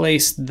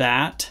replace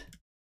that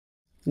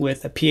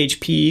with a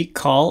PHP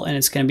call, and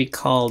it's going to be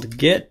called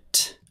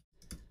get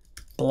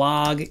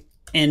blog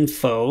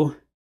info.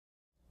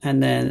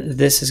 And then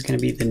this is going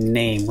to be the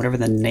name, whatever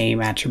the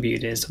name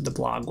attribute is of the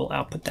blog. We'll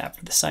output that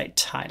for the site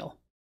title.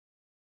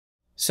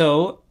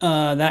 So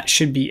that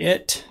should be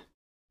it.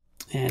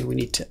 and we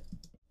need to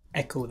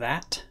echo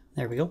that.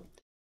 There we go.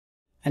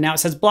 And now it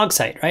says blog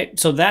site, right?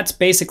 So that's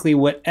basically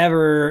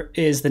whatever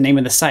is the name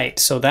of the site.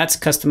 So that's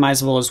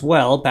customizable as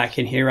well back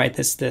in here, right?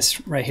 This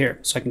right here.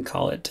 So I can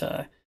call it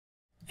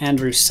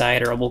Andrew's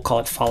site, or we'll call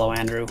it Follow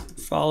Andrew.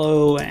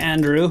 Follow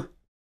Andrew.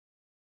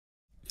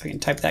 If I can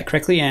type that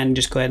correctly, and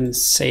just go ahead and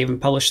save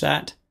and publish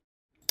that.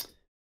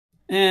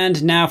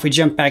 And now if we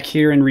jump back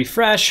here and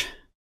refresh,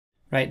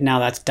 right now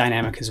that's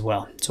dynamic as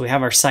well. So we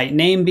have our site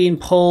name being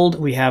pulled.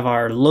 We have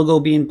our logo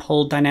being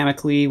pulled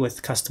dynamically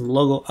with custom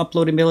logo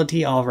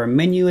uploadability. All of our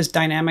menu is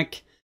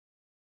dynamic.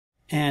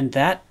 And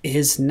that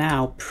is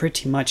now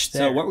pretty much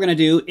there. So what we're going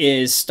to do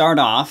is start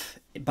off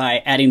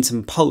by adding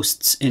some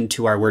posts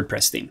into our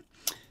WordPress theme.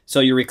 So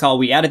you recall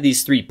we added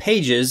these 3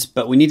 pages,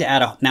 but we need to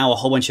add now a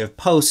whole bunch of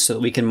posts so that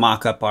we can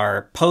mock up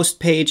our post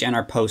page and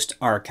our post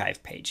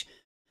archive page.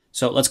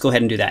 So let's go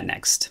ahead and do that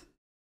next.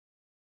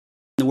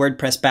 The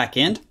WordPress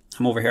backend,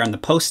 I'm over here on the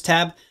post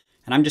tab,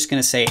 and I'm just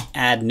going to say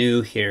add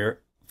new here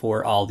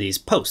for all these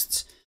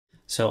posts.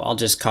 So I'll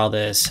just call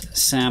this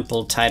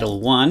sample title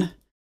 1,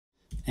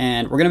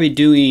 and we're going to be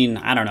doing,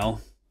 I don't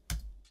know,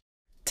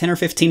 10 or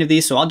 15 of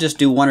these. So I'll just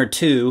do 1 or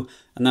 2,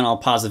 and then I'll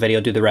pause the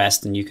video, do the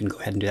rest, and you can go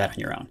ahead and do that on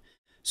your own.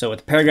 So with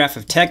the paragraph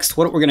of text,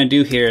 what we're going to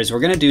do here is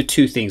we're going to do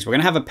 2 things. We're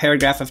going to have a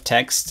paragraph of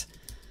text,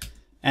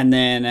 and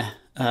then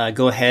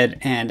go ahead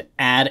and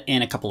add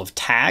in a couple of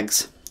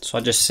tags. So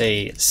I'll just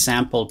say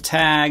sample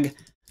tag,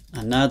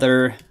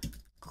 another,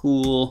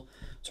 cool.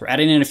 So we're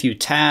adding in a few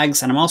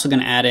tags, and I'm also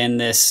going to add in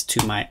this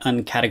to my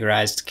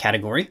uncategorized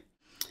category.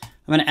 I'm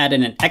going to add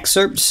in an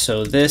excerpt.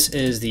 So this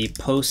is the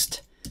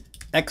post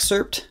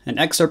excerpt. An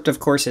excerpt, of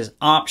course, is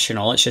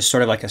optional. It's just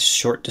sort of like a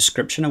short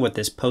description of what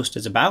this post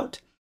is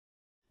about.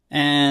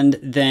 And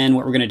then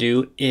what we're going to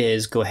do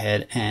is go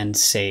ahead and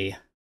say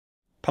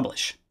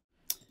publish.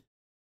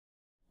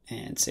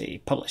 And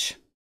say publish.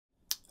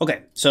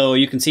 Okay, so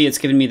you can see it's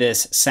giving me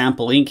this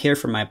sample link here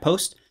for my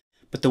post.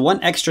 But the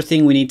one extra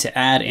thing we need to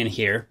add in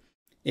here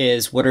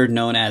is what are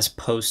known as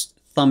post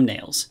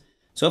thumbnails.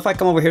 So if I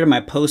come over here to my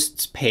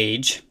posts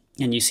page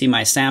and you see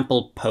my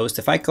sample post,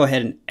 if I go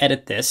ahead and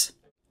edit this,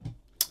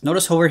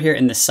 notice over here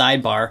in the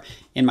sidebar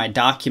in my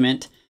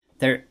document,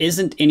 there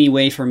isn't any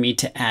way for me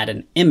to add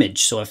an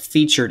image, so a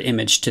featured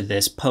image to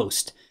this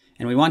post.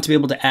 And we want to be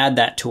able to add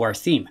that to our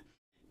theme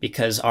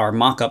because our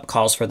mockup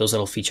calls for those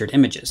little featured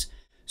images.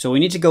 So we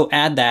need to go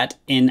add that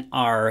in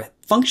our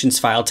functions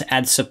file to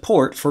add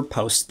support for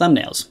post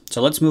thumbnails.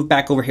 So let's move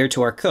back over here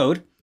to our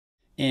code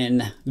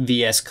in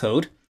VS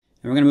Code.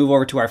 And we're going to move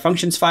over to our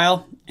functions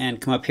file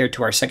and come up here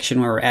to our section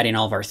where we're adding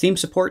all of our theme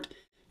support.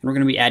 And we're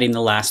going to be adding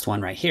the last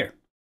one right here.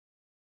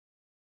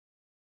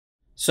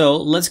 So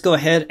let's go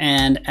ahead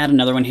and add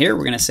another one here.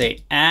 We're going to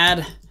say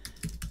add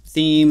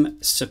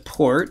theme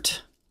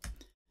support.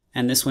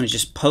 And this one is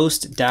just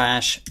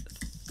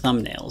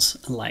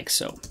post-thumbnails, like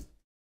so.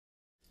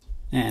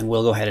 And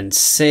we'll go ahead and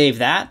save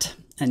that.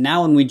 And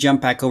now when we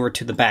jump back over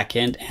to the back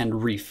end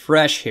and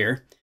refresh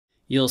here,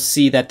 you'll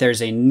see that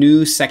there's a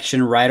new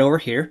section right over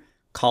here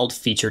called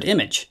featured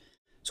image.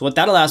 So what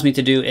that allows me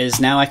to do is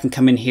now I can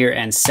come in here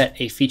and set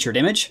a featured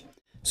image.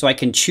 So I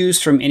can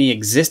choose from any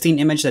existing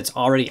image that's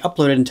already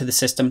uploaded into the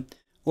system,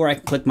 or I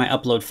can click my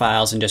upload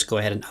files and just go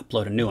ahead and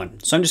upload a new one.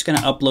 So I'm just going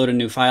to upload a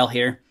new file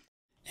here,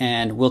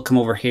 and we'll come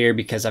over here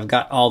because I've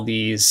got all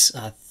these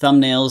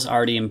thumbnails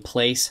already in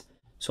place.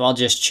 So I'll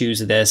just choose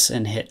this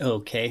and hit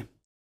OK.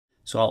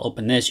 So I'll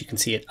open this. You can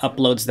see it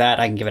uploads that.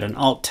 I can give it an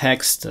alt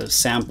text, a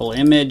sample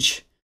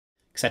image,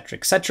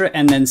 etc.,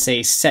 and then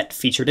say set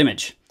featured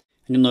image.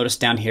 And you'll notice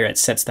down here it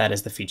sets that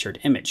as the featured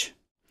image.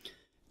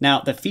 Now,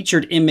 the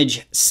featured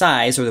image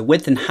size, or the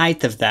width and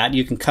height of that,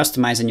 you can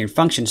customize in your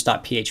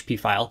functions.php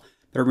file.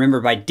 But remember,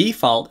 by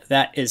default,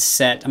 that is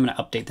set. I'm going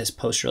to update this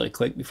post really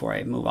quick before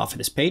I move off of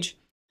this page.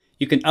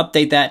 You can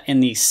update that in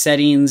the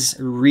settings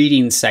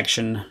reading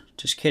section.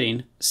 Just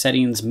kidding.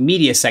 Settings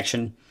media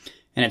section.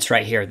 And it's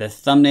right here, the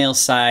thumbnail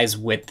size,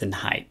 width, and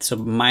height. So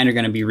mine are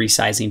going to be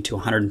resizing to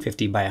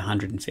 150 by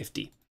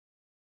 150.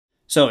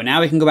 So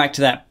now we can go back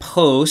to that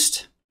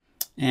post.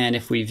 And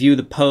if we view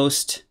the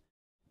post,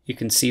 you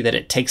can see that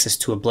it takes us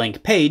to a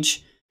blank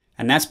page,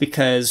 and that's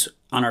because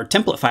on our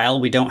template file,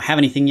 we don't have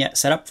anything yet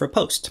set up for a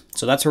post.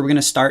 So that's where we're going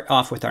to start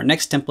off with our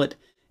next template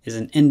is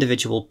an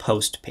individual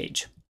post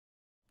page.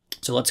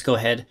 So let's go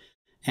ahead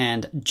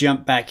and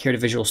jump back here to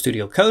Visual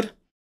Studio Code,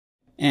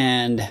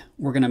 and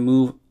we're going to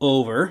move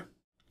over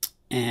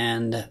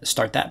and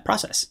start that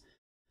process.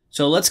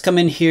 So let's come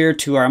in here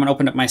to our, I'm going to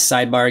open up my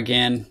sidebar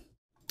again,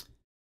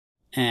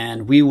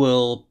 and we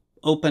will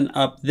open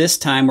up this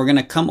time. We're going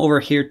to come over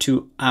here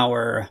to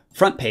our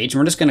front page, and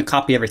we're just going to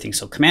copy everything.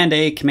 So Command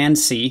A, Command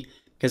C,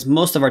 because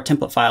most of our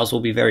template files will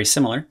be very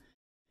similar.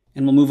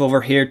 And we'll move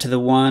over here to the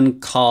one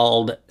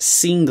called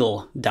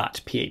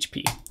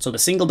single.php. So the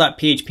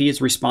single.php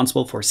is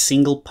responsible for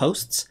single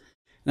posts.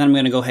 And then I'm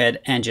going to go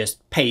ahead and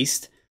just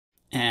paste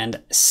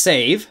and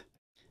save.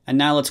 And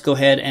now let's go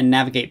ahead and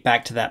navigate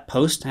back to that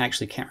post. I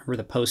actually can't remember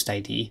the post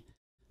ID.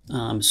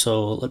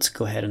 So let's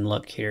go ahead and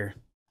look here,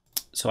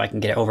 so I can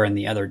get it over in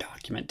the other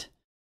document.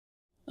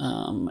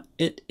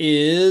 It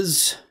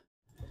is,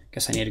 I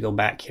guess I need to go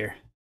back here.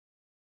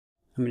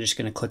 I'm just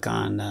going to click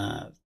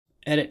on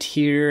edit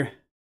here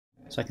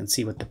so I can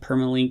see what the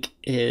permalink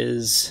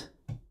is.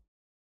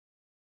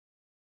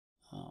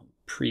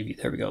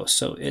 Preview, there we go.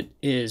 So it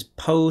is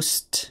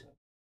post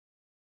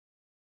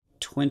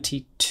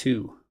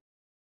 22.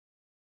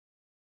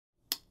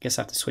 Guess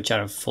I have to switch out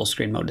of full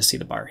screen mode to see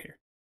the bar here.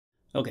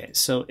 Okay,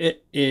 so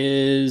it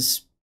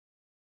is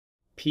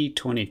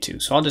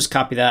P22. So I'll just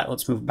copy that.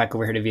 Let's move back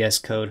over here to VS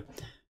Code.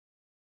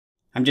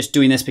 I'm just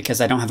doing this because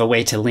I don't have a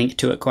way to link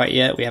to it quite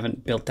yet. We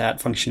haven't built that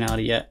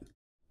functionality yet.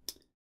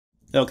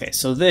 Okay,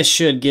 so this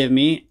should give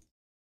me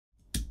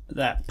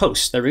that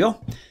post. There we go.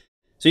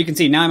 So you can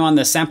see now I'm on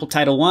the sample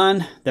title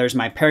 1. There's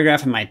my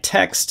paragraph and my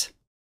text.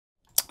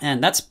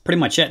 And that's pretty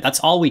much it. That's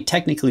all we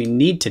technically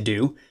need to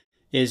do,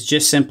 is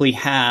just simply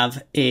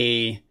have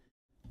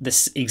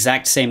this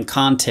exact same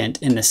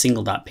content in the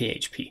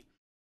single.php.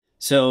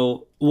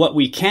 So what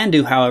we can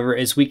do, however,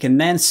 is we can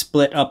then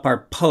split up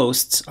our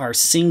posts, our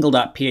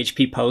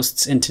single.php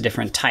posts, into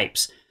different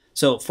types.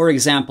 So for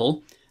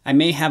example, I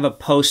may have a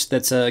post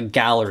that's a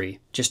gallery,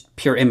 just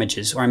pure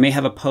images, or I may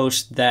have a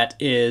post that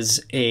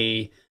is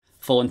a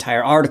full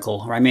entire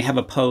article, or I may have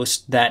a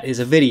post that is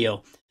a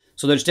video.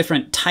 So there's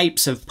different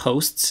types of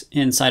posts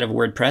inside of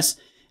WordPress,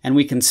 and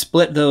we can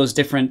split those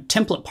different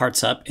template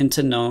parts up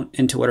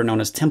into what are known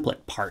as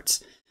template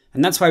parts.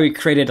 And that's why we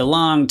created a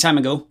long time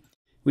ago,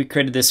 we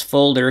created this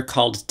folder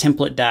called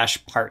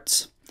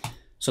template-parts.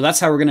 So that's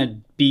how we're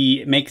going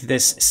to make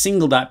this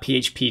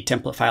single.php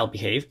template file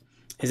behave,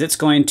 is it's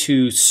going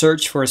to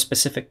search for a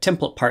specific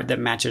template part that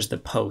matches the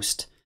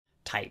post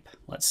type,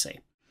 let's say.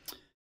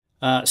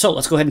 So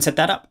let's go ahead and set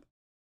that up.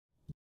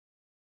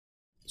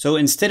 So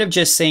instead of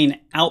just saying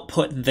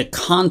output the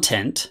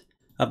content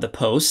of the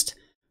post,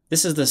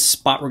 this is the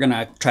spot we're going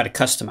to try to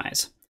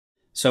customize.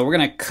 So we're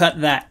going to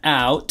cut that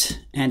out,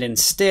 and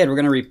instead we're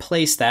going to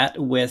replace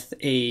that with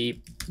a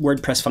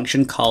WordPress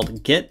function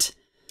called get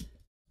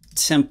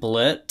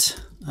template.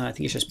 I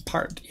think it's just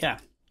part. Yeah,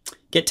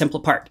 get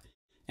template part.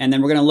 And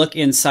then we're going to look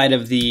inside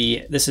of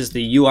this is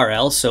the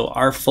URL. So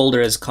our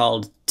folder is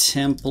called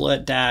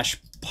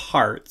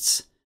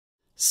template-parts/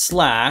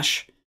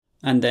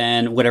 and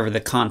then whatever the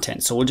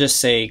content. So we'll just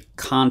say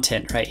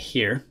content right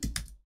here,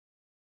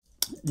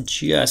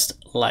 just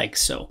like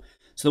so.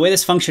 So the way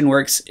this function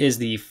works is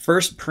the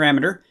first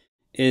parameter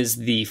is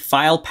the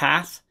file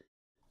path.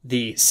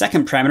 The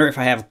second parameter, if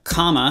I have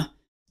comma,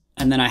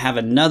 and then I have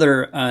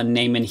another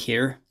name in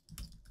here,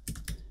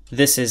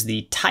 this is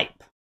the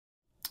type.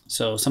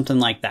 So something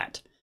like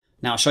that.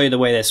 Now I'll show you the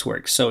way this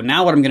works. So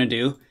now what I'm going to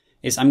do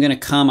is I'm going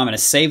to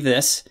save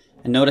this,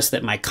 and notice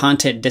that my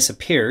content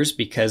disappears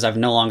because I'm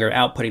no longer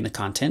outputting the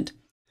content.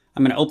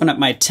 I'm going to open up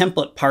my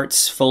template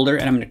parts folder,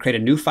 and I'm going to create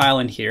a new file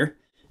in here,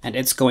 and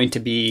it's going to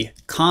be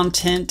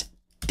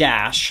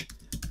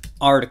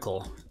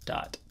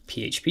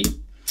content-article.php.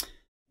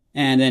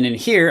 And then in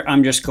here,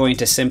 I'm just going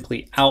to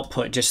simply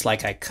output just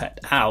like I cut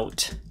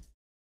out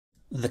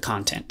the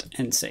content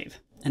and save.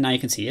 And now you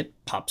can see it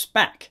pops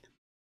back.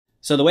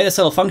 So the way this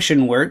little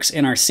function works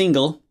in our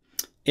single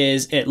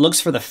is it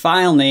looks for the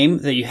file name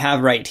that you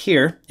have right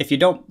here. If you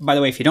don't, by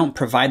the way, if you don't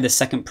provide the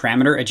second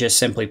parameter, it just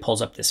simply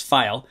pulls up this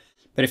file.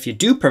 But if you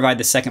do provide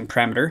the second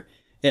parameter,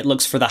 it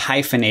looks for the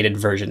hyphenated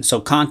version.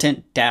 So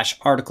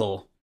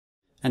content-article.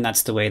 And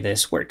that's the way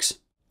this works.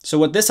 So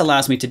what this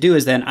allows me to do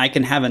is then I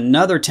can have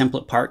another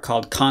template part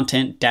called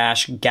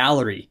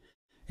content-gallery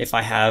if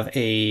I have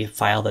a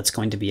file that's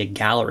going to be a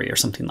gallery or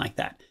something like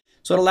that.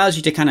 So it allows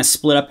you to kind of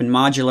split up and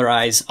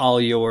modularize all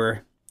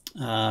your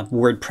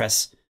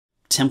WordPress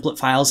template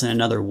files in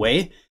another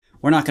way.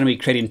 We're not going to be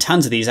creating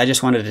tons of these. I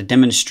just wanted to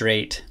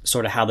demonstrate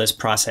sort of how this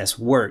process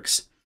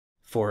works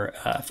for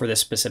this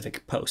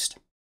specific post.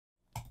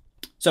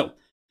 So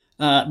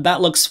that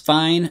looks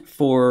fine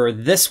for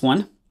this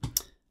one.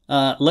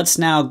 Let's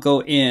now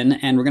go in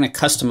and we're going to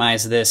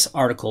customize this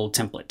article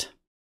template.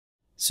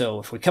 So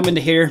if we come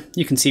into here,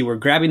 you can see we're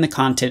grabbing the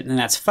content, and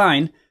that's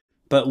fine.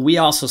 But we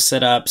also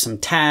set up some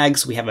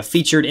tags. We have a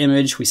featured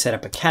image. We set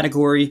up a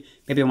category.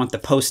 Maybe I want the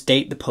post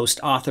date, the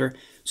post author.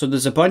 So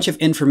there's a bunch of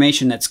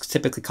information that's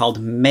typically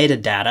called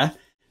metadata,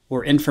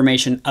 or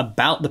information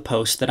about the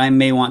post that I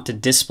may want to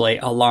display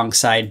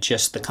alongside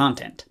just the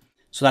content.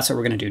 So that's what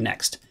we're going to do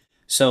next.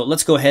 So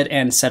let's go ahead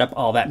and set up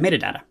all that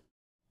metadata.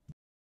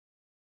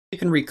 You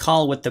can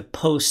recall what the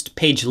post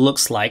page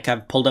looks like.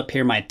 I've pulled up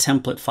here my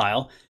template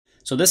file.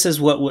 So this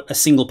is what a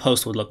single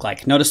post would look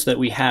like. Notice that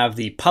we have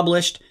the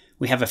published,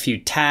 we have a few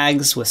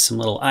tags with some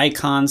little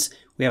icons.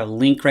 We have a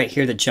link right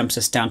here that jumps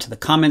us down to the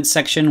comments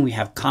section. We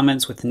have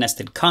comments with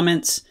nested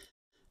comments.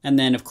 And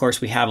then of course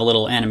we have a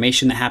little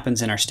animation that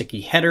happens in our sticky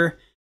header.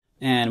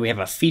 And we have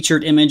a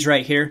featured image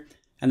right here.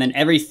 And then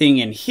everything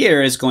in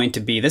here is going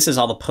to be, this is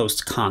all the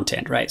post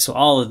content, right? So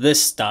all of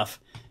this stuff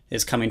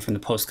is coming from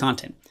the post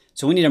content.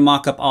 So we need to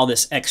mock up all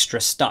this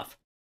extra stuff.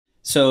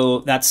 So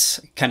that's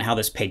kind of how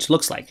this page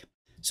looks like.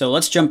 So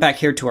let's jump back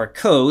here to our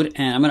code,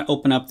 and I'm going to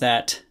open up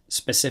that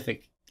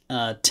specific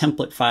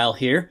template file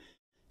here.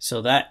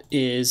 So that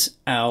is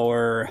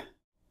our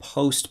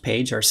post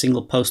page, our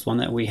single post one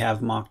that we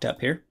have mocked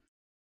up here.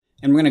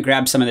 And we're going to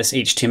grab some of this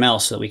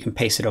HTML so that we can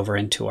paste it over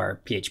into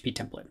our PHP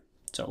template.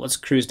 So let's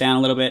cruise down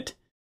a little bit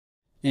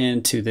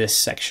into this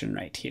section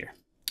right here.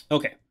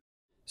 Okay,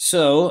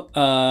 so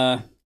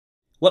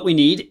what we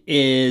need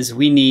is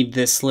we need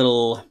this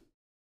little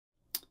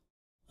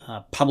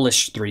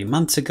published 3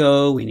 months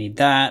ago. We need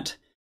that.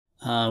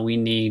 We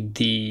need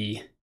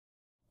the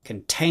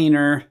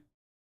container.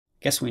 I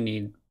guess we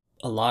need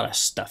a lot of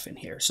stuff in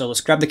here. So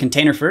let's grab the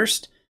container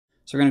first.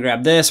 So we're going to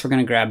grab this. We're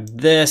going to grab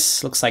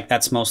this. Looks like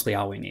that's mostly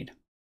all we need.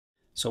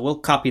 So we'll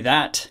copy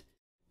that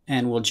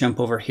and we'll jump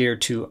over here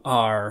to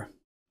our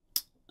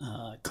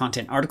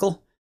content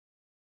article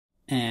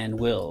and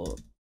we'll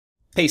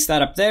paste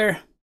that up there. And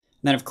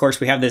then of course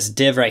we have this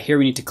div right here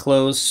we need to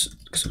close.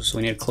 So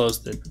we need to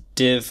close the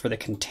div for the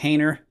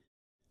container.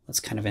 Let's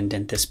kind of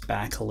indent this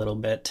back a little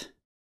bit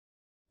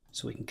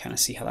so we can kind of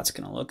see how that's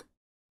going to look.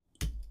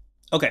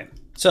 Okay,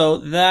 so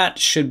that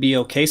should be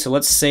okay. So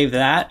let's save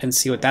that and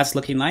see what that's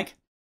looking like.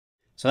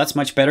 So that's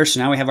much better.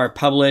 So now we have our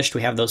published,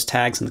 we have those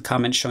tags and the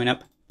comments showing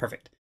up.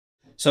 Perfect.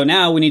 So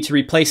now we need to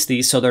replace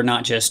these so they're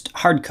not just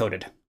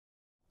hard-coded.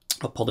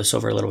 I'll pull this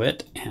over a little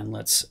bit and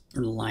let's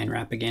line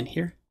wrap again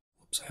here.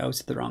 Oops, I always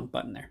hit the wrong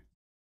button there.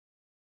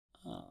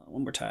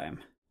 One more time.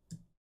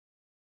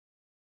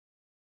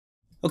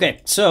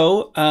 Okay,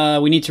 so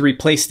we need to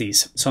replace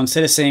these. So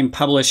instead of saying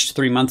published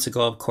 3 months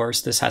ago, of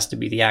course, this has to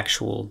be the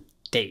actual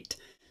date.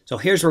 So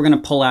here's where we're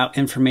going to pull out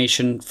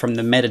information from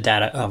the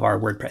metadata of our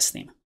WordPress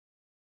theme.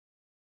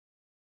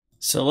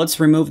 So let's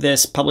remove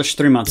this published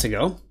 3 months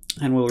ago,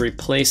 and we'll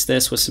replace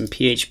this with some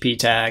PHP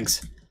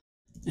tags.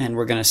 And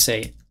we're going to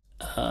say,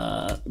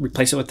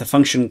 replace it with the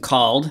function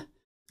called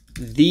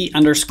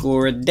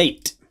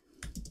the_date.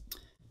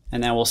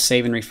 And then we'll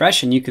save and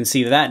refresh, and you can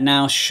see that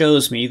now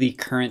shows me the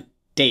current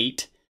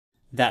date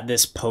that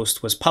this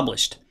post was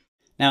published.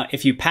 Now,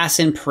 if you pass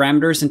in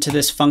parameters into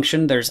this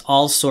function, there's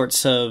all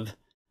sorts of,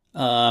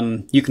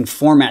 you can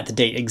format the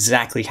date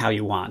exactly how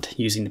you want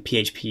using the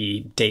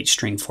PHP date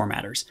string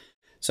formatters.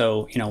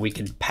 So, you know, we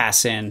could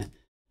pass in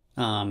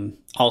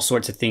all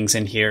sorts of things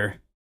in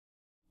here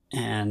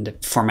and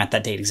format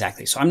that date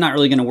exactly. So I'm not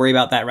really going to worry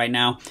about that right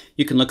now.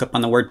 You can look up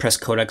on the WordPress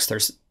codex,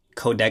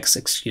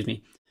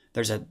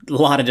 there's a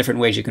lot of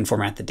different ways you can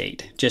format the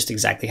date, just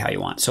exactly how you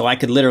want. So I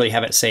could literally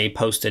have it say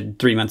posted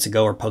 3 months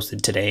ago or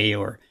posted today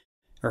or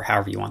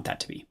however you want that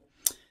to be.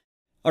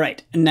 All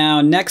right,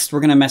 now next we're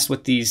going to mess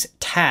with these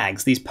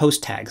tags, these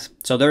post tags.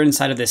 So they're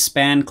inside of this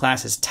span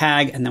class as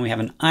tag, and then we have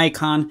an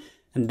icon,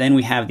 and then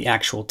we have the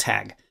actual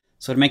tag.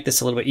 So to make this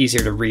a little bit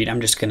easier to read,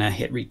 I'm just going to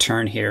hit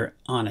return here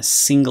on a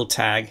single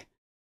tag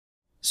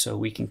so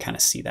we can kind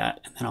of see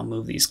that. And then I'll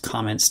move these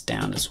comments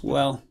down as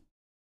well.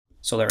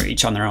 So they're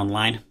each on their own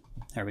line.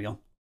 There we go.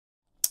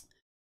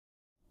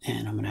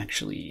 And I'm going to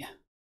actually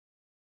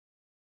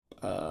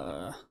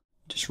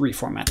just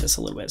reformat this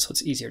a little bit so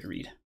it's easier to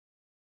read.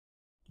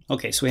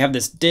 Okay, so we have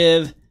this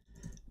div,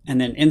 and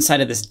then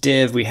inside of this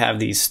div, we have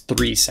these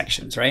 3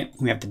 sections, right?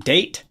 We have the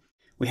date,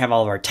 we have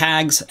all of our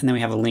tags, and then we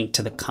have a link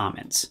to the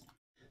comments.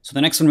 So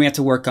the next one we have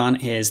to work on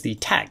is the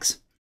tags.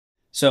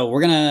 So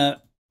we're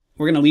gonna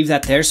leave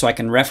that there so I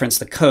can reference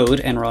the code,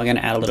 and we're all gonna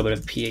add a little bit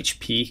of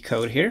PHP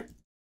code here.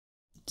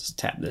 Just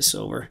tab this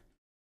over.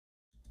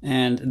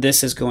 And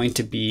this is going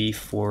to be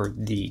for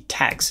the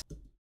tags.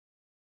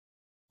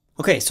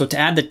 Okay, so to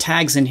add the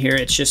tags in here,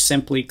 it's just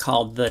simply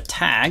called the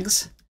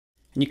tags.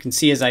 And you can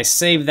see as I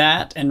save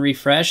that and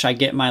refresh, I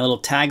get my little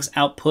tags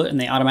output, and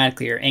they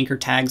automatically are anchor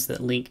tags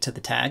that link to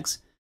the tags.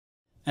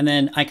 And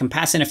then I can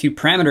pass in a few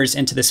parameters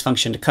into this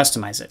function to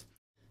customize it.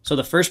 So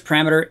the first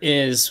parameter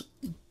is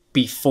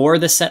before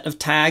the set of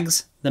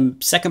tags. The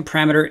second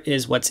parameter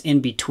is what's in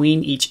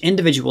between each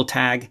individual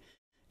tag.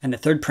 And the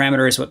third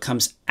parameter is what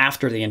comes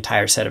after the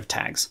entire set of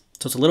tags.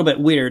 So it's a little bit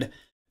weird,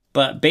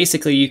 but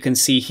basically you can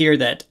see here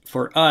that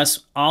for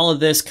us, all of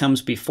this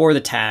comes before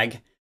the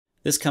tag.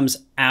 This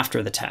comes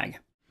after the tag.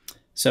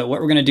 So what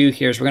we're going to do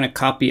here is we're going to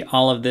copy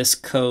all of this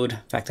code.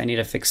 In fact, I need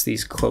to fix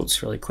these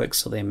quotes really quick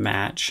so they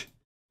match.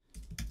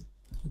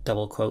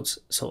 Double quotes.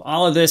 So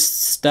all of this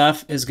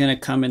stuff is going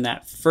to come in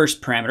that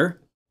first parameter.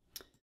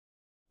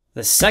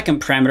 The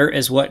second parameter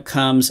is what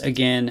comes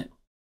again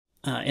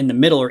in the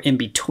middle or in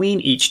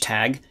between each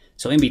tag.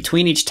 So in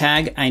between each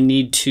tag, I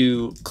need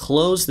to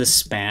close the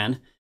span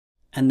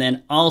and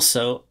then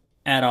also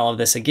add all of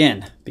this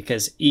again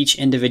because each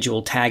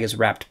individual tag is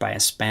wrapped by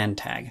a span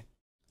tag.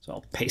 So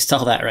I'll paste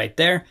all that right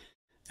there.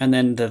 And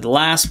then the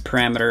last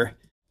parameter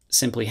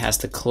simply has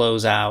to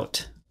close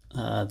out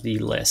the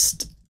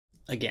list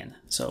again.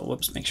 So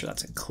whoops, make sure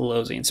that's a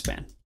closing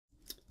span.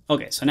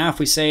 Okay, so now if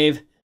we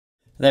save,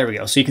 there we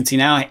go. So you can see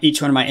now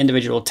each one of my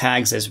individual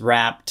tags is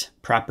wrapped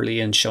properly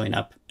and showing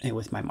up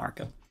with my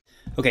markup.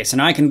 Okay, so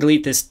now I can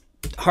delete this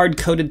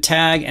hard-coded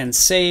tag and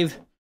save.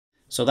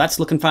 So that's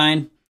looking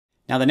fine.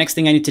 Now the next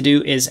thing I need to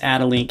do is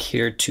add a link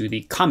here to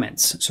the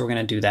comments. So we're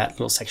going to do that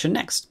little section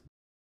next.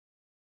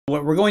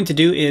 What we're going to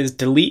do is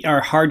delete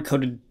our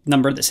hard-coded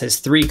number that says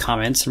 3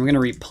 comments, and we're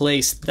going to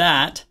replace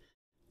that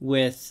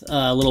with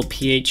a little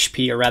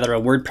PHP, or rather a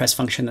WordPress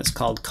function that's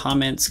called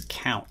comments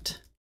count.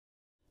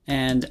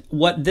 And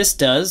what this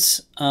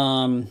does,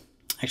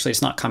 actually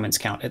it's not comments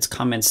count, it's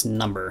comments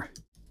number.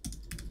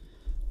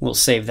 We'll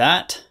save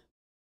that.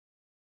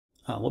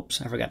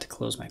 Whoops, I forgot to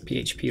close my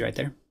PHP right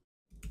there.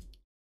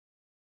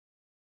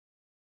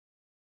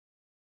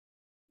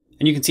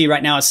 And you can see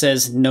right now it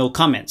says no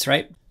comments,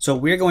 right? So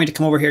we're going to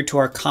come over here to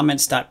our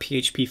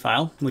comments.php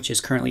file, which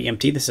is currently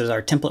empty. This is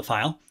our template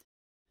file,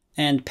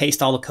 and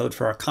paste all the code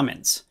for our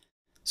comments.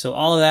 So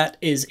all of that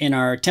is in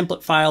our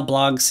template file,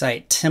 blog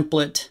site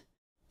template,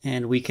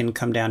 and we can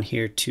come down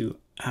here to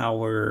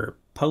our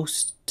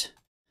post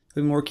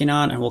we've been working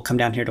on, and we'll come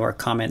down here to our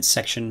comments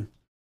section.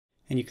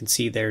 And you can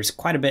see there's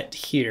quite a bit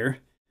here,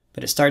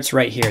 but it starts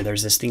right here.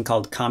 There's this thing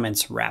called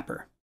comments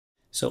wrapper.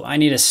 So I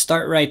need to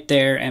start right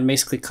there and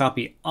basically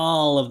copy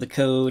all of the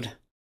code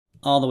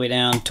all the way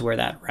down to where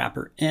that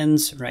wrapper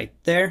ends right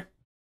there,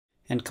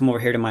 and come over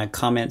here to my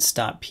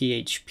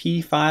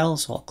comments.php file.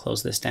 So I'll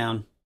close this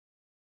down,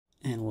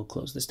 and we'll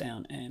close this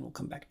down, and we'll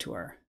come back to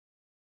our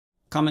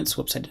comments.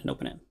 Whoops, I didn't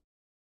open it.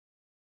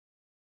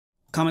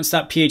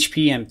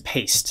 Comments.php and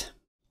paste.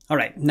 All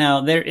right,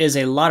 now there is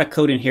a lot of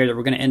code in here that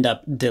we're going to end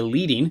up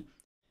deleting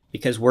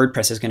because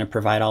WordPress is going to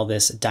provide all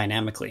this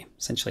dynamically,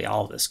 essentially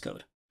all of this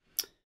code.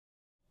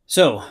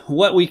 So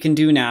what we can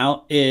do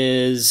now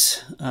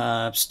is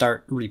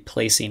start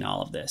replacing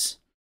all of this.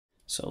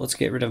 So let's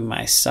get rid of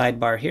my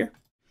sidebar here.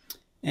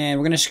 And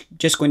we're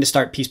just going to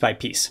start piece by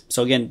piece.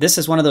 So again, this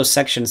is one of those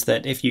sections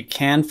that if you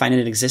can find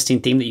an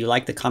existing theme that you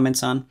like the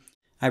comments on,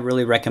 I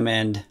really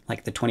recommend,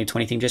 like the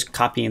 2020 theme, just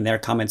copying their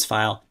comments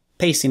file,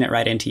 pasting it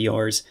right into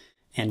yours,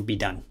 and be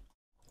done.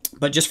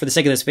 But just for the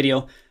sake of this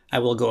video, I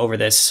will go over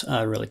this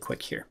really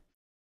quick here.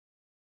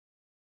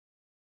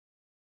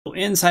 So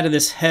inside of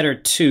this header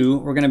 2,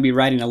 we're going to be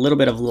writing a little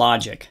bit of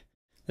logic.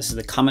 This is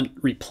the comment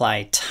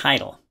reply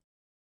title.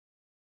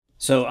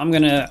 So I'm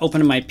going to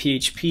open my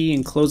PHP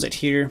and close it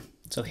here.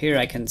 So here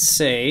I can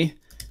say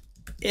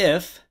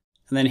if,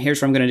 and then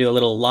here's where I'm going to do a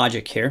little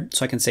logic here.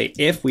 So I can say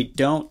if we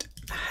don't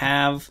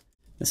have,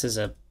 this is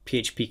a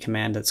PHP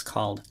command that's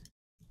called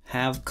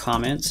have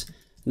comments.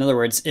 In other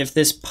words, if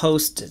this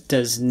post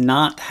does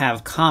not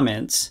have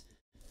comments,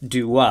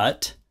 do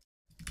what?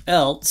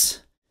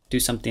 Else do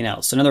something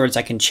else. So in other words,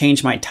 I can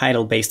change my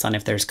title based on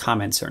if there's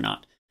comments or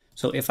not.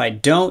 So if I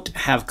don't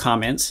have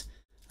comments,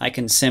 I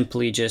can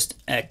simply just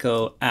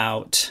echo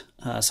out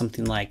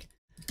something like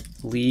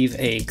leave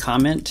a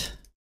comment.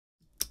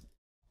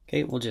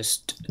 Okay, we'll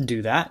just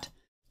do that.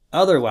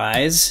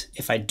 Otherwise,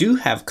 if I do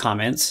have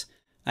comments,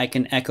 I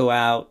can echo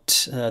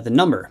out the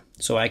number.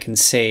 So I can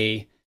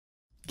say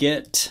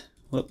get,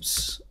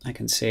 whoops, I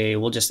can say,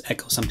 we'll just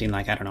echo something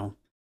like, I don't know,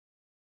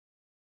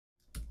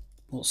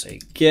 we'll say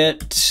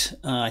get,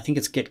 I think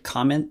it's get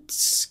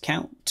comments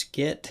count,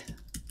 get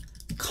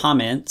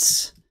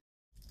comments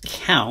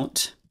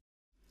count,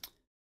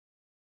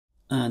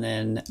 and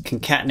then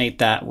concatenate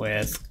that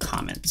with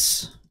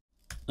comments.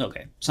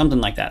 Okay,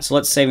 something like that. So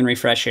let's save and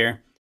refresh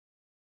here.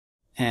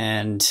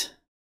 And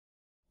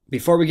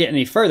before we get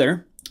any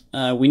further,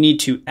 we need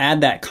to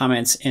add that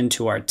comments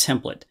into our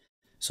template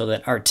so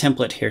that our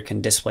template here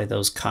can display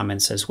those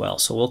comments as well.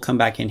 So we'll come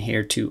back in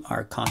here to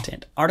our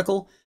content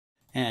article,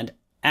 and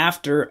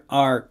after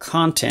our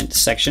content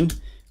section,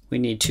 we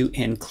need to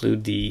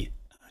include the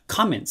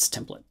comments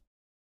template.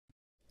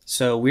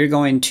 So we're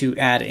going to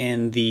add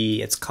in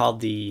the, it's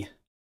called the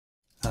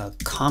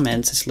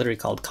comments, it's literally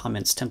called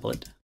comments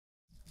template,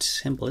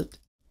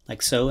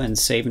 like so, and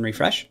save and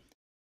refresh.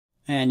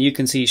 And you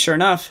can see, sure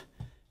enough,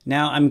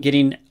 now I'm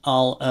getting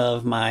all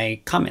of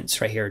my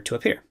comments right here to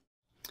appear.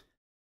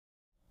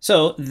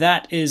 So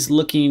that is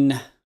looking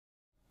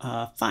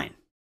fine.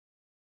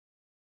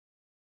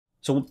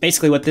 So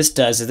basically what this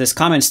does is this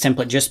comments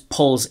template just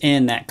pulls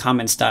in that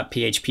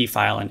comments.php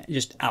file and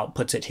just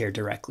outputs it here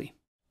directly.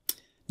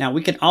 Now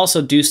we could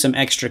also do some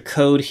extra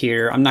code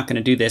here. I'm not going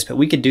to do this, but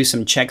we could do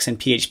some checks in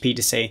PHP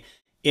to say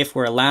if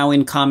we're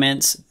allowing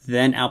comments,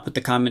 then output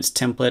the comments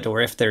template,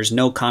 or if there's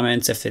no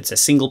comments, if it's a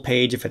single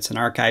page, if it's an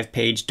archive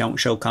page, don't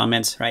show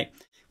comments, right?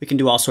 We can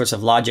do all sorts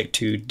of logic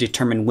to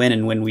determine when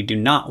and when we do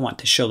not want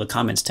to show the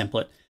comments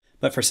template.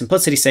 But for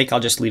simplicity's sake, I'll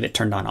just leave it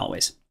turned on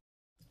always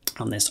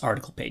on this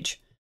article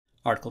page,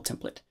 article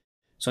template.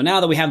 So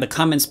now that we have the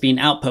comments being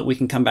output, we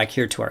can come back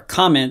here to our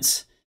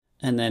comments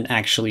and then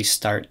actually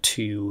start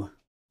to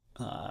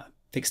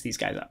fix these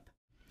guys up.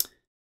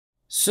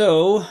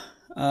 So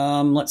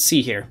let's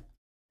see here.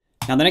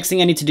 Now the next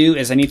thing I need to do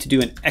is I need to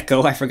do an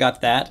echo. I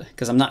forgot that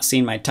because I'm not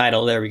seeing my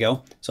title. There we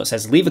go. So it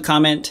says leave a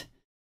comment,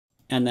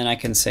 and then I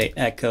can say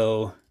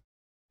echo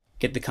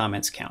get the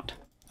comments count.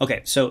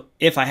 Okay, so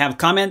if I have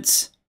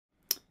comments,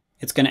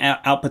 it's going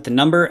to output the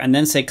number and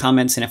then say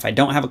comments, and if I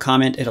don't have a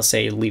comment, it'll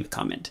say leave a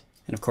comment.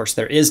 And of course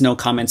there is no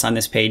comments on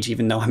this page,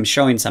 even though I'm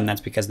showing some.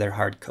 That's because they're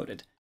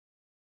hard-coded.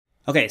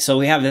 Okay, so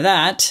we have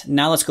that.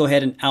 Now let's go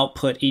ahead and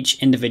output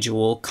each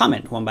individual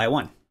comment one by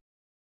one.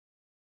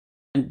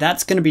 And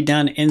that's going to be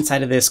done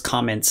inside of this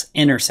comments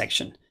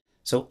intersection.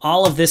 So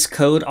all of this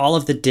code, all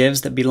of the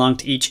divs that belong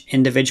to each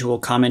individual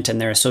comment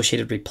and their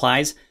associated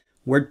replies,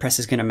 WordPress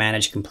is going to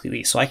manage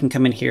completely. So I can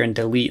come in here and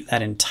delete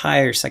that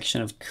entire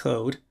section of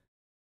code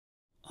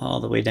all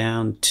the way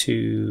down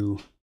to,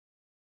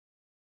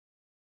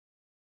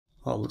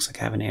 well, it looks like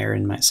I have an error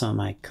in some of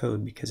my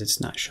code because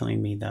it's not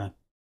showing me there's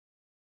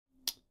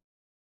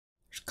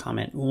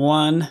comment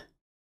 1.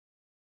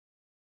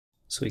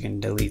 So we can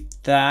delete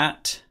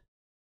that.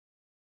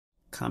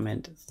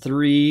 Comment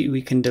 3,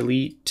 we can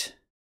delete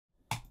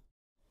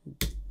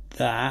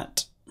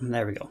that. And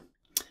there we go.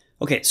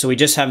 Okay, so we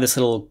just have this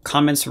little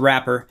comments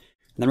wrapper, and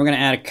then we're going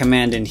to add a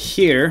command in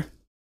here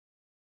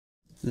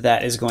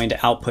that is going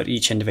to output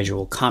each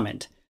individual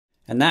comment.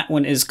 And that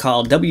one is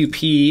called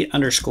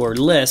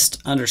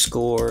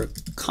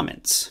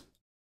wp_list_comments.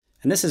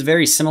 And this is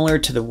very similar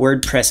to the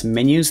WordPress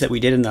menus that we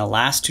did in the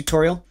last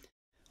tutorial,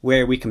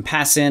 where we can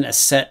pass in a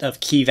set of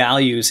key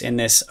values in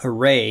this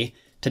array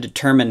to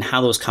determine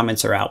how those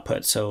comments are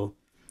output. So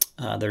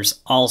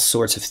there's all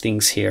sorts of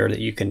things here that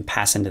you can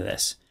pass into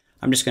this.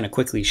 I'm just going to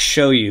quickly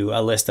show you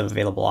a list of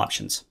available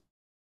options.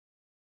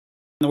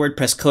 The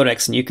WordPress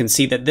codex, and you can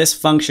see that this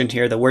function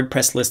here, the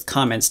WordPress list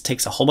comments,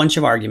 takes a whole bunch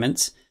of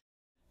arguments.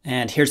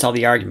 And here's all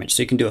the arguments.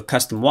 So you can do a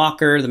custom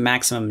walker, the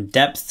maximum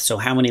depth, so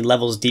how many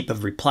levels deep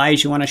of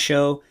replies you want to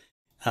show,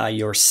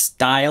 your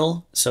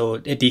style, so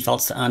it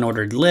defaults to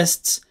unordered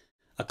lists,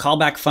 a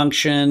callback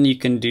function, you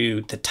can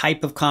do the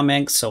type of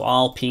comments, so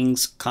all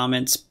pings,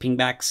 comments,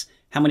 pingbacks,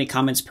 how many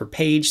comments per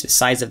page, the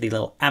size of the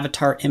little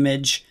avatar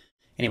image.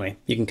 Anyway,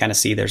 you can kind of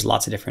see there's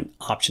lots of different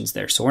options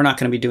there. So we're not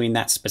going to be doing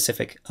that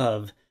specific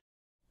of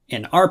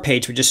in our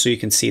page, but just so you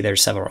can see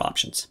there's several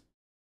options.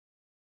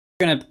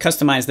 We're going to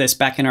customize this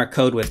back in our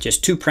code with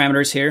just 2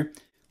 parameters here.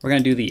 We're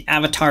going to do the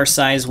avatar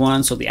size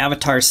one. So the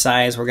avatar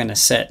size we're going to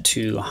set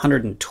to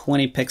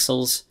 120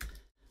 pixels.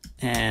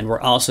 And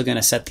we're also going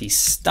to set the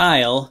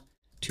style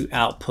to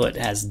output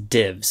as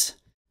divs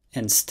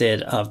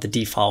instead of the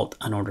default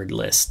unordered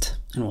list.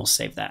 And we'll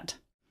save that.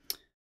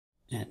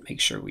 And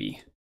make sure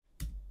we...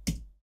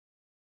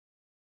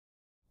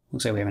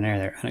 Looks like we have an error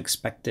there.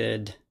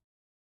 Unexpected.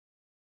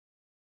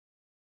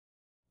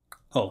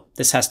 Oh,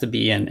 this has to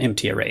be an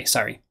empty array.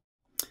 Sorry.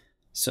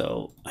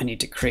 So I need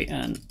to create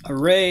an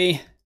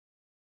array,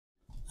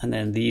 and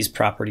then these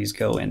properties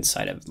go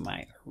inside of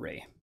my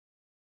array.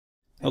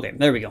 Okay,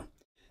 there we go.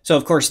 So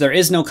of course there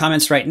is no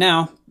comments right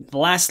now.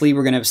 Lastly,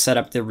 we're going to set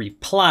up the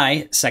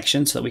reply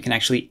section so that we can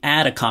actually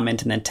add a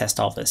comment and then test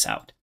all of this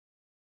out.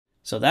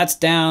 So that's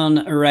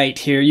down right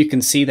here. You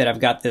can see that I've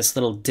got this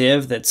little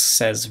div that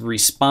says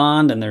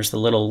respond, and there's the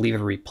little leave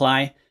a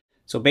reply.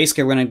 So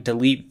basically we're going to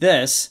delete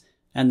this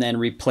and then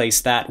replace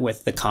that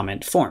with the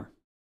comment form.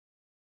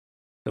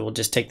 So we'll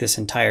just take this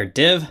entire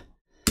div,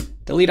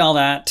 delete all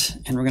that,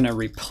 and we're going to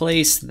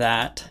replace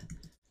that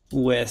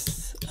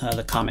with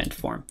the comment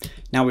form.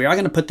 Now we are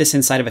going to put this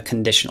inside of a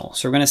conditional.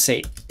 So we're going to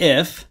say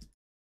if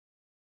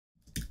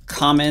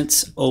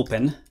comments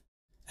open,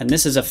 and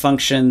this is a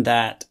function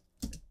that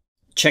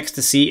checks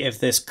to see if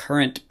this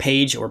current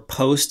page or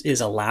post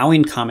is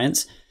allowing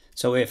comments.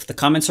 So if the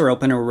comments are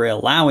open or we're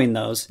allowing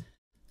those,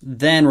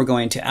 then we're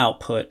going to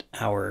output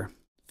our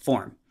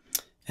form.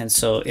 And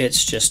so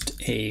it's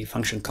just a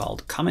function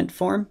called comment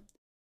form.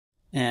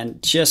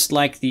 And just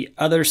like the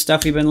other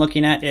stuff we've been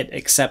looking at, it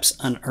accepts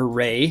an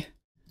array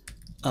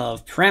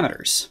of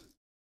parameters.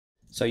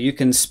 So you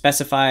can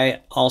specify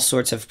all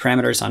sorts of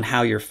parameters on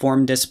how your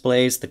form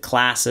displays, the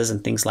classes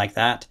and things like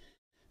that.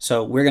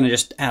 So we're going to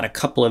just add a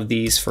couple of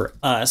these for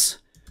us.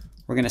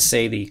 We're going to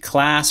say the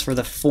class for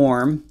the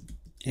form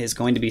is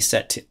going to be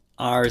set to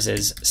ours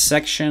is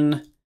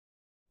section.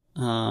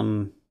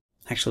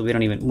 Actually,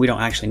 we don't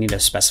actually need to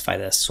specify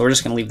this. So we're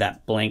just going to leave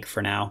that blank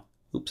for now.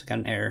 Oops, I got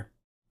an error.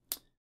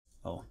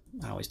 Oh,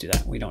 I always do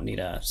that. We don't need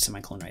a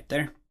semicolon right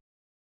there.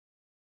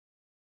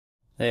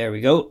 There we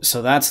go.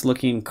 So that's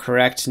looking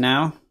correct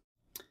now.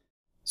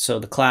 So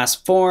the class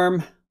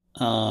form,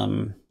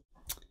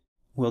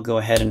 we'll go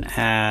ahead and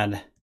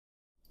add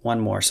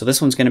one more. So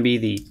this one's going to be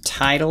the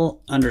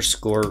title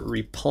underscore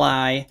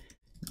reply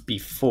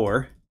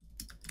before.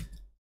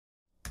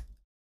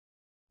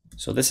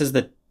 So this is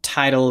the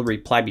title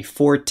reply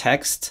before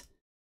text,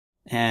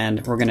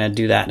 and we're going to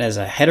do that as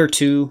a header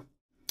to,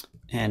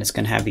 and it's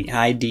going to have the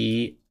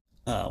ID,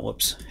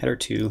 header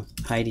to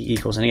ID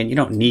equals, and again, you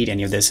don't need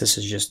any of this. This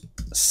is just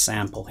a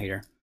sample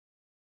here.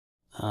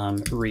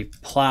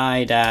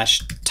 Reply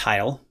dash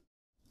title,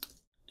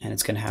 and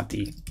it's going to have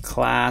the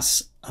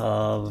class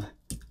of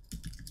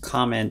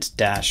comment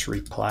dash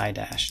reply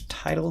dash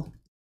title.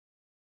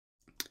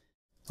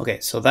 Okay,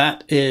 so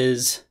that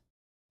is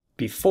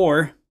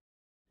before.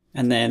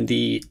 And then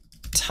the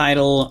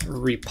title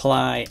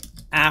reply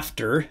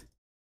after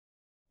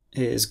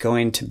is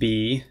going to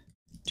be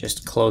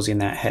just closing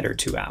that header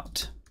to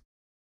out.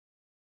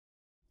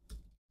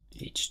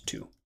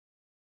 H2.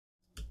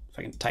 If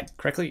I can type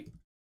correctly.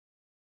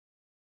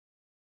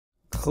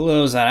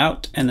 Close that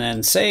out and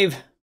then save.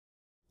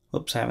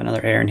 Whoops, I have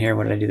another error in here.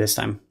 What did I do this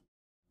time?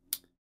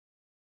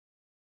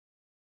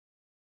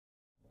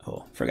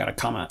 Oh, forgot a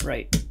comma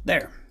right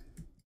there.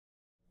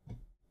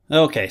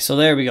 Okay, so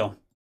there we go.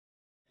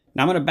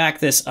 Now I'm going to back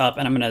this up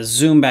and I'm going to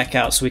zoom back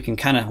out so we can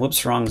kind of,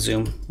 whoops, wrong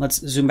zoom. Let's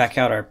zoom back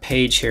out our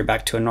page here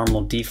back to a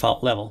normal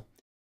default level.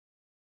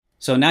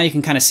 So now you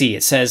can kind of see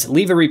it says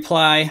leave a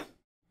reply.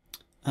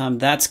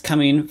 That's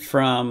coming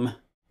from,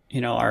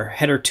 our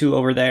header 2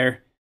 over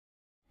there.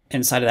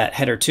 Inside of that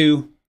header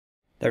 2,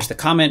 there's the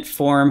comment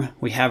form.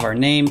 We have our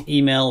name,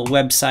 email,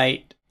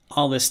 website,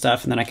 all this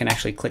stuff, and then I can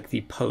actually click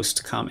the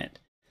post comment.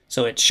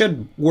 So it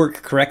should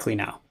work correctly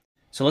now.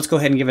 So let's go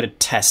ahead and give it a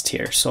test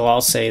here. So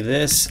I'll say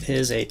this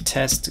is a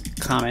test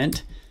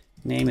comment.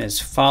 Name is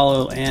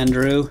follow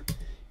Andrew.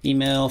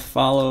 Email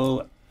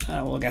follow,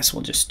 well, I guess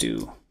we'll just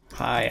do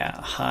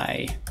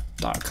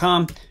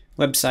hi@hi.com.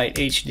 Website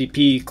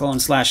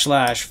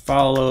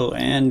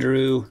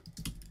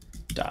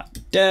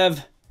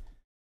http://followandrew.dev.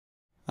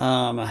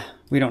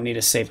 We don't need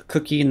to save a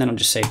cookie, and then I'll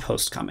just say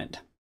post comment.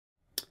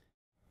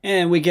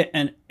 And we get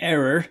an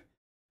error.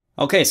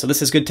 Okay, so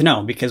this is good to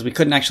know because we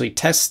couldn't actually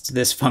test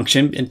this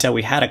function until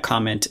we had a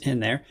comment in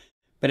there.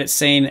 But it's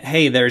saying,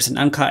 hey, there's an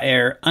uncaught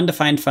error,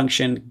 undefined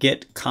function,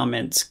 get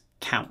comments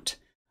count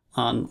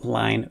on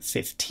line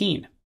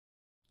 15.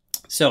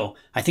 So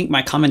I think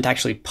my comment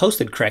actually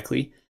posted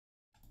correctly,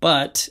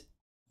 but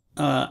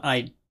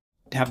I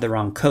have the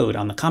wrong code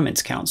on the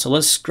comments count. So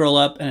let's scroll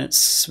up and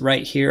it's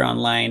right here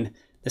on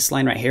this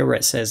line right here where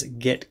it says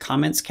get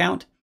comments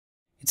count.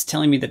 It's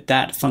telling me that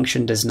that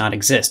function does not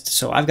exist.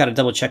 So I've got to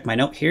double check my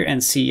note here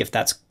and see if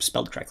that's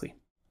spelled correctly.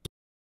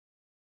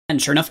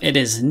 And sure enough, it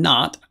is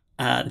not.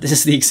 This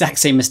is the exact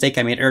same mistake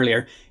I made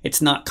earlier.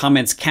 It's not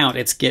comments count,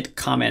 it's get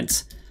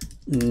comments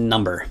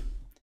number.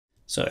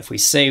 So if we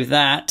save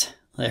that,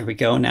 there we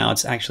go. Now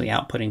it's actually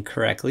outputting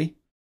correctly.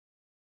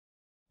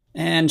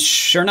 And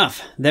sure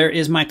enough, there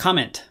is my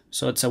comment.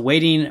 So it's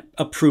awaiting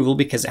approval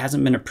because it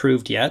hasn't been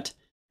approved yet.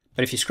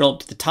 But if you scroll up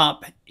to the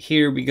top,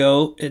 here we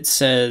go. It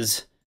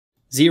says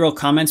 0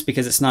 comments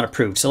because it's not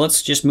approved. So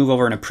let's just move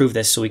over and approve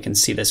this so we can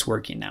see this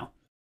working now.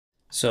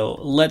 So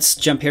let's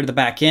jump here to the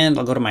back end.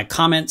 I'll go to my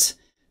comments,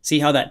 see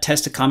how that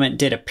test comment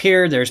did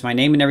appear. There's my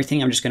name and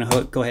everything. I'm just going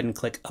to go ahead and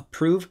click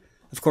approve.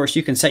 Of course,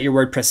 you can set your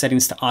WordPress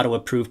settings to auto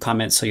approve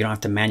comments so you don't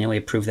have to manually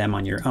approve them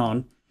on your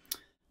own.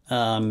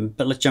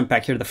 But let's jump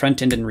back here to the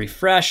front end and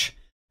refresh.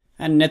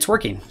 And it's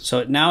working.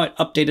 So now it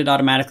updated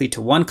automatically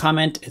to 1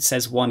 comment. It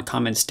says 1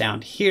 comments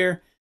down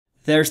here.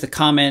 There's the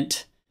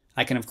comment.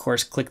 I can, of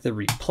course, click the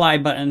reply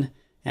button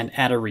and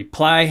add a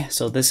reply.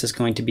 So this is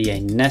going to be a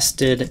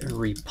nested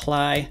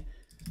reply.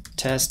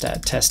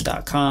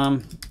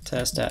 Test.test.com.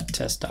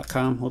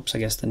 Test.test.com. Whoops, I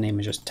guess the name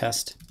is just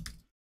test.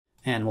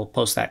 And we'll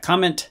post that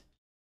comment.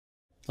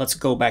 Let's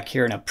go back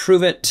here and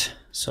approve it.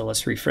 So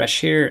let's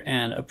refresh here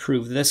and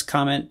approve this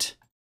comment.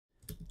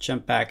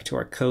 Jump back to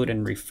our code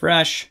and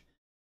refresh.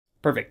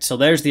 Perfect. So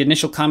there's the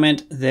initial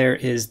comment. There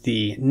is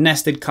the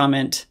nested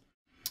comment.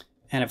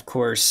 And of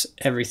course,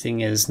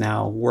 everything is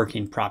now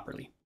working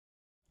properly.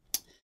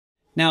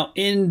 Now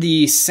in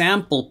the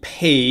sample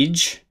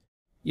page,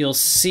 you'll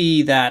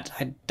see that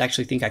I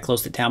actually think I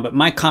closed it down, but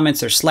my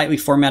comments are slightly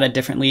formatted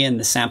differently in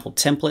the sample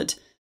template.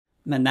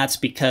 And that's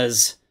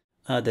because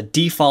the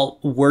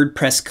default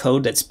WordPress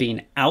code that's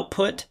being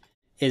output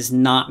is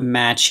not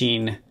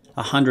matching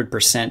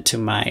 100% to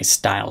my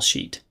style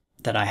sheet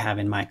that I have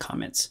in my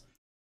comments.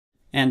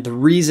 And the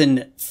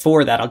reason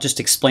for that, I'll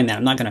just explain that.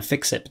 I'm not going to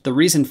fix it. But the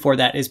reason for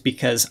that is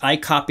because I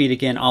copied,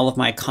 again, all of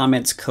my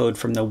comments code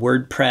from the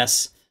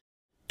WordPress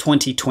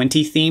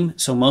 2020 theme.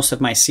 So most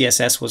of my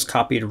CSS was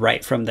copied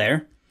right from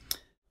there.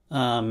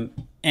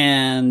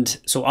 And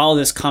so all of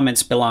this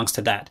comments belongs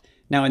to that.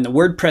 Now in the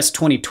WordPress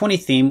 2020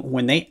 theme,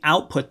 when they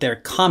output their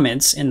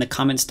comments in the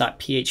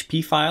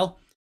comments.php file,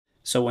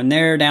 so when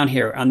they're down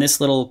here on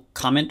this little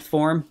comment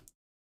form,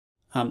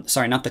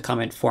 sorry, not the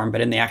comment form,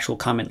 but in the actual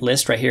comment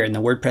list right here in the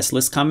WordPress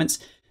list comments,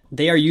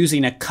 they are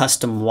using a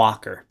custom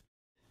walker.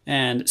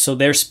 And so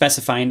they're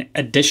specifying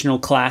additional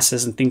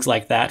classes and things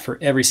like that for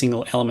every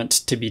single element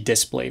to be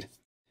displayed.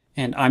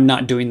 And I'm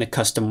not doing the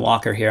custom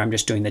walker here, I'm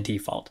just doing the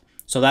default.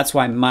 So that's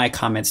why my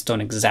comments don't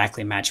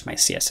exactly match my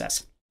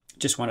CSS.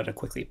 Just wanted to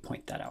quickly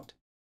point that out.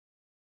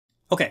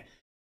 Okay.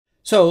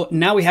 So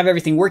now we have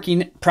everything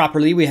working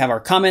properly. We have our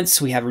comments,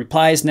 we have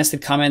replies,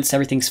 nested comments,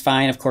 everything's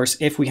fine. Of course,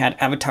 if we had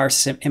avatar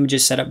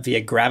images set up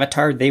via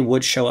Gravatar, they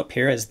would show up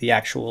here as the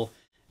actual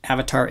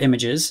avatar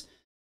images.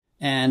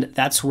 And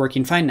that's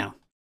working fine now.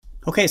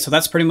 Okay, so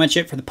that's pretty much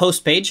it for the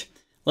post page.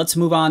 Let's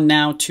move on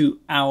now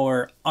to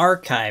our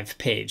archive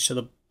page. So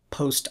the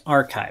post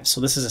archive. So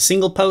this is a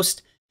single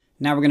post.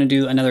 Now we're going to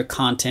do another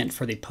content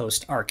for the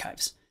post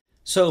archives.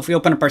 So if we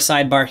open up our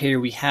sidebar here,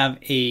 we have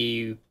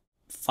a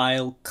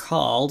file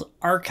called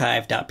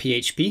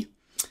archive.php.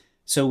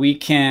 So we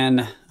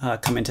can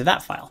come into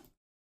that file.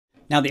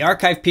 Now the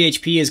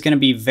archive.php is going to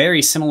be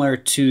very similar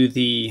to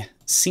the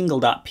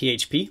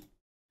single.php.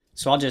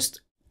 So I'll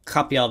just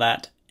copy all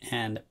that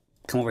and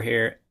come over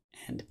here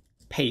and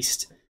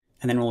paste,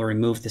 and then we'll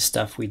remove the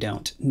stuff we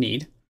don't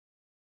need.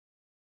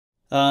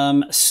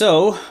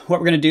 So what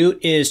we're going to do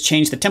is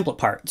change the template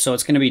part. So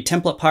it's going to be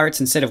template parts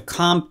instead of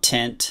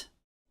content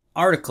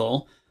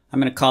article. I'm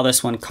going to call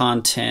this one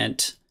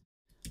content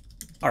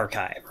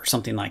archive or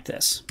something like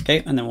this.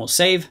 Okay, and then we'll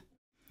save.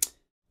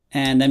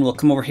 And then we'll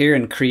come over here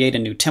and create a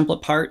new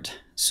template part.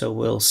 So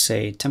we'll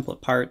say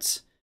template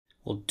parts.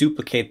 We'll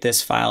duplicate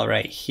this file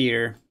right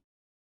here.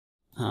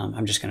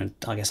 I'm just going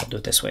to, I guess I'll do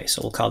it this way.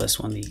 So we'll call this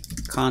one the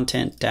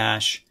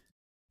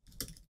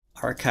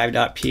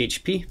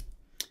content-archive.php.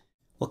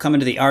 We'll come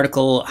into the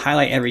article,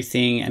 highlight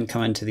everything, and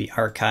come into the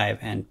archive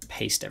and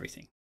paste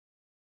everything.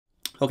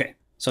 Okay,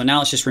 so now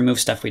let's just remove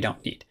stuff we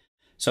don't need.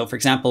 So for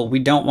example, we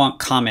don't want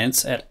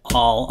comments at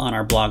all on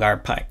our blog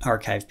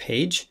archive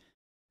page.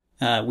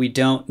 We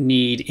don't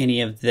need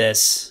any of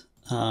this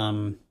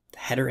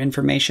header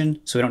information.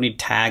 So we don't need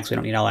tags. We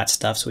don't need all that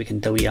stuff. So we can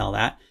delete all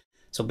that.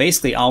 So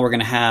basically all we're going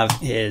to have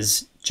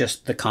is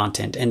just the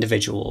content,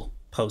 individual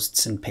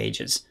posts and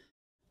pages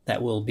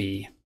that we'll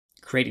be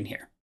creating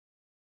here.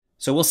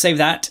 So we'll save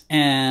that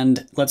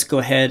and let's go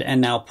ahead and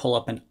now pull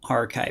up an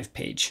archive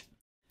page.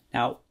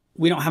 Now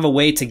we don't have a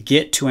way to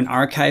get to an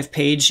archive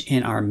page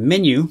in our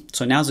menu.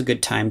 So now's a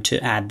good time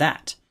to add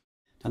that.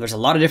 Now there's a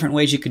lot of different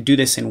ways you could do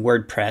this in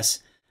WordPress,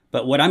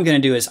 but what I'm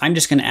going to do is I'm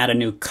just going to add a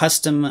new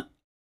custom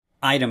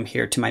item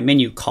here to my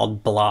menu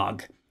called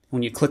blog.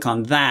 When you click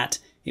on that,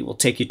 it will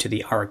take you to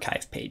the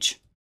archive page.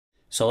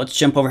 So let's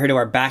jump over here to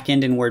our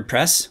backend in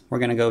WordPress. We're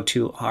going to go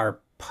to our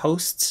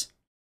posts.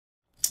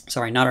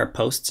 Sorry, not our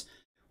posts.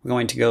 We're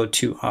going to go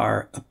to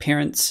our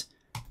appearance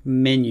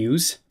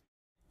menus,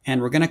 and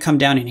we're going to come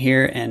down in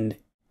here and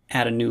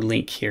add a new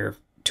link here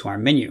to our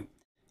menu.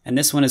 And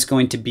this one is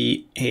going to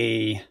be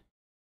a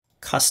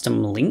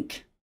custom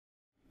link.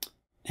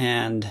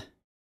 And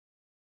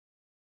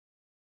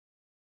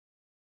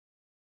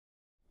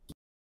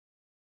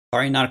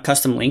sorry, not a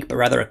custom link, but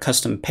rather a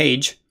custom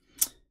page.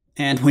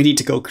 And we need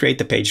to go create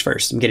the page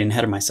first. I'm getting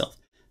ahead of myself.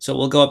 So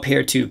we'll go up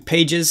here to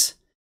pages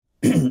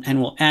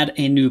and we'll add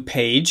a new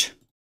page.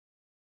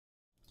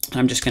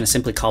 I'm just going to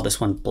simply call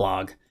this one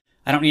blog.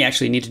 I don't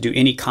actually need to do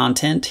any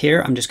content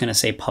here. I'm just going to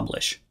say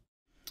publish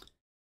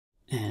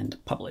and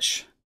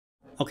publish.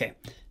 Okay,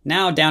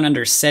 now down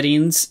under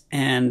settings,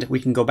 and we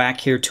can go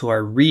back here to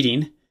our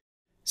reading.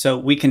 So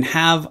we can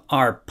have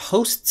our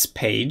posts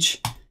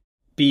page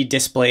be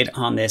displayed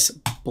on this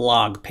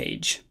blog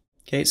page.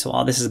 Okay, so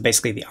all this is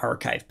basically the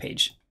archive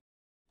page.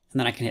 And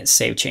then I can hit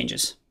save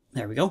changes.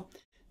 There we go.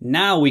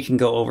 Now we can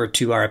go over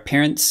to our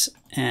appearance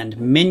and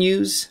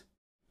menus.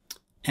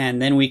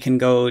 And then we can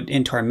go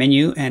into our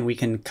menu and we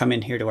can come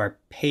in here to our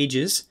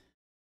pages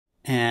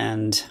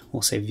and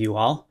we'll say view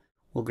all.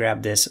 We'll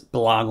grab this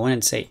blog one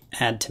and say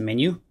add to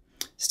menu,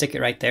 stick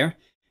it right there.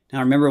 Now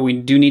remember, we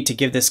do need to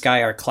give this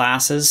guy our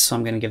classes. So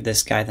I'm going to give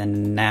this guy the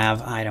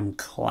nav item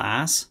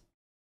class.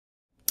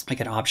 I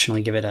could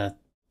optionally give it a,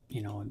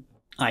 an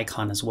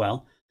icon as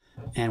well.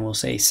 And we'll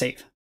say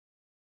save.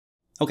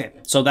 Okay,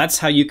 so that's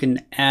how you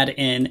can add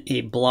in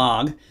a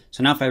blog.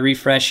 So now if I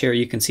refresh here,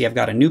 you can see I've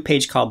got a new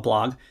page called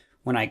blog.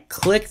 When I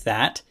click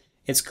that,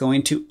 it's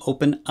going to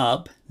open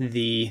up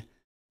the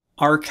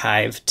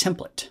archive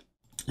template.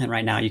 And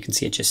right now you can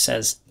see it just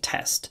says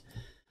test.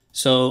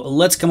 So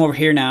let's come over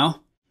here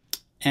now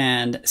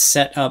and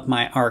set up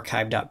my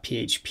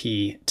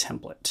archive.php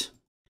template.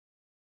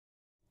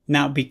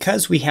 Now,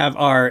 because we have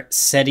our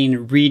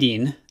setting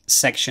reading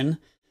section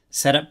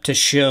set up to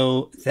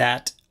show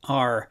that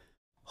our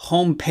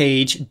home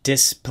page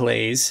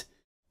displays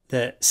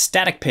the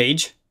static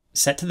page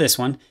set to this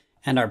one,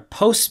 and our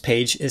post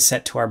page is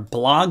set to our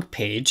blog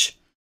page,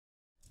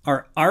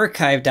 our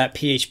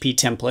archive.php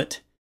template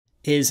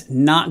is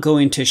not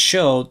going to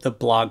show the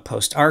blog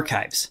post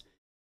archives.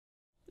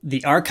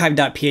 The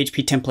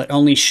archive.php template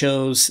only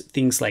shows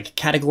things like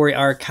category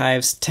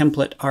archives,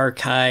 template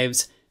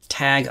archives,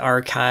 tag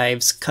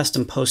archives,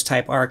 custom post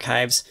type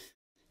archives,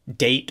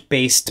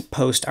 date-based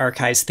post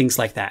archives, things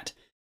like that.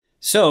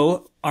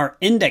 So our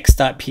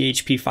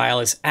index.php file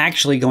is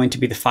actually going to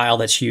be the file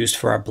that's used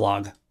for our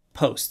blog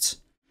posts.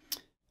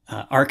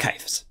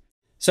 Archives.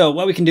 So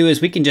what we can do is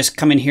we can just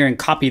come in here and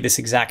copy this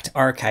exact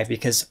archive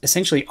because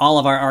essentially all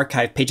of our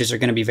archive pages are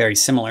going to be very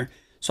similar.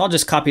 So I'll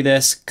just copy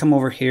this, come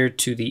over here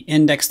to the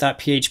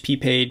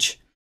index.php page,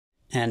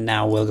 and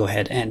now we'll go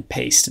ahead and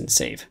paste and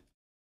save.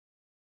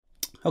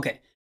 Okay,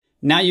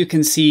 now you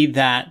can see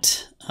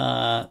that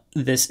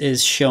this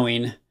is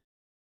showing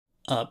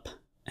up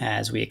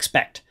as we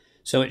expect.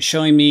 So it's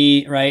showing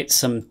me, right,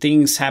 some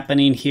things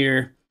happening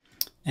here,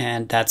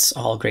 and that's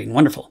all great and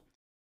wonderful.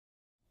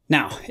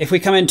 Now, if we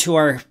come into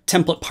our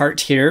template part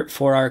here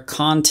for our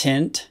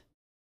content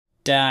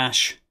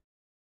dash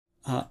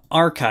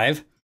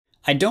archive,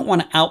 I don't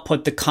want to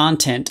output the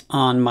content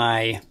on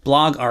my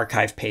blog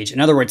archive page. In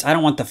other words, I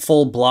don't want the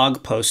full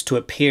blog post to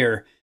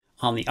appear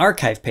on the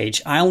archive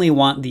page. I only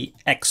want the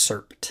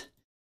excerpt.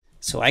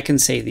 So I can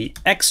say the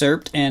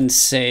excerpt and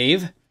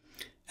save,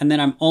 and then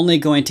I'm only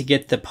going to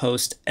get the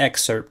post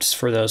excerpts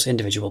for those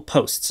individual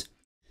posts.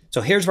 So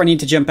here's where I need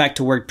to jump back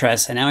to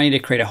WordPress, and now I need to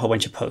create a whole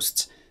bunch of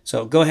posts.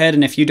 So go ahead,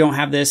 and if you don't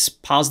have this,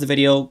 pause the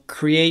video,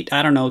 create,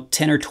 I don't know,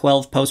 10 or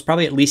 12 posts,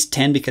 probably at least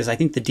 10 because I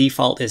think the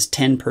default is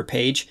 10 per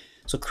page.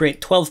 So create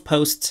 12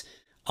 posts.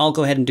 I'll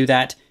go ahead and do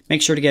that.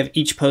 Make sure to give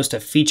each post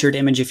a featured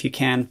image if you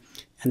can,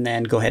 and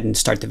then go ahead and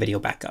start the video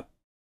back up.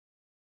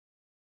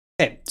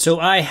 Okay, so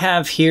I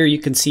have here, you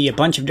can see a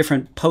bunch of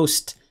different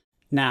posts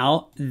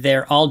now.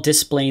 They're all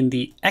displaying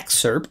the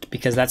excerpt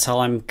because that's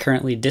all I'm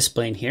currently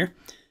displaying here.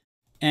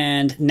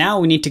 And now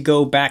we need to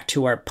go back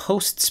to our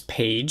posts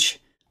page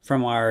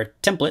from our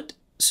template.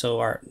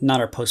 So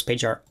not our post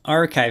page, our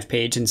archive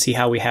page, and see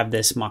how we have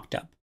this mocked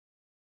up.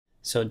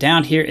 So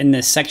down here in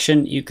this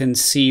section, you can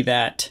see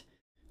that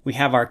we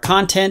have our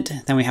content,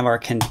 then we have our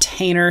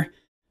container,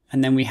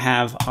 and then we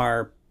have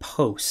our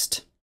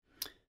post.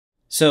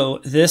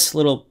 So this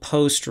little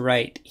post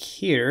right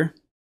here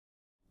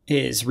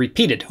is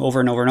repeated over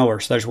and over and over.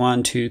 So there's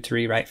 1, 2,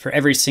 3, right? For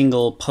every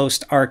single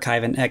post,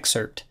 archive, and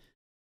excerpt.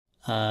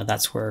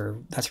 That's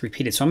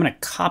repeated. So I'm going to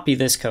copy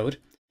this code,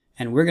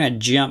 and we're going to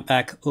jump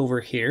back over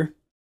here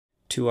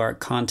to our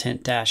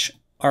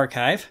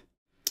content-archive,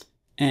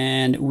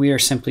 and we are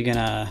simply going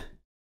to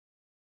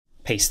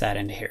paste that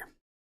into here.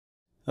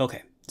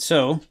 Okay,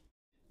 so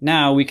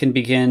now we can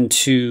begin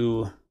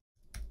to,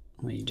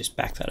 let me just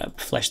back that up,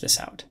 flesh this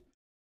out.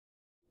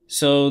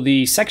 So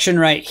the section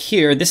right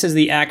here, this is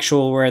the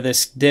actual where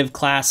this div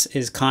class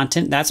is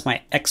content. That's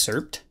my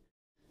excerpt.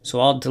 So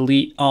I'll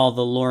delete all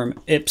the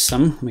lorem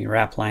ipsum. Let me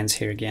wrap lines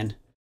here again.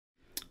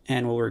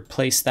 And we'll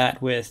replace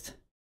that with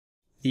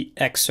the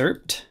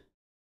excerpt.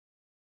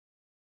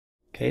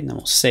 Okay, and then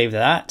we'll save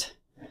that.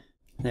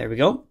 There we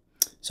go.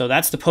 So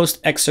that's the post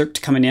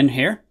excerpt coming in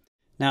here.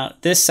 Now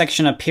this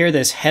section up here,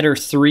 this header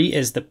 3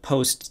 is the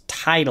post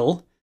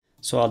title.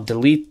 So I'll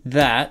delete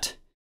that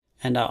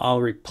and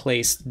I'll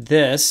replace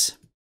this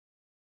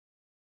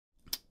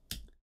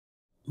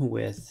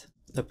with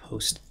the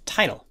post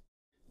title,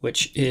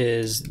 which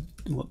is,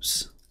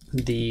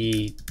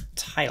 the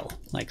title,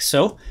 like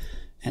so,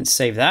 and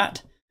save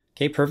that.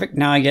 Okay, perfect.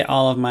 Now I get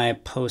all of my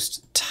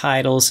post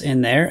titles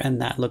in there,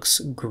 and that looks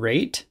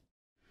great.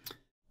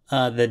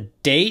 The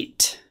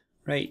date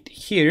right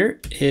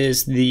here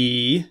is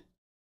the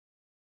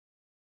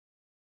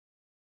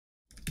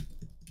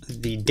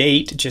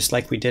date, just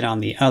like we did on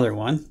the other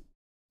one.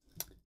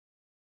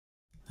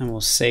 And we'll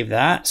save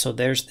that. So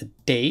there's the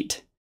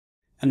date.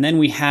 And then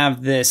we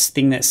have this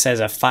thing that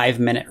says a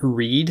 5-minute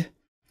read.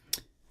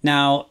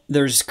 Now,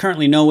 there's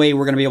currently no way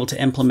we're going to be able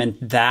to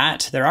implement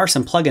that. There are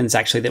some plugins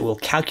actually that will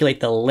calculate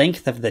the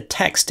length of the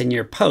text in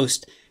your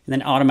post and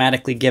then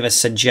automatically give a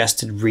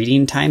suggested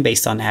reading time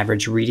based on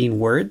average reading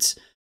words.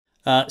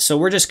 So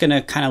we're just going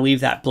to kind of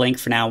leave that blank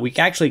for now. We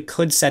actually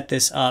could set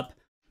this up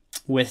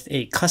with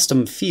a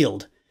custom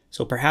field.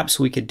 So perhaps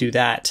we could do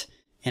that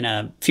in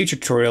a future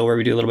tutorial where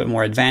we do a little bit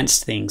more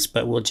advanced things,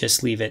 but we'll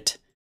just leave it.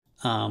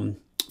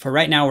 For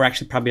right now, we're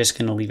actually probably just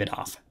going to leave it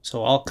off.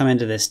 So I'll come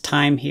into this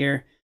time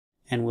here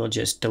and we'll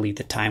just delete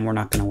the time. We're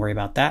not going to worry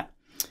about that.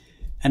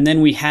 And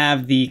then we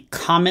have the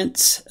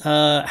comments.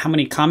 How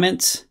many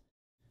comments?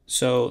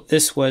 So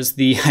this was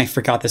the, I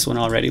forgot this one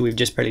already. We've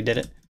just barely did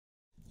it.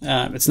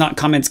 It's not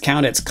comments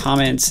count, it's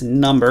comments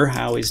number.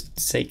 I always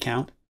say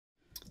count.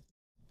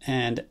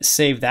 And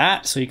save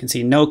that. So you can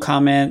see no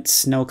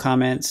comments, no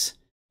comments.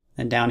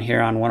 And down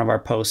here on one of our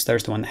posts,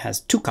 there's the one that has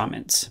 2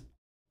 comments.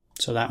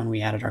 So that one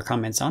we added our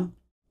comments on.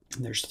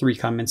 And there's 3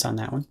 comments on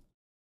that one.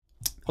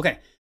 Okay,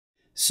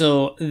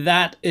 so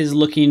that is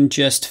looking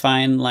just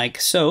fine like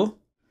so.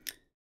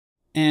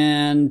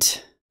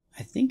 And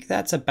I think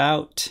that's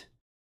about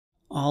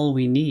all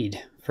we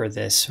need for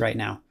this right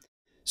now.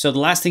 So the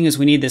last thing is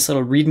we need this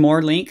little read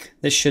more link.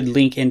 This should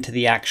link into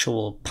the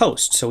actual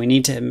post. So we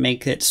need to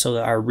make it so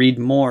that our read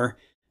more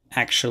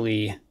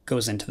actually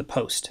goes into the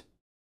post.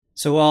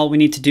 So all we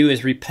need to do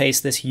is replace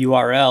this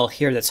URL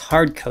here that's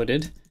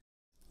hard-coded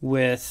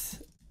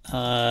with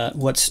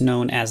what's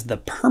known as the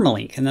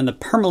permalink. And then the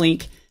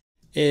permalink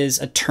is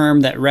a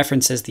term that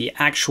references the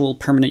actual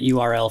permanent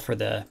URL for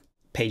the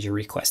page you're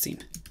requesting.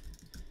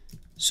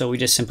 So we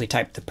just simply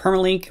type the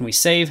permalink and we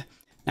save.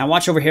 Now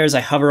watch over here as I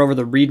hover over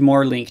the read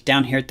more link.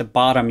 Down here at the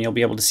bottom, you'll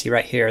be able to see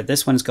right here,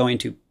 this one's going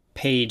to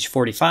page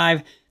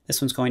 45.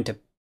 This one's going to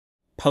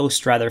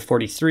post rather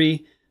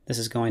 43. This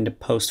is going to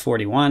post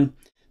 41.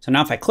 So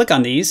now if I click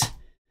on these,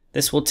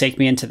 this will take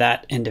me into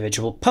that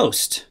individual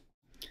post.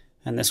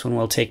 And this one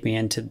will take me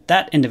into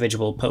that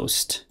individual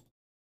post.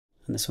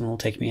 And this one will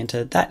take me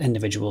into that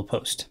individual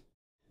post.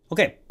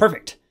 Okay,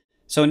 perfect.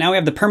 So now we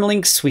have the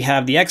permalinks, we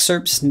have the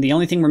excerpts, and the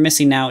only thing we're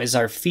missing now is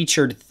our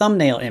featured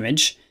thumbnail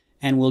image,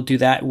 and we'll do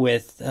that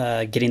with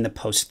getting the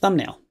post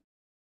thumbnail.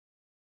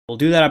 We'll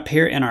do that up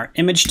here in our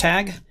image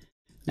tag.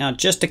 Now,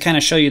 just to kind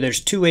of show you,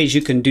 there's 2 ways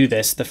you can do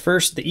this. The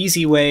first, the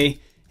easy way,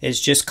 is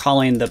just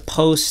calling the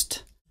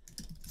post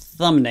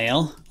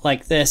thumbnail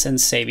like this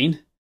and saving.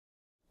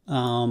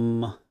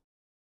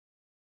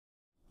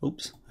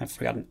 Oops, I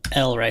forgot an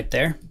L right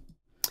there.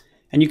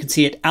 And you can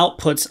see it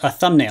outputs a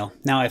thumbnail.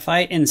 Now, if I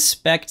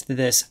inspect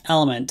this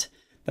element,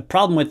 the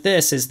problem with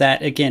this is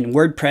that, again,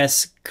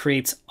 WordPress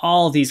creates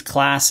all these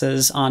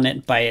classes on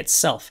it by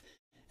itself.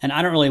 And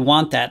I don't really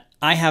want that.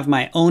 I have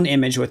my own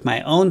image with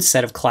my own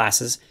set of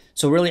classes.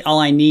 So really all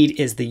I need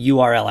is the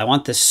URL. I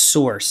want the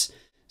source.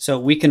 So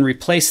we can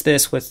replace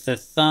this with the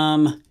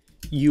thumb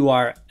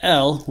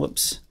URL,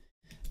 whoops,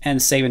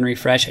 and save and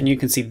refresh. And you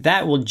can see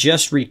that will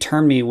just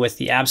return me with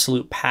the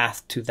absolute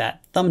path to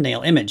that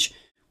thumbnail image,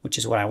 which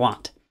is what I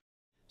want.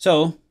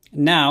 So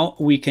now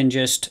we can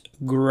just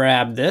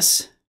grab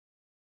this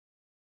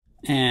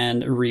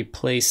and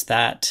replace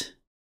that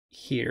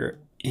here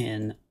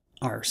in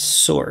our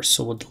source.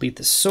 So we'll delete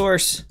the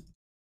source,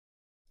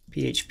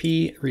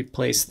 PHP,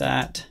 replace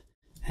that,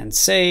 and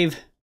save.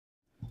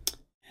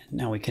 And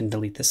now we can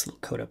delete this little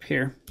code up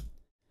here.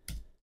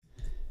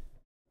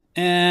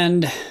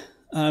 And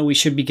we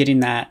should be getting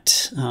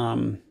that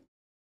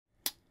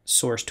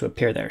source to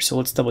appear there. So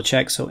let's double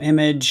check. So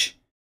image,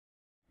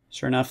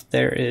 sure enough,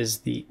 there is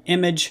the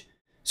image.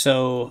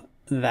 So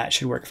that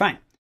should work fine.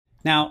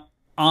 Now,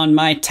 on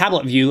my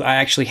tablet view, I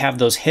actually have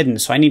those hidden.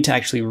 So I need to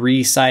actually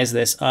resize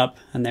this up,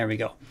 and there we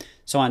go.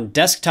 So on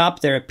desktop,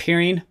 they're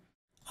appearing.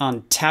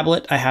 On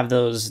tablet, I have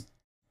those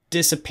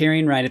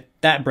disappearing right at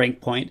that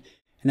breakpoint.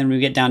 And then when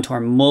we get down to our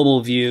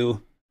mobile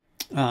view,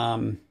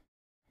 they're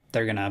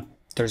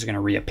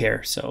gonna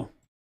reappear. So,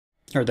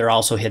 or they're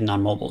also hidden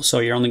on mobile. So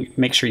you're only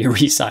make sure you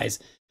resize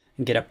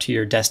and get up to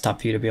your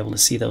desktop view to be able to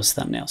see those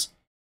thumbnails.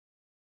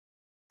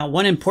 Now,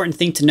 one important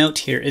thing to note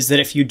here is that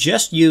if you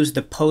just use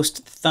the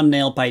post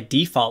thumbnail by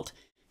default,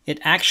 it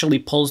actually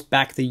pulls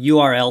back the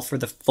URL for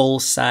the full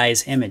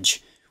size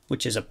image,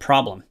 which is a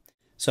problem.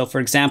 So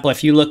for example,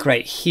 if you look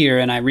right here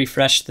and I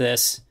refresh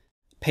this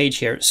page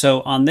here,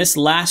 so on this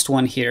last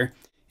one here,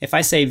 if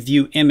I say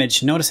view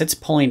image, notice it's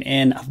pulling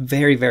in a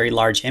very, very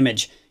large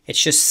image.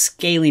 It's just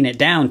scaling it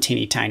down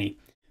teeny tiny,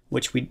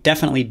 which we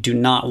definitely do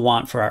not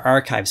want for our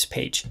archives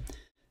page.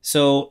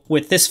 So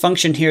with this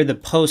function here, the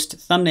post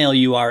thumbnail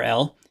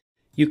URL,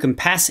 you can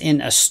pass in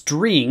a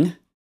string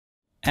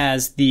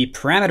as the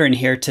parameter in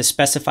here to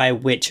specify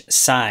which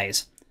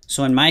size.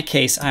 So in my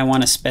case, I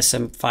want to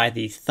specify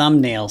the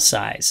thumbnail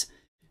size.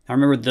 Now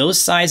remember, those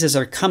sizes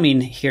are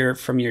coming here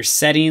from your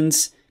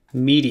settings,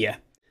 media.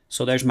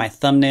 So there's my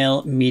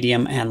thumbnail,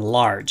 medium, and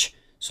large.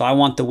 So I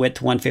want the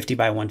width 150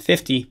 by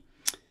 150.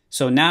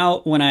 So now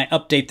when I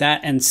update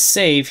that and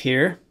save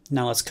here,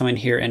 now let's come in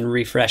here and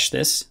refresh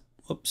this.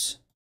 Whoops.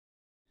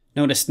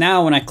 Notice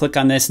now when I click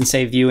on this and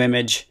say view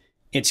image,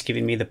 it's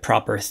giving me the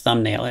proper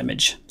thumbnail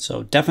image.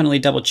 So definitely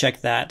double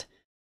check that.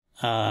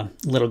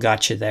 Little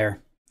gotcha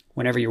there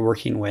whenever you're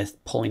working with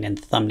pulling in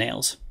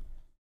thumbnails.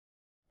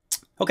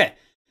 Okay,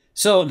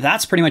 so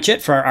that's pretty much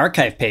it for our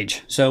archive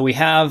page. So we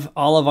have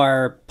all of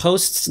our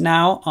posts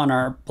now on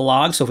our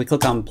blog. So if we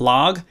click on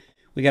blog,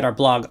 we get our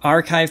blog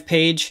archive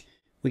page.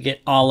 We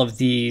get all of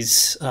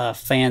these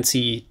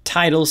fancy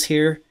titles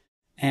here,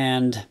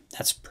 and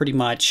that's pretty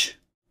much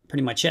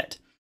it.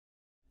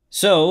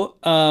 So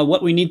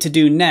what we need to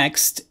do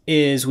next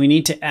is we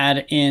need to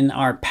add in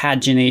our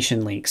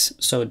pagination links.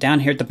 So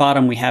down here at the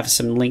bottom, we have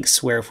some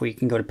links where if we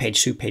can go to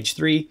page 2, page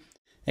 3,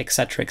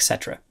 etc.,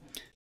 etc.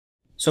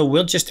 So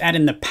we'll just add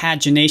in the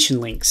pagination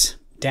links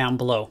down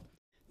below.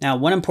 Now,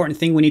 one important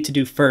thing we need to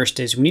do first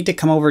is we need to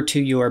come over to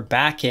your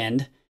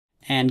backend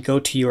and go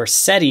to your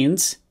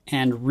settings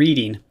and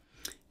reading.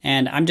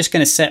 And I'm just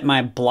going to set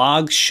my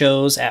blog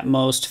shows at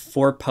most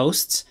 4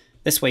 posts.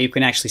 This way you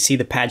can actually see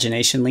the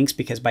pagination links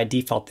because by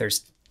default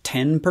there's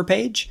 10 per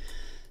page.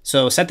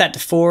 So set that to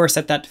 4,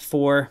 set that to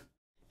 4,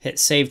 hit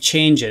save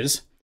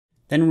changes.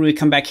 Then when we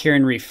come back here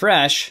and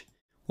refresh,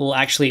 we'll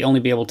actually only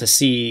be able to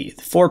see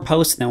 4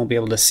 posts, and then we'll be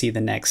able to see the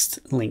next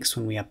links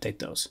when we update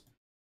those.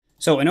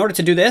 So in order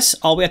to do this,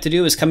 all we have to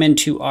do is come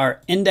into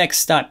our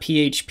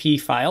index.php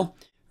file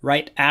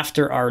right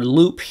after our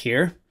loop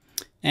here,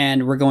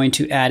 and we're going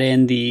to add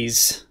in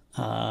these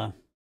pagination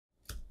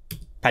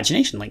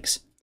links.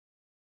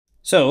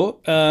 So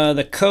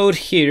the code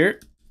here,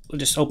 we'll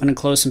just open and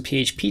close some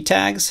PHP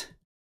tags,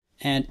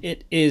 and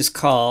it is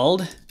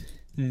called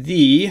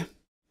the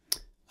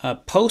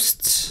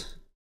posts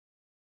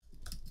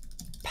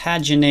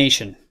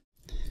pagination,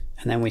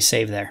 and then we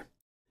save there.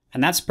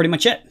 And that's pretty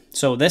much it.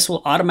 So this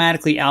will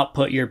automatically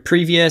output your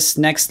previous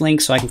next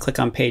link. So I can click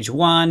on page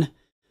 1,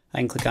 I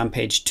can click on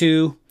page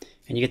 2,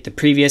 and you get the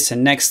previous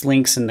and next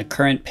links in the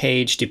current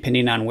page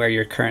depending on where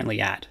you're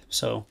currently at.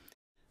 So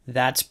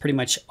that's pretty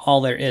much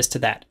all there is to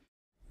that.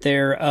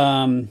 There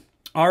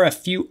are a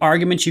few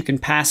arguments you can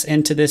pass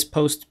into this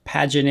post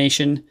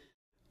pagination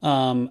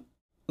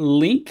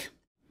link,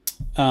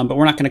 but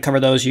we're not going to cover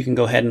those. You can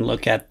go ahead and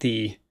look at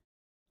the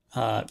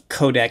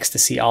codex to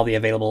see all the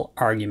available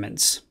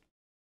arguments.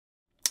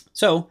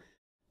 So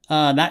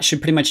that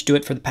should pretty much do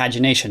it for the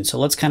pagination. So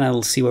let's kind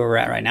of see where we're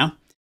at right now.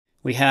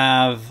 We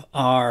have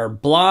our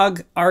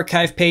blog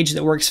archive page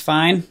that works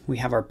fine. We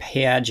have our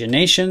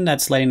pagination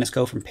that's letting us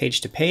go from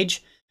page to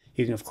page.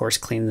 You can, of course,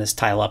 clean this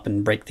tile up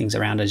and break things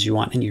around as you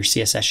want in your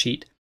CSS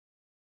sheet.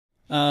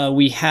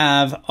 We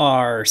have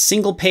our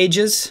single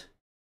pages.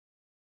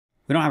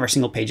 We don't have our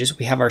single pages.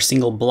 We have our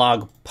single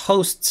blog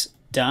posts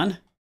done.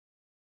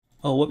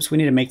 Oh, whoops, we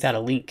need to make that a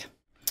link.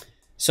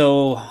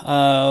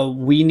 So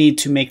we need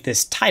to make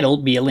this title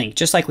be a link.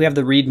 Just like we have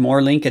the read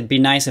more link, it'd be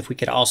nice if we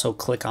could also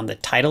click on the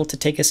title to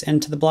take us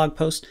into the blog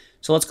post.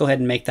 So let's go ahead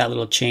and make that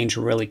little change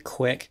really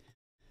quick.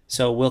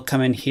 So we'll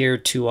come in here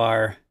to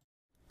our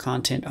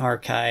content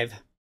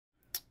archive,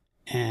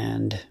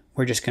 and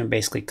we're just going to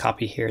basically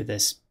copy here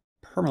this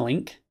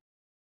permalink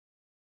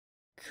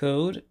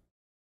code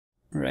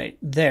right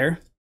there,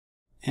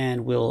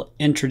 and we'll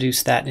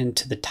introduce that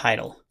into the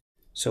title.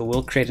 So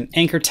we'll create an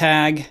anchor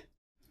tag,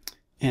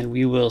 and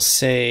we will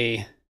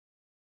say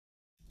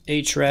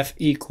href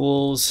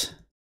equals,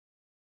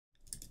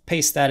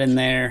 paste that in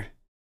there,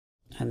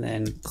 and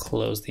then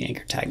close the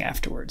anchor tag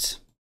afterwards.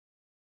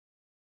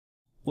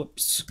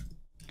 Whoops,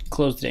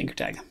 close the anchor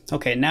tag.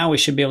 Okay, now we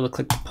should be able to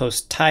click the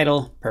post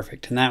title.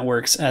 Perfect, and that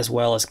works as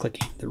well as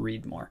clicking the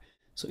read more.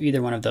 So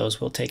either one of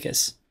those will take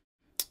us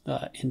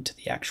into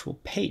the actual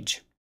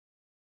page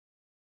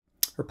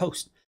or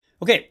post.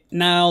 Okay,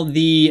 now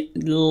the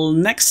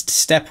next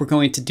step we're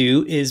going to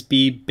do is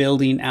be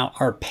building out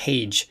our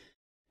page.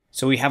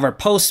 So we have our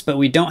posts, but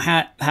we don't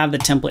have the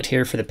template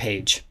here for the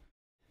page.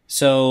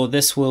 So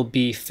this will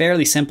be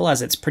fairly simple,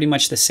 as it's pretty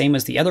much the same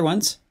as the other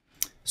ones.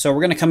 So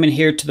we're going to come in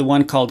here to the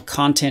one called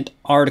content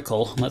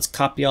article. Let's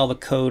copy all the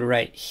code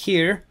right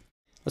here.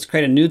 Let's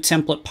create a new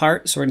template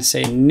part. So we're going to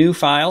say new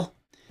file,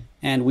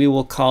 and we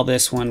will call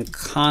this one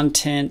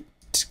content,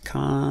 if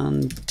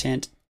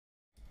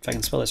I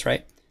can spell this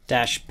right,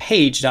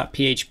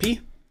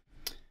 -page.php.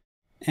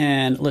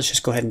 And let's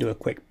just go ahead and do a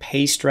quick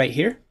paste right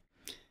here.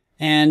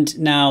 And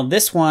now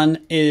this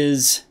one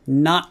is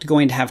not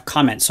going to have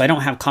comments. So I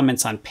don't have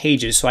comments on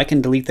pages, so I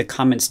can delete the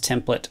comments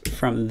template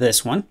from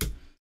this one.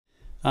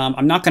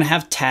 I'm not going to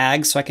have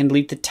tags, so I can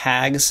delete the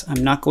tags.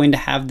 I'm not going to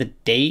have the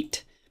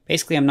date.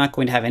 Basically, I'm not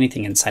going to have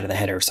anything inside of the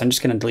header, so I'm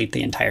just going to delete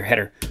the entire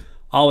header.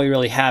 All we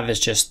really have is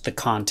just the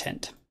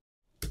content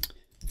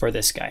for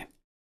this guy.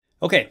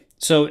 Okay,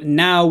 so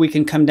now we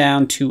can come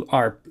down to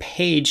our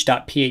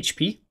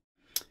page.php.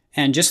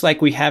 And just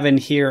like we have in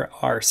here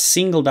our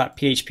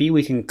single.php,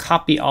 we can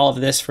copy all of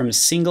this from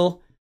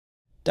single.php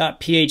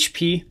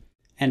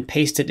and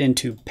paste it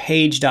into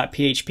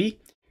page.php.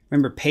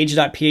 Remember,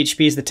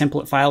 page.php is the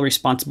template file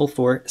responsible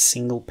for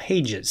single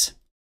pages.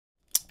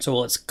 So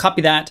let's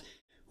copy that.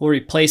 We'll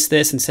replace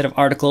this. Instead of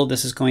article,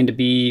 this is going to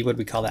be, what do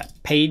we call that?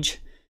 Page.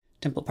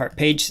 Template part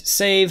page,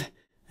 save,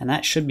 and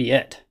that should be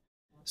it.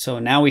 So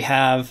now we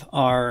have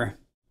our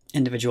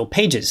individual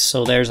pages.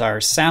 So there's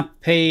our sample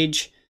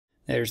page,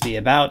 there's the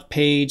about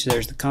page,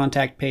 there's the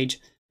contact page,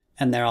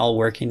 and they're all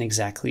working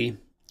exactly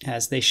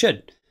as they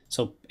should.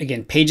 So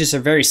again, pages are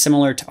very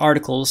similar to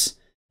articles,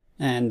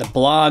 and the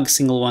blog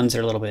single ones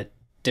are a little bit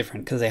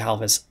different because they have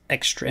this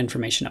extra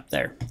information up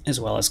there, as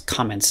well as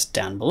comments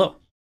down below.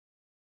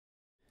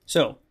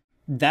 So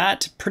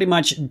that pretty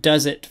much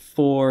does it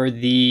for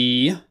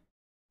the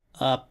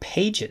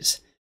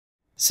pages.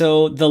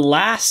 So the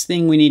last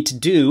thing we need to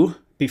do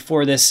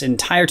before this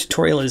entire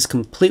tutorial is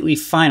completely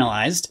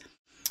finalized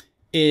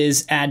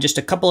is add just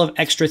a couple of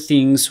extra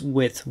things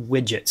with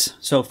widgets.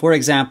 So for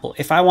example,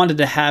 if I wanted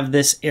to have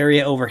this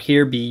area over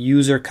here be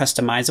user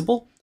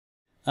customizable,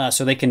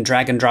 so they can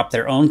drag and drop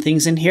their own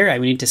things in here, I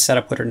would need to set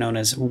up what are known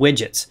as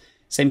widgets.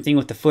 Same thing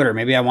with the footer.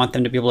 Maybe I want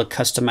them to be able to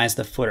customize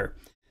the footer.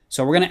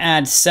 So we're going to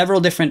add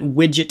several different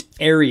widget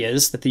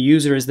areas that the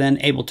user is then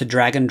able to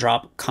drag and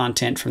drop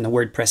content from the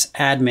WordPress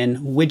admin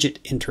widget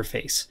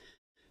interface.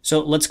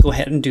 So let's go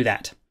ahead and do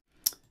that.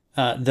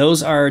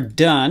 Those are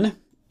done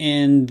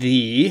in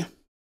the,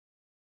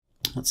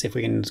 let's see if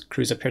we can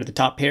cruise up here to the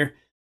top here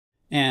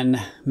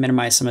and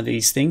minimize some of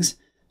these things.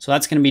 So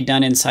that's going to be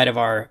done inside of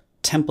our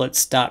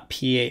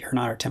templates.php, or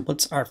not our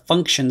templates, our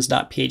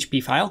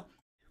functions.php file,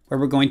 where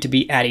we're going to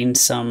be adding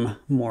some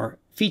more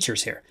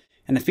features here.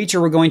 And the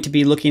feature we're going to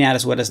be looking at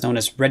is what is known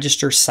as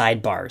register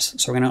sidebars.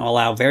 So we're going to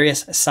allow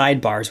various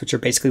sidebars, which are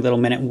basically little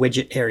mini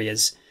widget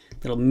areas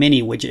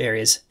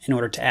in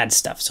order to add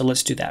stuff. So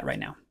let's do that right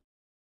now.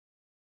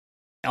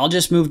 I'll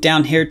just move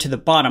down here to the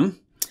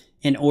bottom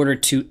in order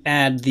to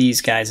add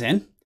these guys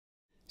in.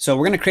 So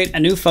we're going to create a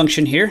new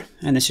function here,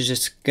 and this is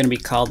just going to be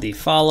called the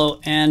follow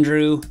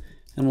Andrew,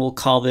 and we'll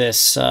call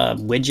this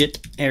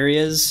widget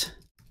areas.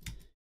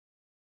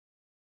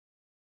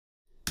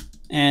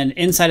 And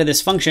inside of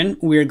this function,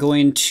 we're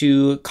going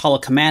to call a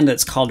command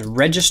that's called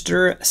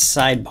register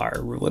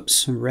sidebar.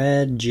 Whoops,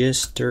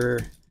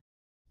 register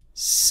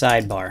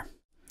sidebar.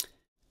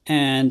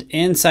 And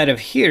inside of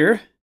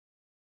here,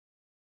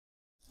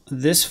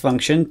 this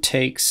function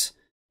takes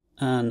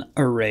an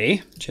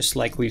array, just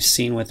like we've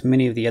seen with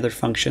many of the other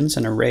functions,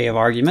 an array of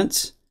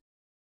arguments.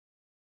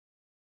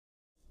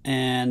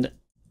 And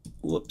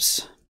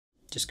whoops,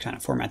 just kind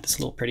of format this a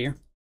little prettier.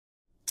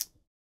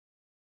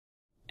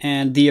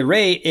 And the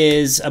array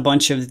is a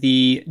bunch of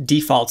the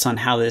defaults on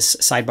how this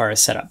sidebar is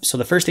set up. So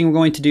the first thing we're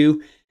going to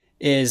do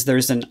is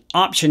there's an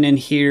option in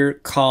here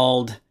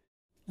called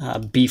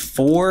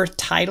before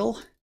title.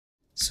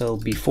 So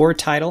before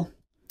title.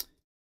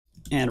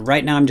 And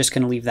right now I'm just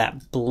going to leave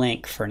that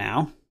blank for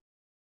now.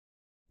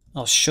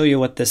 I'll show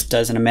you what this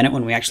does in a minute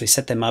when we actually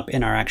set them up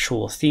in our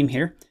actual theme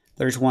here.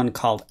 There's one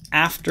called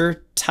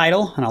after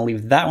title, and I'll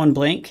leave that one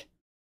blank.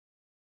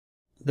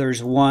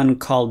 There's one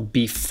called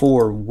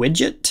before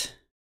widget.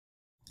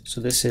 So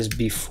this is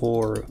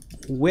before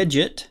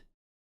widget.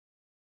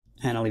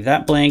 and I'll leave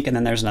that blank. And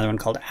then there's another one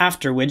called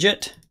after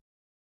widget,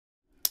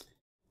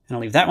 and I'll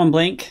leave that one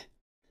blank.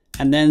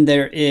 And then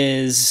there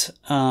is,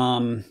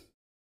 so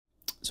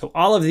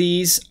all of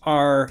these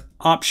are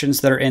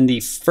options that are in the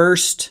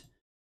first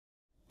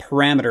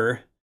parameter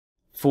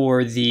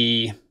for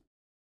the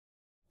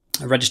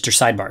register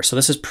sidebar. So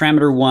this is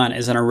parameter 1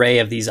 is an array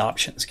of these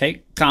options,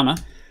 okay, comma.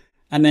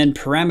 And then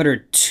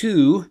parameter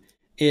 2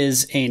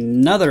 is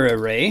another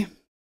array.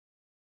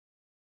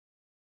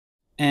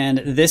 And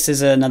this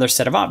is another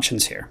set of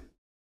options here.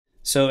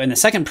 So in the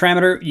second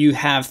parameter, you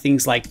have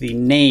things like the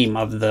name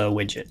of the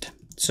widget.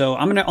 So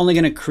I'm only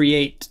going to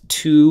create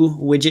 2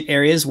 widget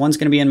areas. One's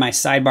going to be in my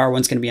sidebar,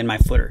 one's going to be in my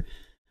footer.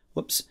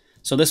 Whoops.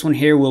 So this one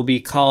here will be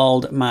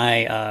called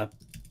my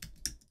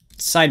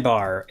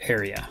sidebar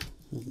area,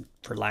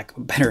 for lack of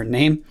a better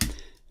name.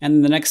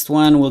 And the next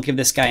one, we'll give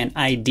this guy an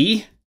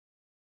ID.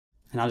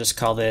 And I'll just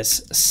call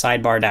this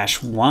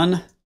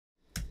sidebar-1.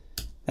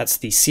 That's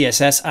the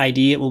CSS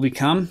ID it will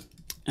become.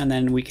 And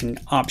then we can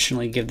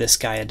optionally give this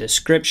guy a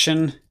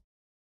description.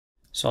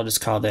 So I'll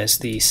just call this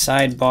the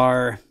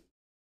sidebar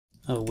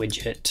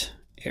widget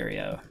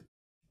area.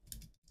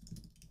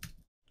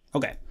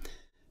 Okay,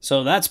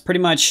 so that's pretty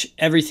much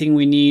everything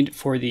we need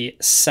for the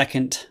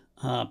second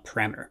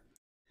parameter.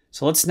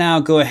 So let's now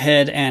go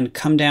ahead and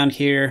come down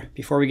here.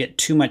 Before we get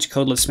too much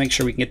code, let's make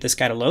sure we can get this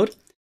guy to load.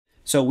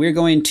 So we're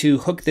going to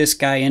hook this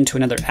guy into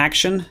another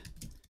action,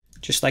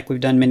 just like we've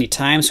done many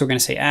times. So we're going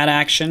to say add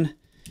action,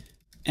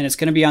 and it's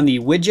going to be on the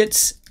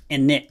widgets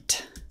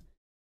init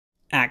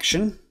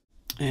action.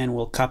 And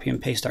we'll copy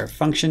and paste our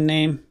function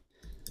name.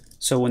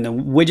 So when the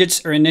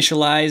widgets are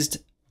initialized,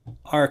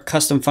 our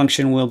custom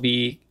function will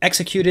be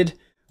executed,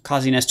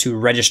 causing us to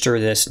register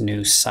this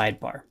new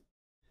sidebar.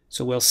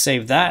 So we'll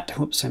save that.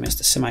 Whoops, I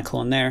missed a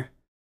semicolon there.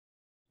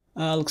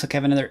 Looks like I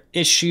have another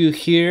issue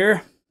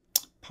here.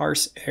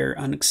 Parse error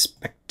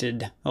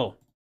unexpected. Oh,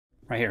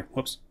 right here.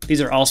 Whoops. These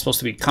are all supposed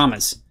to be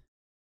commas.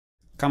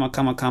 Comma,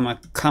 comma,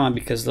 comma, comma,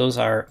 because those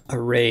are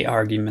array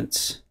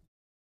arguments.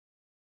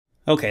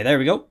 Okay, there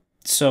we go.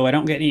 So I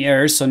don't get any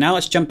errors. So now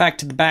let's jump back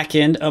to the back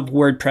end of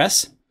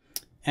WordPress,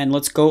 and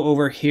let's go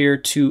over here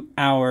to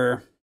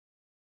our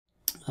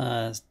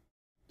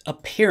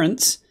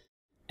appearance,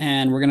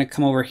 and we're going to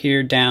come over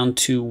here down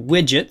to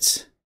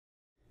widgets,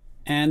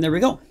 and there we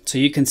go. So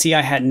you can see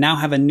I now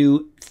have a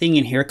new thing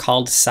in here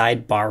called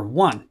sidebar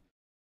 1,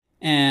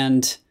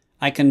 and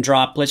I can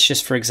drop,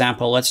 for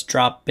example, let's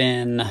drop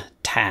in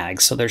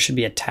tags. So there should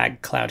be a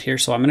tag cloud here.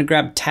 So I'm going to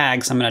grab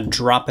tags, I'm going to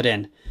drop it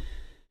in.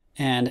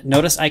 And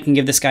notice I can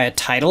give this guy a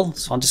title,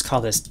 so I'll just call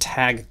this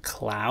tag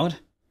cloud.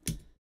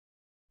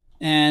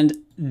 And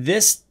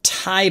this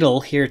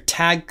title here,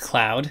 tag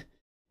cloud,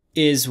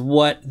 is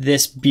what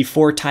this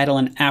before title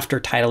and after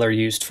title are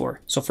used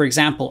for. So for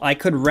example, I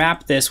could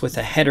wrap this with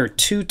a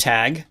header.to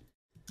tag,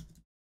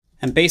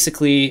 and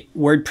basically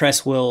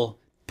WordPress will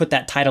put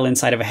that title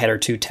inside of a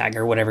header.to tag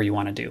or whatever you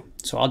want to do.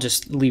 So I'll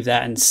just leave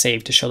that and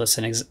save to show this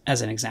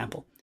as an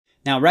example.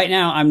 Now, right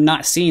now, I'm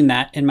not seeing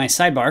that in my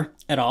sidebar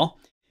at all,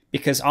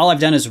 because all I've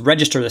done is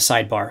register the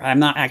sidebar. I'm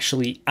not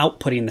actually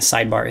outputting the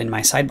sidebar in my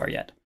sidebar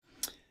yet.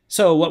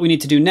 So what we need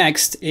to do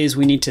next is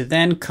we need to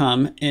then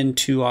come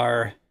into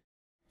our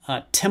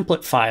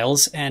template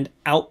files and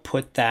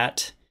output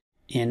that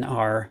in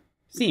our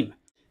theme.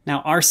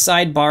 Now our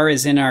sidebar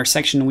is in our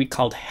section we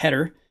called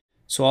header.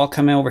 So I'll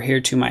come over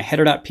here to my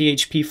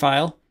header.php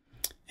file,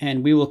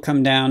 and we will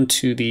come down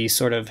to the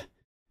sort of,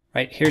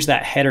 right, here's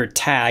that header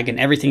tag, and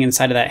everything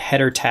inside of that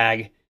header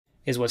tag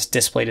is what's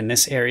displayed in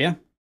this area.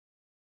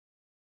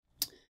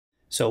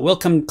 So we'll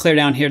come clear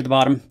down here to the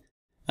bottom.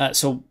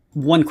 So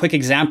one quick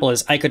example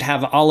is I could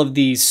have all of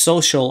these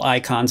social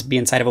icons be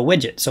inside of a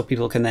widget, so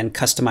people can then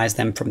customize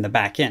them from the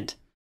back end.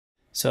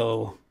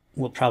 So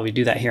we'll probably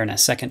do that here in a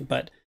second.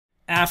 But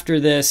after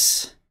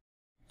this,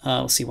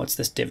 let's see, what's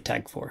this div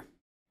tag for?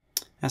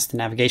 That's the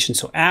navigation.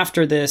 So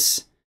after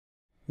this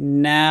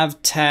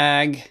nav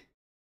tag,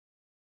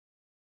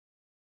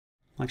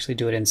 I'll actually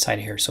do it inside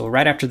here. So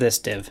right after this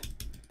div.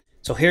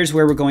 So here's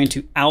where we're going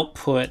to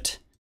output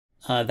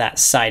that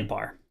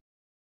sidebar.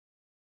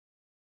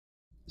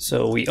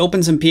 So we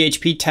open some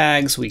PHP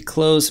tags, we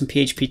close some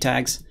PHP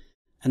tags,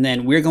 and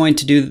then we're going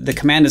to do, the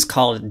command is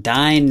called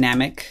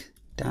dynamic,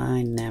 if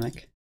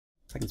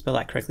I can spell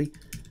that correctly,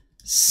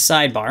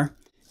 sidebar,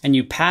 and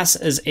you pass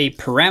as a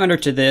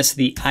parameter to this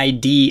the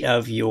ID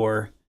of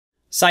your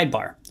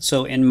sidebar.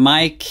 So in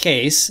my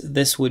case,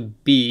 this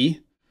would be,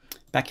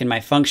 back in my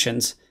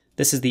functions,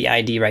 this is the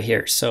ID right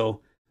here.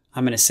 So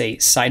I'm going to say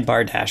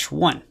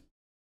sidebar-1.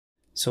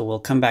 So we'll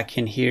come back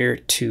in here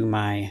to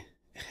my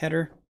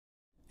header,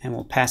 and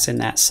we'll pass in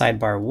that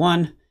sidebar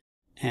 1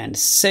 and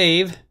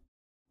save.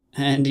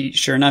 And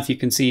sure enough, you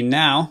can see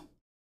now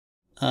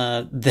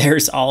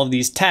there's all of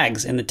these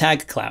tags in the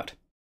tag cloud.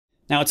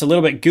 Now it's a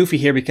little bit goofy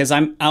here because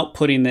I'm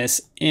outputting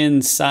this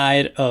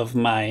inside of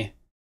my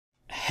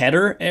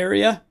header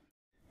area,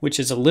 which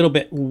is a little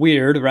bit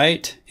weird,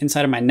 right?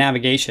 Inside of my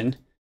navigation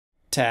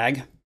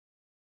tag.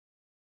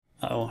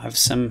 Uh-oh, I've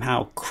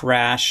somehow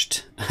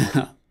crashed.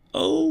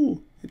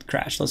 Oh, it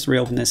crashed. Let's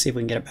reopen this, see if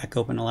we can get it back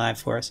open alive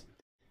for us.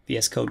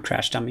 VS Code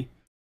crashed on me.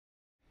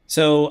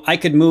 So I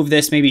could move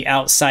this maybe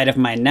outside of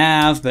my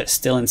nav, but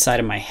still inside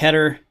of my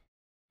header.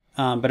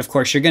 But of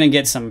course, you're going to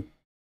get some...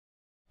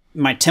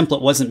 My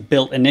template wasn't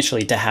built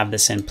initially to have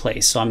this in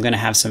place, so I'm going to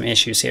have some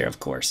issues here, of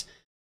course.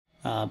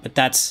 But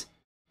that's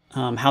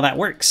how that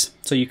works.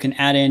 So you can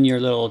add in your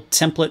little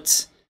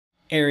templates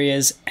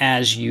areas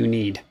as you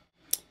need.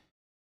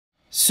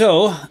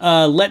 So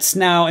let's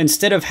now,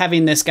 instead of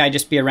having this guy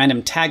just be a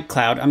random tag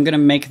cloud, I'm going to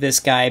make this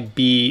guy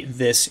be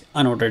this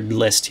unordered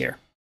list here.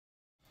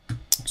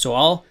 So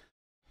I'll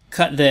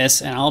cut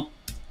this and I'll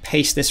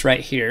paste this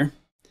right here.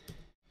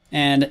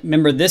 And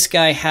remember, this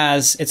guy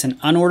has, it's an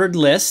unordered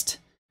list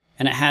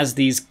and it has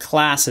these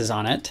classes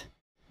on it.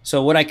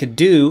 So what I could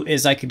do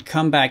is I could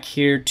come back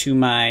here to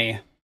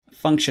my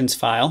functions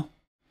file,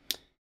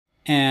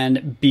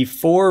 and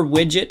before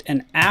widget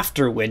and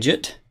after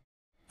widget,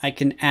 I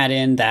can add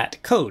in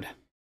that code.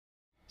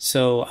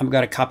 So I've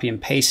got to copy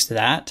and paste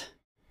that.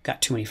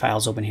 Got too many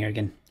files open here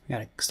again. We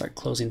got to start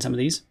closing some of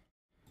these.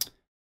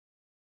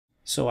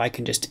 So I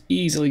can just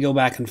easily go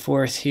back and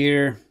forth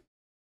here.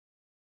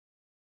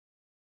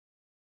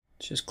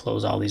 Let's just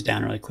close all these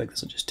down really quick.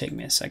 This will just take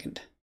me a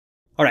second.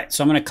 All right,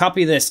 so I'm going to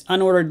copy this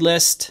unordered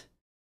list,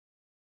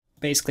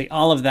 basically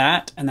all of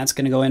that, and that's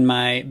going to go in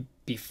my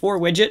before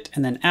widget,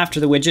 and then after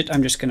the widget,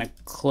 I'm just going to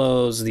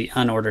close the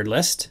unordered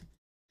list.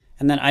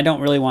 And then I don't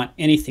really want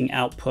anything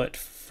output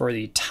for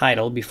the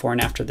title, before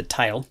and after the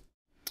title,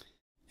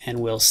 and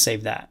we'll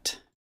save that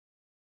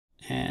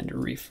and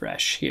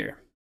refresh here.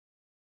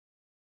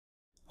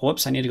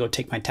 Whoops, I need to go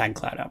take my tag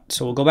cloud out.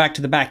 So we'll go back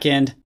to the back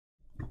end.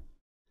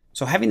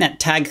 So having that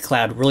tag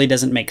cloud really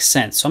doesn't make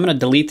sense. So I'm going to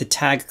delete the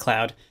tag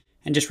cloud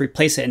and just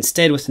replace it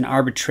instead with an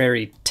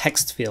arbitrary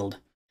text field.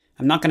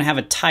 I'm not going to have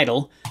a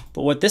title,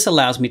 but what this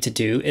allows me to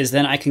do is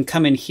then I can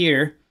come in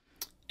here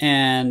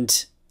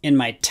and in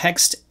my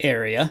text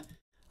area,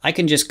 I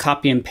can just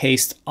copy and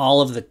paste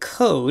all of the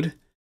code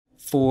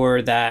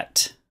for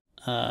that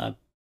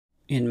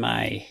in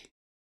my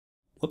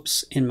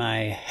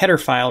header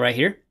file right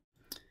here.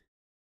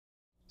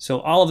 So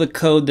all of the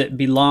code that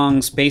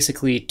belongs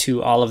basically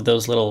to all of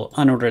those little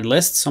unordered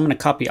lists. So I'm going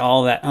to copy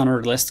all of that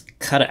unordered list,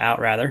 cut it out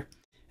rather,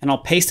 and I'll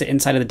paste it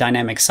inside of the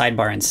dynamic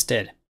sidebar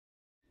instead.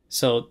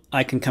 So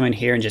I can come in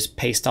here and just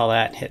paste all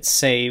that, hit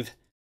save.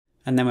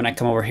 And then when I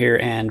come over here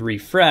and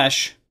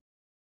refresh,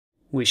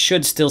 we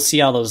should still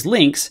see all those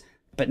links,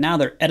 but now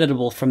they're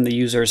editable from the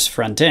user's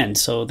front end.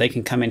 So they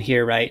can come in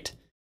here right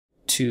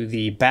to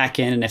the back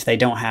end, and if they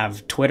don't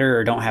have Twitter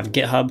or don't have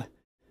GitHub.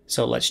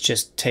 So let's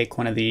just take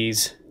one of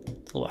these.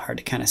 It's a little hard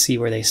to kind of see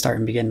where they start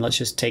and begin. Let's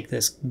just take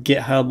this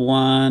GitHub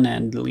one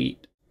and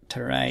delete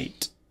to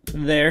right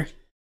there,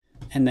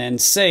 and then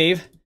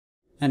save.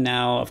 And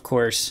now, of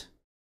course,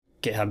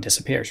 GitHub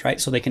disappears, right?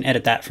 So they can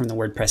edit that from the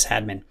WordPress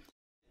admin.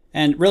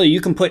 And really,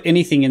 you can put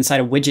anything inside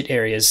of widget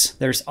areas.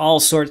 There's all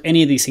sorts,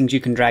 any of these things you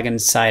can drag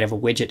inside of a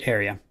widget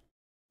area.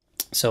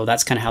 So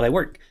that's kind of how they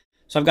work.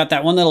 So I've got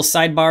that one little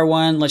sidebar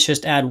one. Let's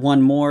just add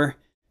one more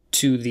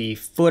to the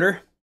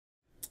footer.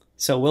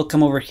 So we'll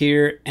come over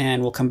here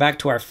and we'll come back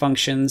to our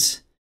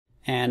functions.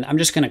 And I'm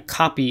just going to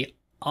copy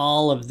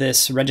all of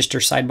this register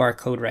sidebar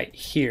code right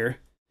here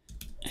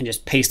and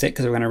just paste it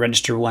because we're going to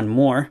register one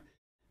more.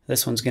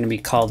 This one's going to be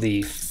called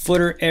the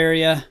footer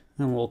area,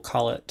 and we'll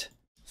call it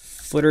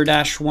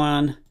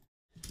footer-1.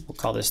 We'll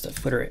call this the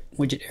footer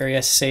widget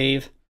area,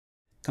 save.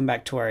 Come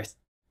back to our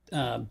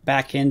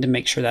back end to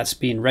make sure that's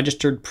being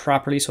registered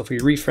properly. So if we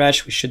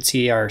refresh, we should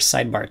see our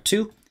sidebar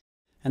 2,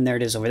 and there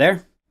it is over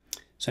there.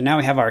 So now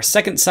we have our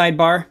second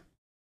sidebar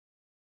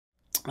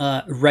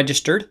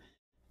registered,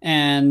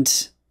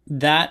 and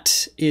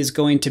that is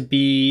going to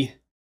be,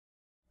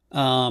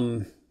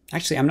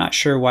 actually, I'm not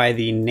sure why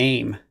the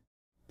name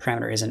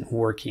parameter isn't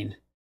working.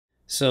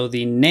 So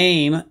the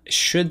name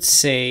should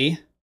say,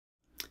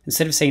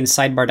 instead of saying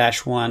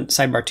sidebar-1,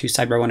 sidebar 2,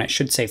 sidebar 1, it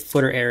should say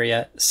footer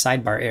area,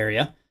 sidebar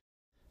area.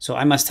 So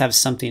I must have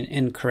something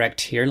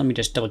incorrect here. Let me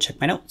just double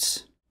check my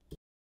notes.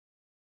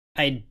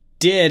 I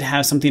did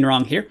have something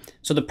wrong here.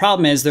 So the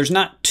problem is there's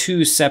not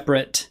two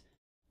separate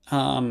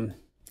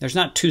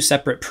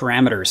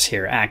parameters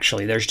here,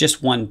 actually. There's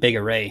just one big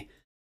array.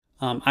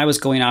 I was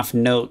going off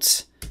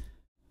notes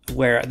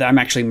where I'm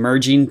actually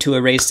merging two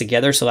arrays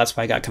together, so that's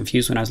why I got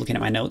confused when I was looking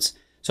at my notes.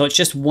 So it's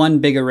just one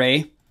big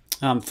array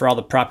for all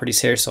the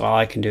properties here, so all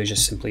I can do is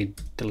just simply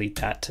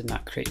delete that to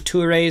not create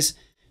two arrays,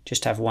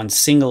 just have one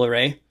single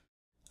array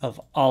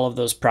of all of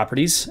those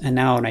properties. And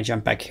now when I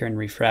jump back here and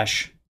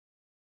refresh,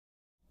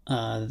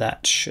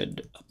 that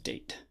should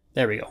update.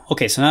 There we go.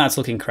 Okay, so now that's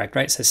looking correct,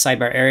 right? It says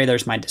sidebar area,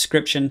 there's my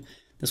description.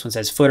 This one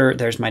says footer,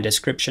 there's my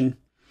description.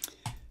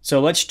 So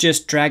let's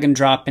just drag and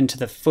drop into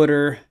the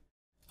footer,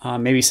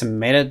 maybe some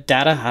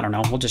metadata. I don't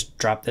know. We'll just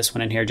drop this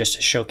one in here just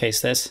to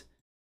showcase this.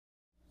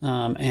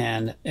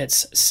 And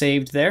it's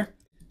saved there.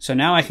 So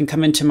now I can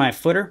come into my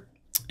footer,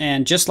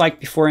 and just like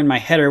before in my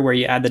header where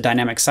you add the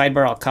dynamic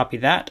sidebar, I'll copy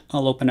that.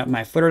 I'll open up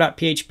my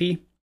footer.php,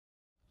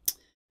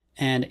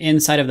 and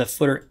inside of the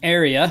footer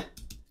area,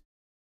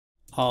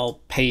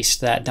 I'll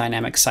paste that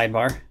dynamic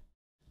sidebar.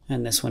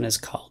 And this one is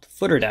called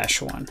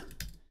footer-1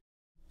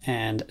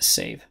 and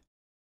save.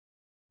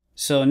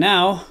 So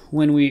now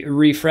when we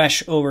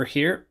refresh over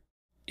here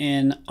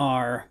in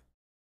our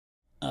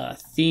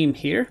theme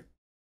here,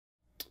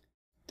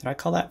 did I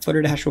call that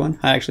footer-1?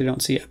 I actually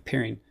don't see it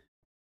appearing.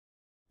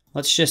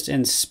 Let's just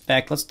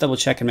inspect. Let's double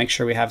check and make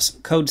sure we have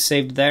some code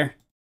saved there.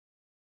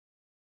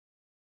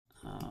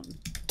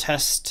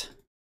 Test.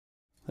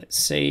 Let's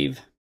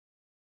save.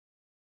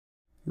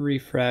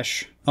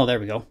 Refresh. Oh, there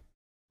we go.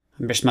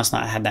 I just must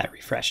not have had that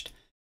refreshed.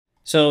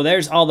 So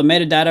there's all the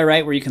metadata,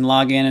 right, where you can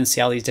log in and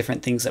see all these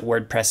different things that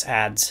WordPress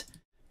adds.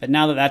 But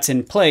now that that's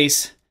in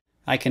place,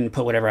 I can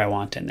put whatever I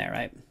want in there,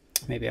 right?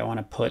 Maybe I want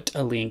to put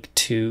a link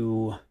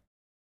to,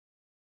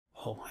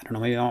 oh, I don't know,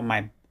 maybe I want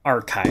my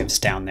archives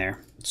down there.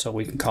 So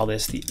we can call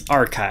this the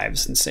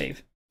archives and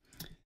save.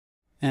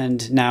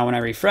 And now when I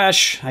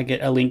refresh, I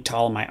get a link to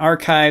all of my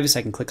archives.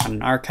 I can click on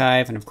an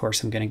archive, and of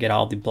course I'm going to get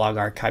all the blog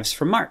archives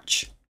from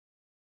March.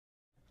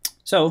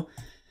 So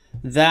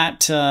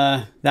that's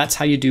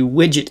how you do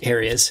widget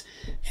areas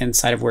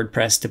inside of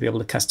WordPress to be able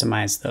to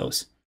customize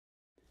those.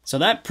 So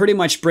that pretty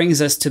much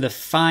brings us to the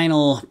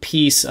final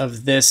piece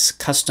of this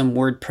custom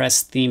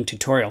WordPress theme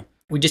tutorial.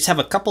 We just have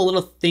a couple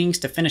little things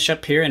to finish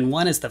up here, and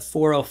one is the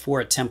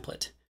 404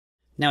 template.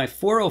 Now a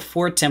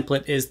 404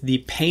 template is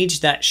the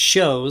page that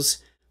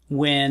shows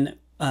when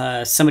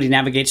somebody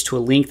navigates to a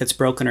link that's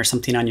broken or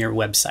something on your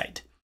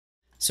website.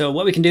 So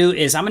what we can do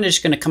is I'm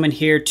just going to come in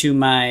here to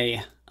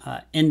my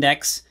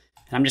index,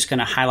 and I'm just going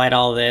to highlight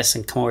all of this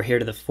and come over here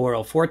to the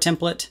 404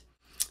 template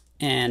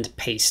and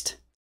paste.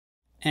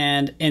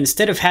 And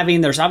instead of having,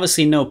 there's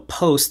obviously no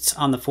posts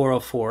on the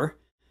 404,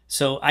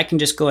 so I can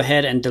just go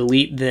ahead and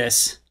delete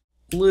this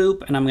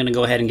loop, and I'm going to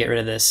go ahead and get rid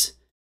of this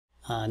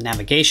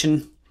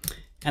navigation.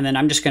 And then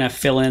I'm just going to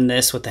fill in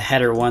this with the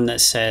header one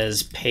that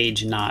says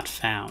page not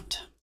found.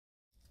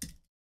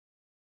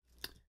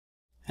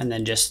 And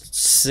then just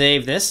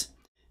save this.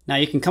 Now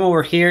you can come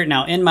over here.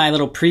 Now in my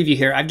little preview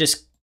here, I've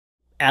just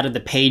added the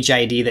page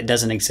ID that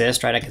doesn't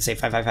exist, right? I can say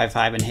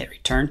 5555 and hit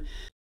return.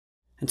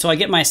 And so I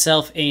get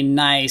myself a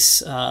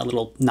nice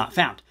little not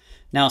found.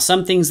 Now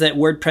some things that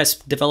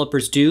WordPress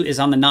developers do is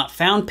on the not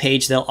found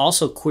page, they'll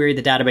also query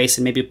the database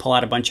and maybe pull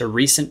out a bunch of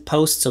recent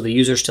posts so the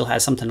user still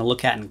has something to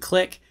look at and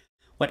click.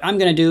 What I'm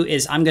going to do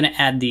is I'm going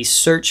to add the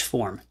search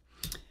form.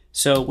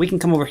 So we can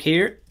come over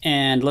here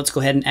and let's go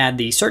ahead and add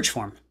the search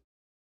form.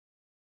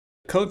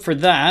 Code for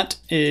that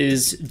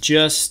is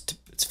just,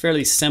 it's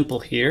fairly simple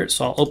here.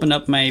 So I'll open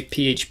up my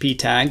PHP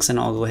tags and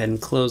I'll go ahead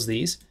and close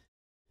these.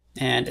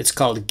 And it's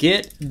called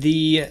get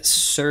the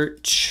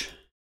search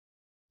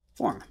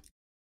form.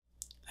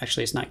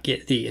 Actually, it's not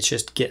get the, it's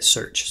just get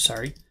search,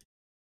 sorry.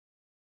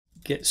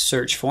 Get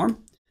search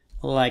form,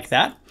 like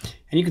that.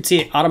 And you can see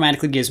it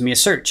automatically gives me a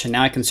search. And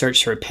now I can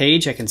search for a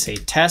page. I can say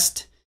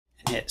test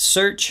and hit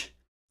search.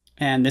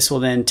 And this will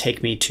then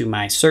take me to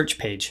my search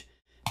page.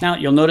 Now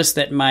you'll notice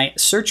that my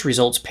search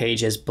results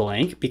page is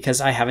blank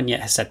because I haven't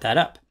yet set that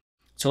up.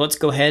 So let's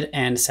go ahead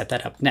and set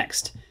that up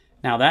next.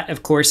 Now that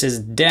of course is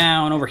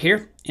down over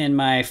here in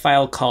my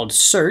file called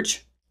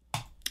search.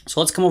 So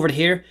let's come over to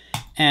here,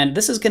 and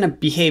this is going to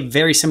behave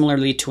very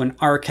similarly to an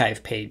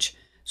archive page.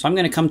 So I'm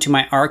going to come to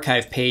my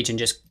archive page and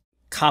just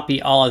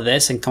copy all of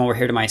this and come over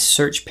here to my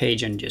search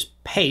page and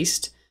just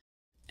paste.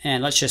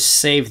 And let's just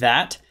save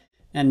that.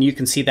 And you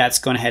can see that's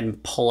going ahead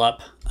and pull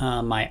up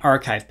my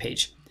archive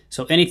page.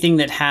 So anything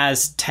that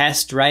has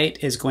test, right,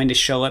 is going to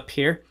show up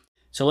here.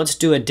 So let's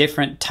do a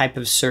different type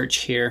of search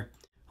here.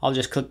 I'll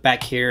just click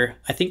back here.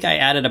 I think I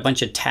added a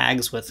bunch of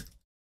tags with,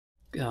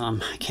 I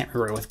can't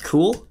remember, with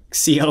cool,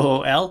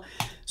 C-O-O-L.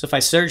 So if I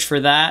search for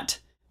that,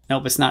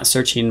 nope, it's not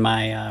searching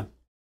my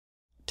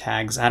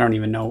tags. I don't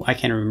even know. I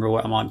can't remember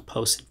what I'm on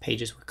posts and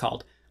pages were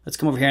called. Let's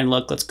come over here and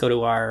look. Let's go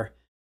to our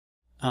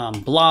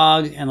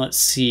blog and let's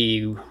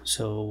see.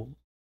 So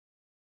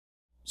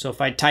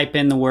if I type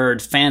in the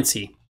word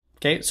fancy,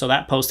 okay, so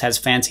that post has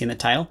fancy in the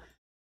title.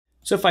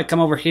 So if I come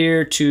over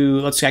here to,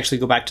 let's actually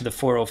go back to the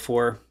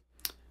 404.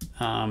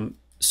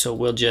 So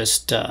we'll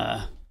just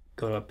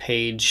go to a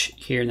page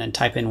here and then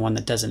type in one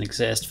that doesn't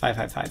exist,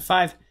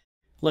 5555.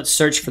 Let's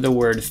search for the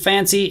word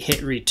fancy,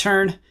 hit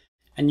return,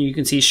 and you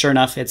can see sure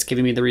enough it's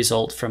giving me the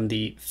result from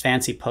the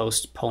fancy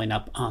post pulling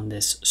up on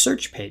this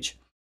search page.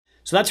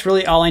 So that's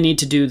really all I need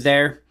to do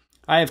there.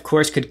 I of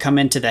course could come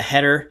into the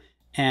header,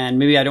 and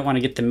maybe I don't want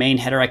to get the main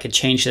header. I could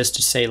change this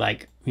to say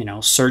like, you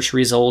know, search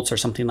results or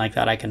something like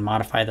that. I can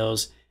modify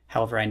those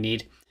however I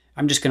need.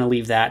 I'm just going to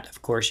leave that.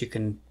 Of course, you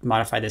can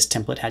modify this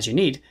template as you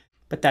need,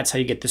 but that's how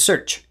you get the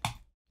search.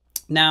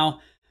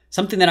 Now,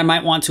 something that I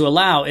might want to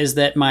allow is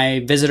that my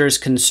visitors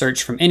can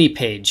search from any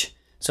page.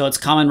 So it's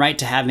common, right,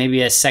 to have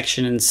maybe a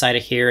section inside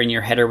of here in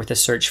your header with a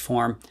search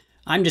form.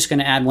 I'm just going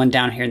to add one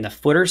down here in the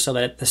footer so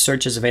that the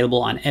search is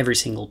available on every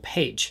single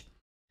page.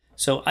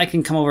 So I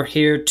can come over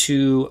here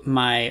to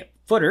my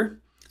footer.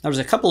 There's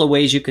a couple of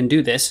ways you can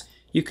do this.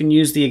 You can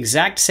use the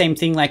exact same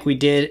thing like we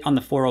did on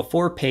the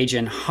 404 page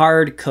and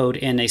hard code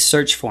in a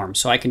search form.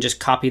 So I can just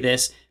copy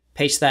this,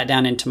 paste that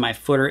down into my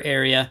footer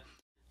area.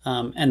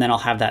 and then I'll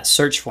have that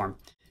search form.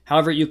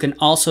 However, you can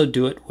also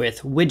do it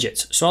with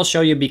widgets. So I'll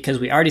show you, because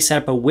we already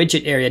set up a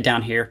widget area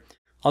down here.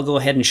 I'll go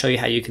ahead and show you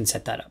how you can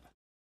set that up.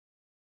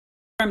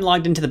 I'm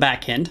logged into the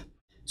back end.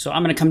 So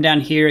I'm going to come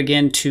down here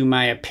again to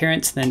my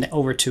appearance, then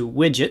over to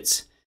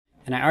widgets.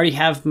 And I already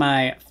have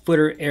my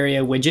footer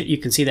area widget. You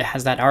can see that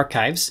has that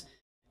archives.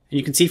 And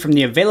you can see from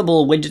the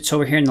available widgets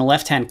over here in the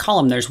left-hand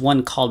column, there's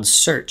one called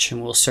search,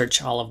 and we'll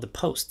search all of the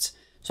posts.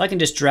 So I can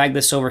just drag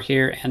this over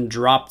here and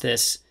drop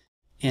this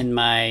in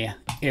my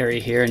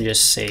area here and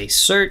just say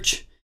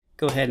search.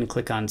 Go ahead and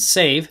click on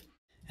save.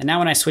 And now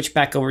when I switch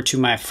back over to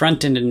my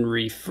front end and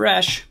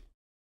refresh,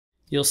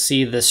 you'll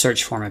see the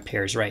search form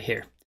appears right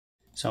here.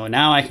 So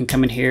now I can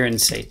come in here and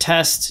say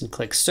test and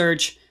click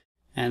search,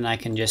 and I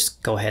can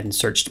just go ahead and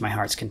search to my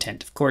heart's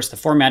content. Of course, the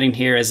formatting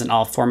here isn't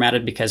all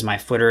formatted because my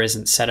footer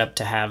isn't set up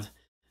to have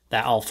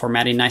that all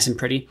formatting nice and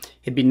pretty.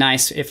 It'd be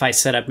nice if I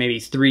set up maybe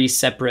 3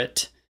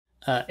 separate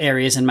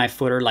areas in my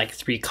footer, like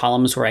 3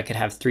 columns where I could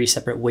have 3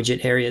 separate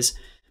widget areas.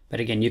 But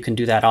again, you can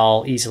do that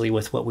all easily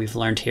with what we've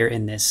learned here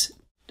in this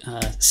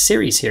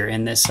series here,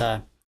 in this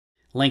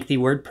lengthy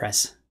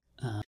WordPress.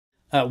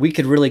 We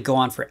could really go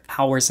on for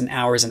hours and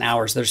hours and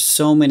hours. There's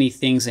so many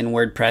things in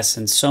WordPress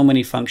and so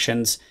many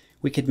functions.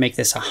 We could make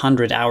this a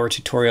 100-hour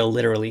tutorial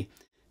literally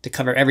to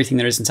cover everything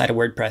there is inside of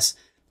WordPress.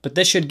 But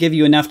this should give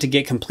you enough to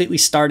get completely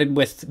started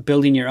with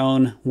building your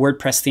own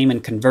WordPress theme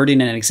and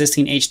converting an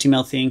existing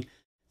HTML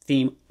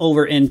theme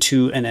over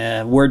into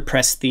a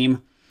WordPress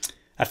theme.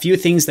 A few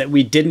things that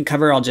we didn't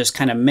cover, I'll just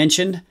kind of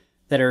mention,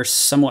 that are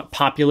somewhat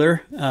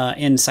popular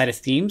inside of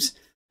themes.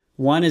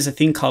 One is a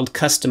thing called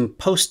custom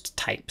post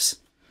types.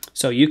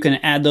 So you can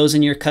add those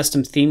in your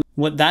custom theme.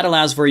 What that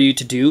allows for you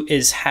to do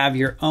is have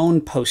your own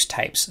post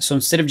types. So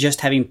instead of just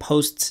having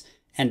posts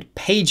and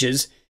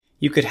pages,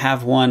 you could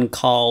have one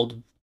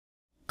called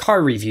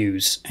car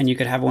reviews, and you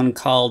could have one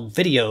called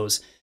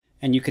videos,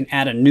 and you can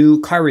add a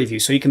new car review.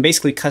 So you can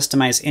basically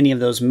customize any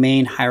of those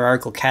main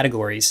hierarchical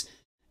categories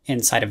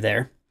inside of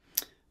there.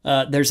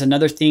 There's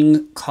another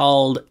thing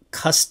called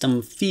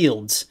custom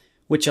fields,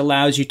 which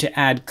allows you to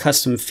add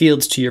custom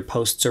fields to your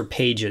posts or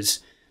pages.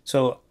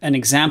 So an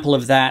example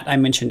of that I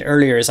mentioned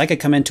earlier is I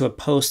could come into a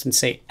post and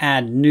say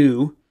add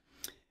new,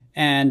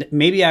 and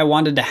maybe I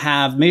wanted to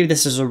have, maybe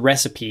this is a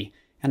recipe,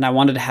 and I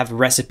wanted to have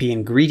recipe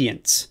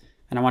ingredients,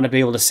 and I want to be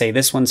able to say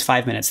this one's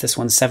 5 minutes, this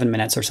one's 7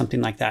 minutes, or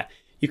something like that.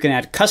 You can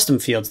add custom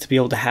fields to be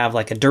able to have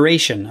like a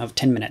duration of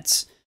 10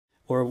 minutes,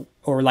 or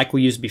like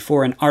we used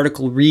before, an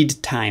article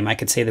read time. I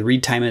could say the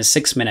read time is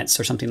 6 minutes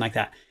or something like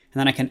that. And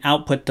then I can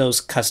output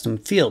those custom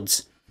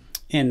fields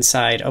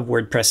inside of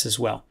WordPress as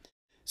well.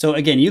 So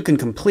again, you can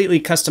completely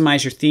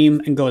customize your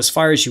theme and go as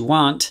far as you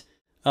want.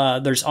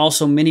 There's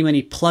also many,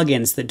 many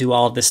plugins that do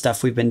all of this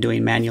stuff we've been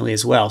doing manually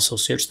as well. So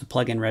search the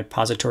plugin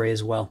repository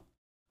as well.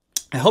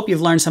 I hope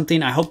you've learned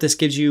something. I hope this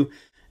gives you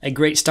a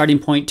great starting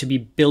point to be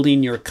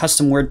building your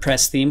custom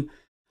WordPress theme.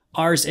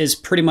 Ours is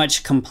pretty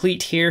much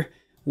complete here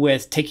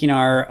with taking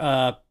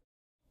our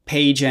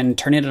page and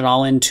turning it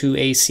all into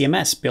a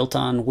CMS built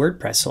on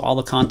WordPress. So all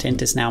the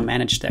content is now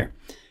managed there.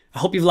 I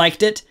hope you've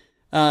liked it.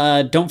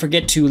 Don't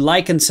forget to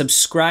like and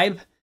subscribe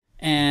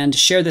and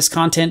share this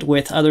content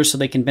with others so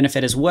they can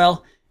benefit as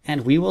well.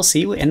 And we will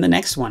see you in the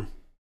next one.